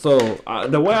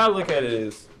 The way I look at it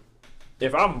is,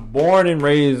 if I'm born and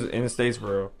raised in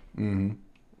Statesboro, Mm-hmm.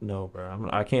 no, bro,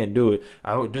 I can't do it.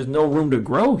 There's no room to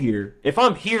grow here. If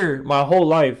I'm here my whole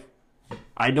life,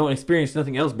 I don't experience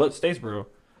nothing else but Statesboro.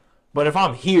 But if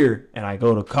I'm here and I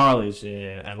go to college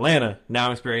in Atlanta, now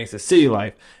I'm experiencing city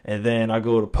life, and then I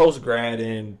go to post grad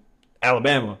in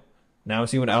Alabama. Now I'm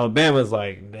seeing what Alabama is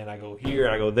like. Then I go here,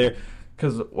 I go there.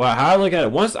 Because how I look at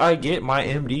it, once I get my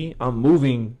MD, I'm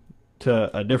moving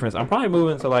to a difference. I'm probably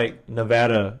moving to like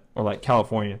Nevada or like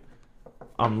California.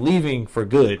 I'm leaving for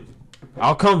good.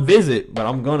 I'll come visit, but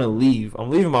I'm gonna leave. I'm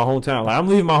leaving my hometown. Like I'm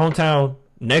leaving my hometown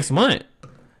next month,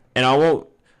 and I won't.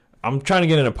 I'm trying to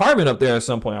get an apartment up there at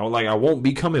some point. I won't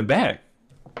be coming back.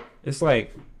 It's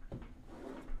like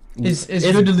It's It's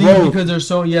good to leave growth. because there's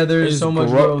so much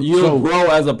growth. You'll grow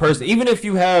as a person, even if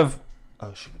you have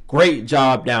a great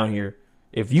job down here.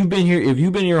 If you've been here, if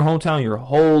you've been in your hometown your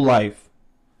whole life,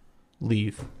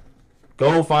 leave.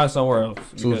 Go find somewhere else.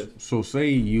 So say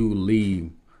you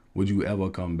leave, would you ever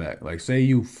come back? Like say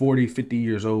you 40, 50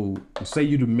 years old. Say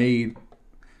you'd have made.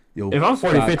 If I'm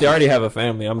 40, 50, I already have a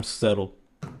family. I'm settled.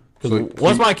 Because So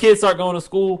once my kids start going to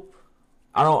school,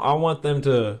 I want them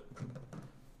to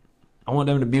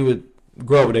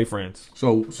grow up with their friends.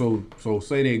 So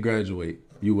say they graduate,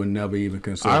 you would never even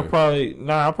consider. I probably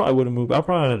wouldn't move. I'll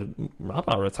probably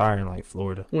retire in like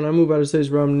Florida. When I move out of states,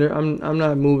 bro, I'm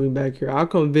not moving back here. I'll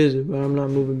come visit, but I'm not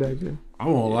moving back here. I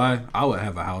won't lie, I would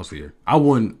have a house here.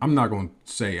 I'm not gonna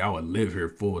say I would live here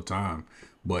full time,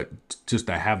 but just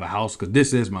to have a house, cause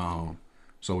this is my home.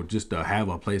 So just to have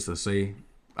a place to stay,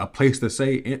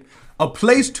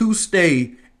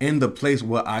 in the place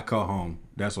what I call home.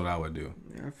 That's what I would do.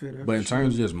 Yeah, I feel that. But in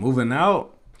terms of just moving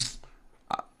out,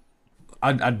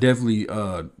 I definitely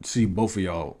see both of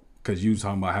y'all, because you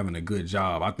talking about having a good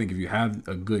job. I think if you have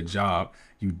a good job,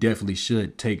 you definitely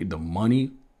should take the money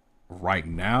right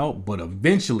now, but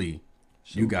eventually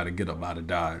you got to get up out of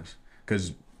Dodge,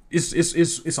 because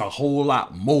it's a whole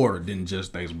lot more than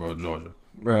just Statesboro, Georgia.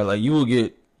 Bro, like you will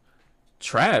get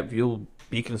trapped. You'll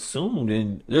be consumed,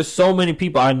 and there's so many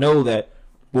people I know that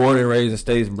born and raised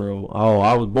in Statesboro. Oh,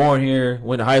 I was born here,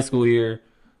 went to high school here.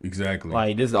 Exactly.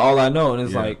 Like this is all I know, and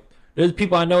it's Yeah. like there's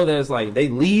people I know that's like they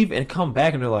leave and come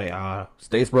back and they're like,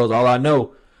 Statesboro's all I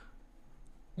know.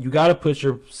 You got to put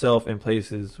yourself in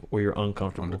places where you're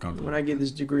uncomfortable. When I get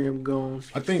this degree, I'm going.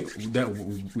 I think that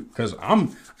because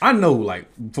I know, like,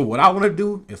 for what I want to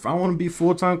do, if I want to be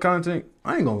full-time content,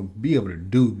 I ain't gonna be able to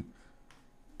do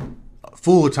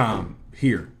full-time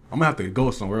here. I'm gonna have to go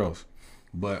somewhere else.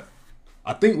 But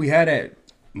I think we had that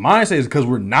mindset is because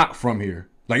we're not from here.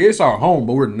 Like, it's our home,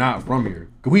 but we're not from here.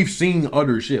 Cause we've seen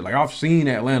other shit. Like, I've seen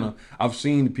Atlanta. I've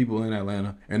seen the people in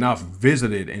Atlanta, and I've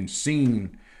visited and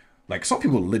seen. Like, some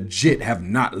people legit have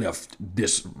not left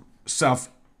this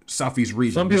southeast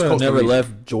region. Some people have never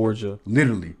left Georgia.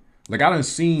 Literally. Like, I done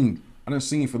seen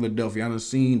Philadelphia. I done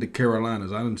seen the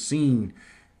Carolinas. I done seen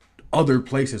other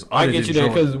places. I get you there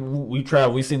because we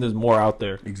travel. We seen there's more out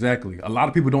there. Exactly. A lot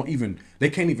of people they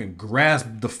can't even grasp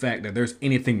the fact that there's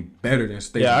anything better than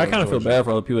Statesboro. Yeah, I kind of feel bad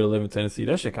for other people that live in Tennessee.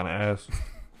 That shit kind of ass.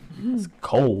 It's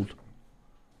cold,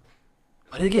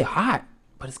 but it get hot.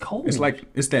 But it's cold. It's like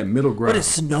it's that middle ground. But it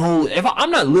snows. I'm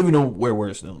not living nowhere where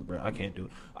it snows, bro. I can't do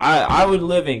it. I would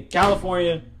live in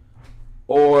California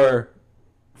or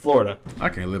Florida. I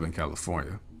can't live in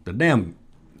California.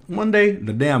 One day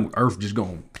the damn earth just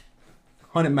going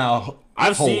 100-mile. I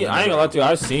ain't gonna lie to you.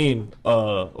 I've seen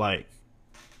like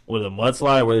with a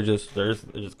mudslide where they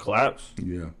just collapse.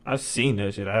 Yeah, I've seen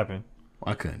that shit happen.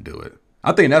 I couldn't do it.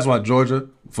 I think that's why Georgia,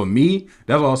 for me,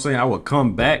 that's what I was saying. I would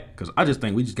come back because I just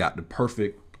think we just got the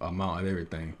perfect amount of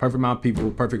everything. Perfect amount of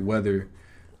people, perfect weather.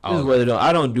 This weather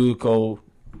I don't do cold.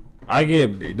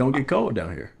 It don't get cold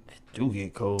down here. It do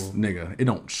get cold. Nigga, it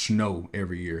don't snow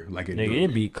every year like it do. Nigga,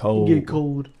 it be cold. Get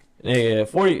cold. Nigga,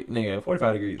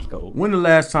 45 degrees is cold. When the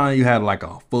last time you had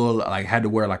had to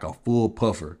wear like a full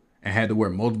puffer and had to wear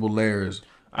multiple layers?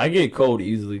 I get cold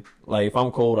easily. Like if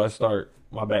I'm cold,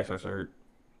 my back starts to hurt.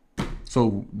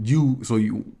 So you that's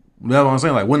what I'm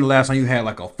saying. Like, when the last time you had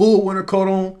like a full winter coat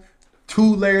on,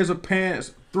 2 layers of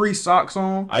pants, 3 socks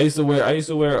on? I used to wear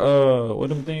what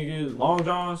them thing is, long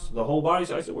johns, the whole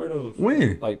body. I used to wear those.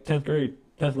 When? Like 10th grade,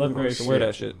 10th, 11th grade. I used to wear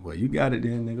that shit. Well, you got it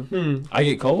then, nigga. I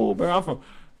get cold, bro. I'm from.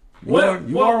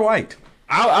 You are white.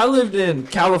 I lived in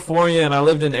California and I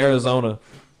lived in Arizona.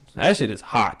 That shit is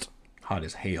hot. Hot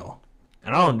as hell.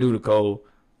 And I don't do the cold.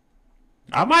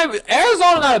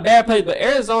 Arizona not a bad place, but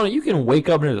Arizona, you can wake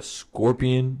up and there's a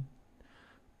scorpion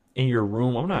in your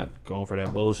room. I'm not going for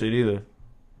that bullshit either.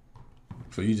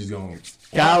 So you just going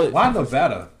Why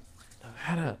Nevada?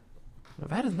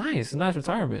 Nevada's nice. It's a nice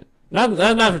retirement. Not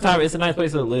retirement. It's a nice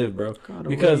place to live, bro.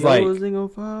 Because like,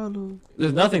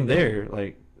 there's nothing there.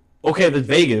 Like, okay, there's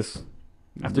Vegas.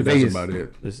 After That's Vegas, about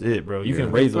it. That's it, bro. You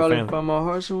can raise a family. Find my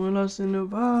heart somewhere else in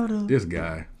Nevada. This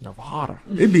guy. Nevada.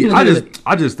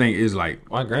 I just think it's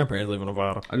like, My grandparents live in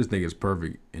Nevada. I just think it's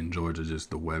perfect in Georgia,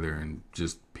 just the weather and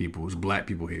just people. It's black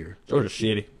people here. Georgia's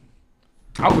shitty.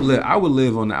 I would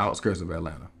live on the outskirts of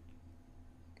Atlanta.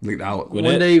 Like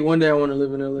One day I want to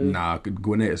live in LA. Nah,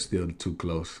 Gwinnett is still too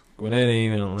close. Gwinnett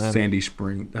ain't even Atlanta. Sandy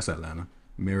Spring, that's Atlanta.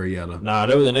 Marietta. Nah,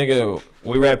 there was a nigga.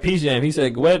 We were at Peach Jam. He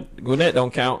said Gwinnett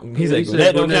don't count. He said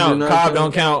Gwinnett don't count. Cobb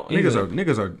don't count.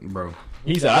 Niggas are, bro.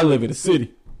 He said I live in the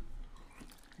city.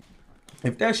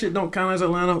 If that shit don't count as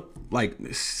Atlanta, like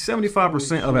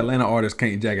 75% of Atlanta artists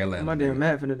can't jack Atlanta. My damn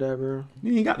Matt finna die, bro.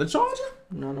 You ain't got the charger?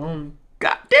 Not on.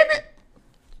 God damn it!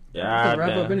 Yeah,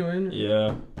 Wrap up anyway, innit?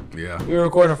 Yeah. Yeah. We were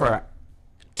recording for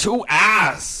 2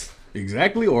 hours.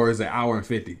 Exactly, or is it hour and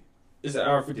 50? It's an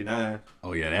hour 59.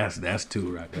 Oh yeah, that's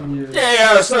two right there. Yeah.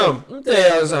 Tell y'all something. Let me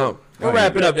tell y'all something. We're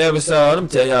wrapping up the episode. Let me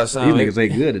tell y'all These something. niggas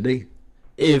ain't good today.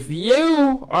 If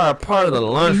you are a part of the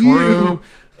lunchroom,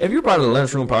 if you're part of the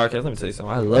lunchroom podcast, let me tell you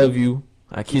something. I love you.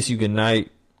 I kiss you goodnight.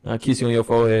 I kiss you on your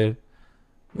forehead.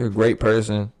 You're a great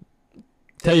person.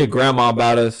 Tell your grandma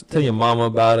about us. Tell your mama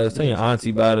about us. Tell your auntie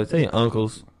about us. Tell your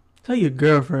uncles. Tell your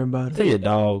girlfriend about Tell it. your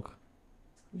dog.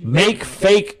 Make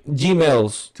fake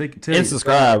Gmails and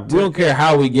subscribe. We don't care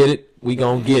how we get it. We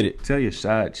gonna get it. Tell your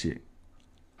side chick.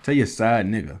 Tell your side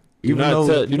nigga. Do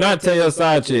not tell your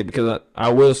side chick because I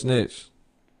will snitch.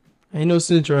 Ain't no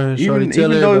snitch right here, shorty.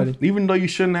 Tell everybody. Even though you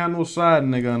shouldn't have no side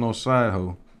nigga and no side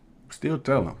hoe, still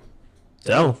tell them.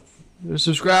 Tell them.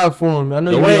 Subscribe for him. I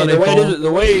know The you on their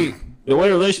phone. way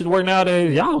relationships work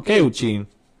nowadays, y'all okay with cheating.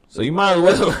 So you might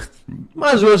as well.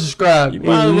 Might as well subscribe. You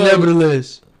might as well.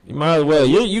 Nevertheless. You might as well.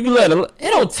 You can let it. It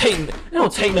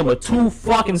don't take them but 2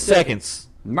 fucking seconds.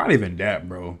 Not even that,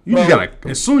 bro. You Bro. just gotta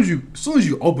as soon as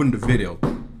you open the video,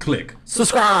 click.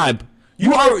 Subscribe.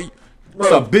 You already. It's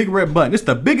a big red button. It's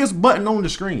the biggest button on the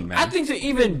screen, man. I think to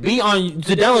even be on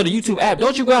to download the YouTube app,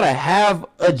 don't you gotta have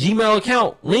a Gmail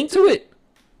account linked to it?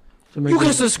 You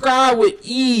can subscribe with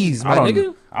ease, my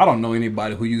nigga. I don't know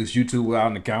anybody who uses YouTube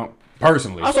without an account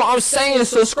personally. That's what I'm saying.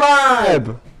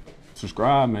 Subscribe.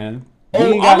 Subscribe, man. Oh,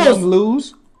 You ain't got almost- nothing to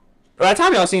lose. By the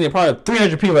time y'all seen it, probably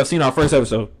 300 people have seen our first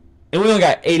episode, and we only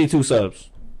got 82 subs.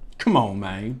 Come on,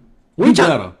 man. We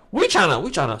better.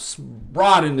 trying to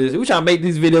broaden this. We trying to make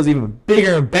these videos even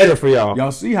bigger and better for y'all.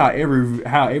 Y'all see how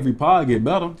every pod get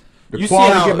better. The You see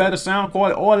quality how- get better, sound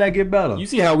quality, all that get better. You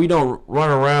see how we don't run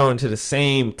around to the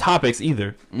same topics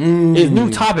either. It's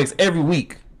new topics every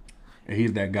week. And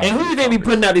he's that guy. And who do you think be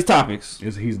putting out these topics?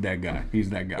 He's that guy. He's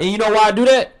that guy. And you know why I do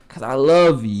that? Cause I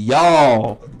love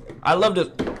y'all. I love the.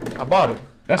 I bought it.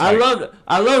 That's I like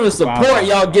love the support $5.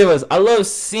 y'all give us. I love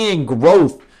seeing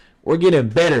growth. We're getting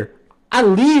better. I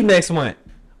leave next month.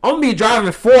 I'm gonna be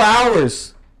driving 4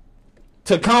 hours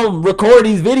to come record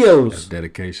these That's videos.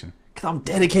 dedication. Cause I'm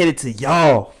dedicated to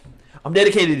y'all. I'm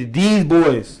dedicated to these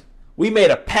boys. We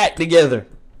made a pact together.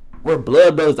 We're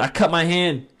blood brothers. I cut my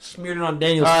hand, smeared it on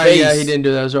Daniel's face. Yeah, he didn't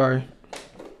do that. Sorry.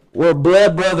 We're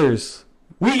blood brothers.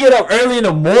 We get up early in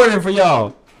the morning for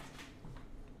y'all.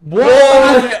 Boy,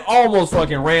 I almost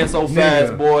fucking ran so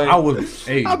fast, Nigga, boy. I was.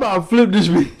 Hey, How about flip this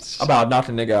bitch? About knocked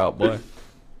the nigga out, boy.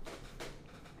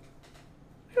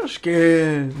 You're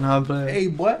scared. Nah, I'm playing. hey,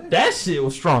 boy. That shit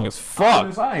was strong as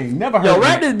fuck. I ain't never heard. Yo, of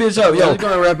wrap it. this bitch up, Yo, yo. let's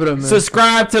go and wrap it up, man.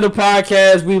 Subscribe to the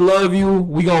podcast. We love you.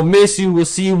 We gonna miss you. We'll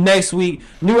see you next week.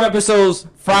 New episodes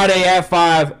Friday at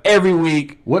 5 every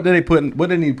week. What did they put? What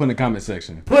did they need to put in the comment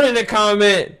section? Put in the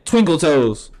comment Twinkle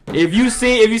Toes. If you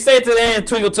say it to the end,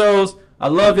 Twinkle Toes. I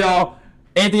love y'all.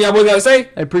 Anything y'all boys gotta say?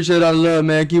 I appreciate all the love,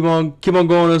 man. Keep on going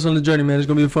with us on the journey, man. It's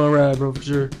gonna be a fun ride, bro, for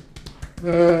sure.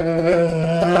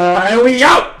 And we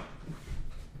out.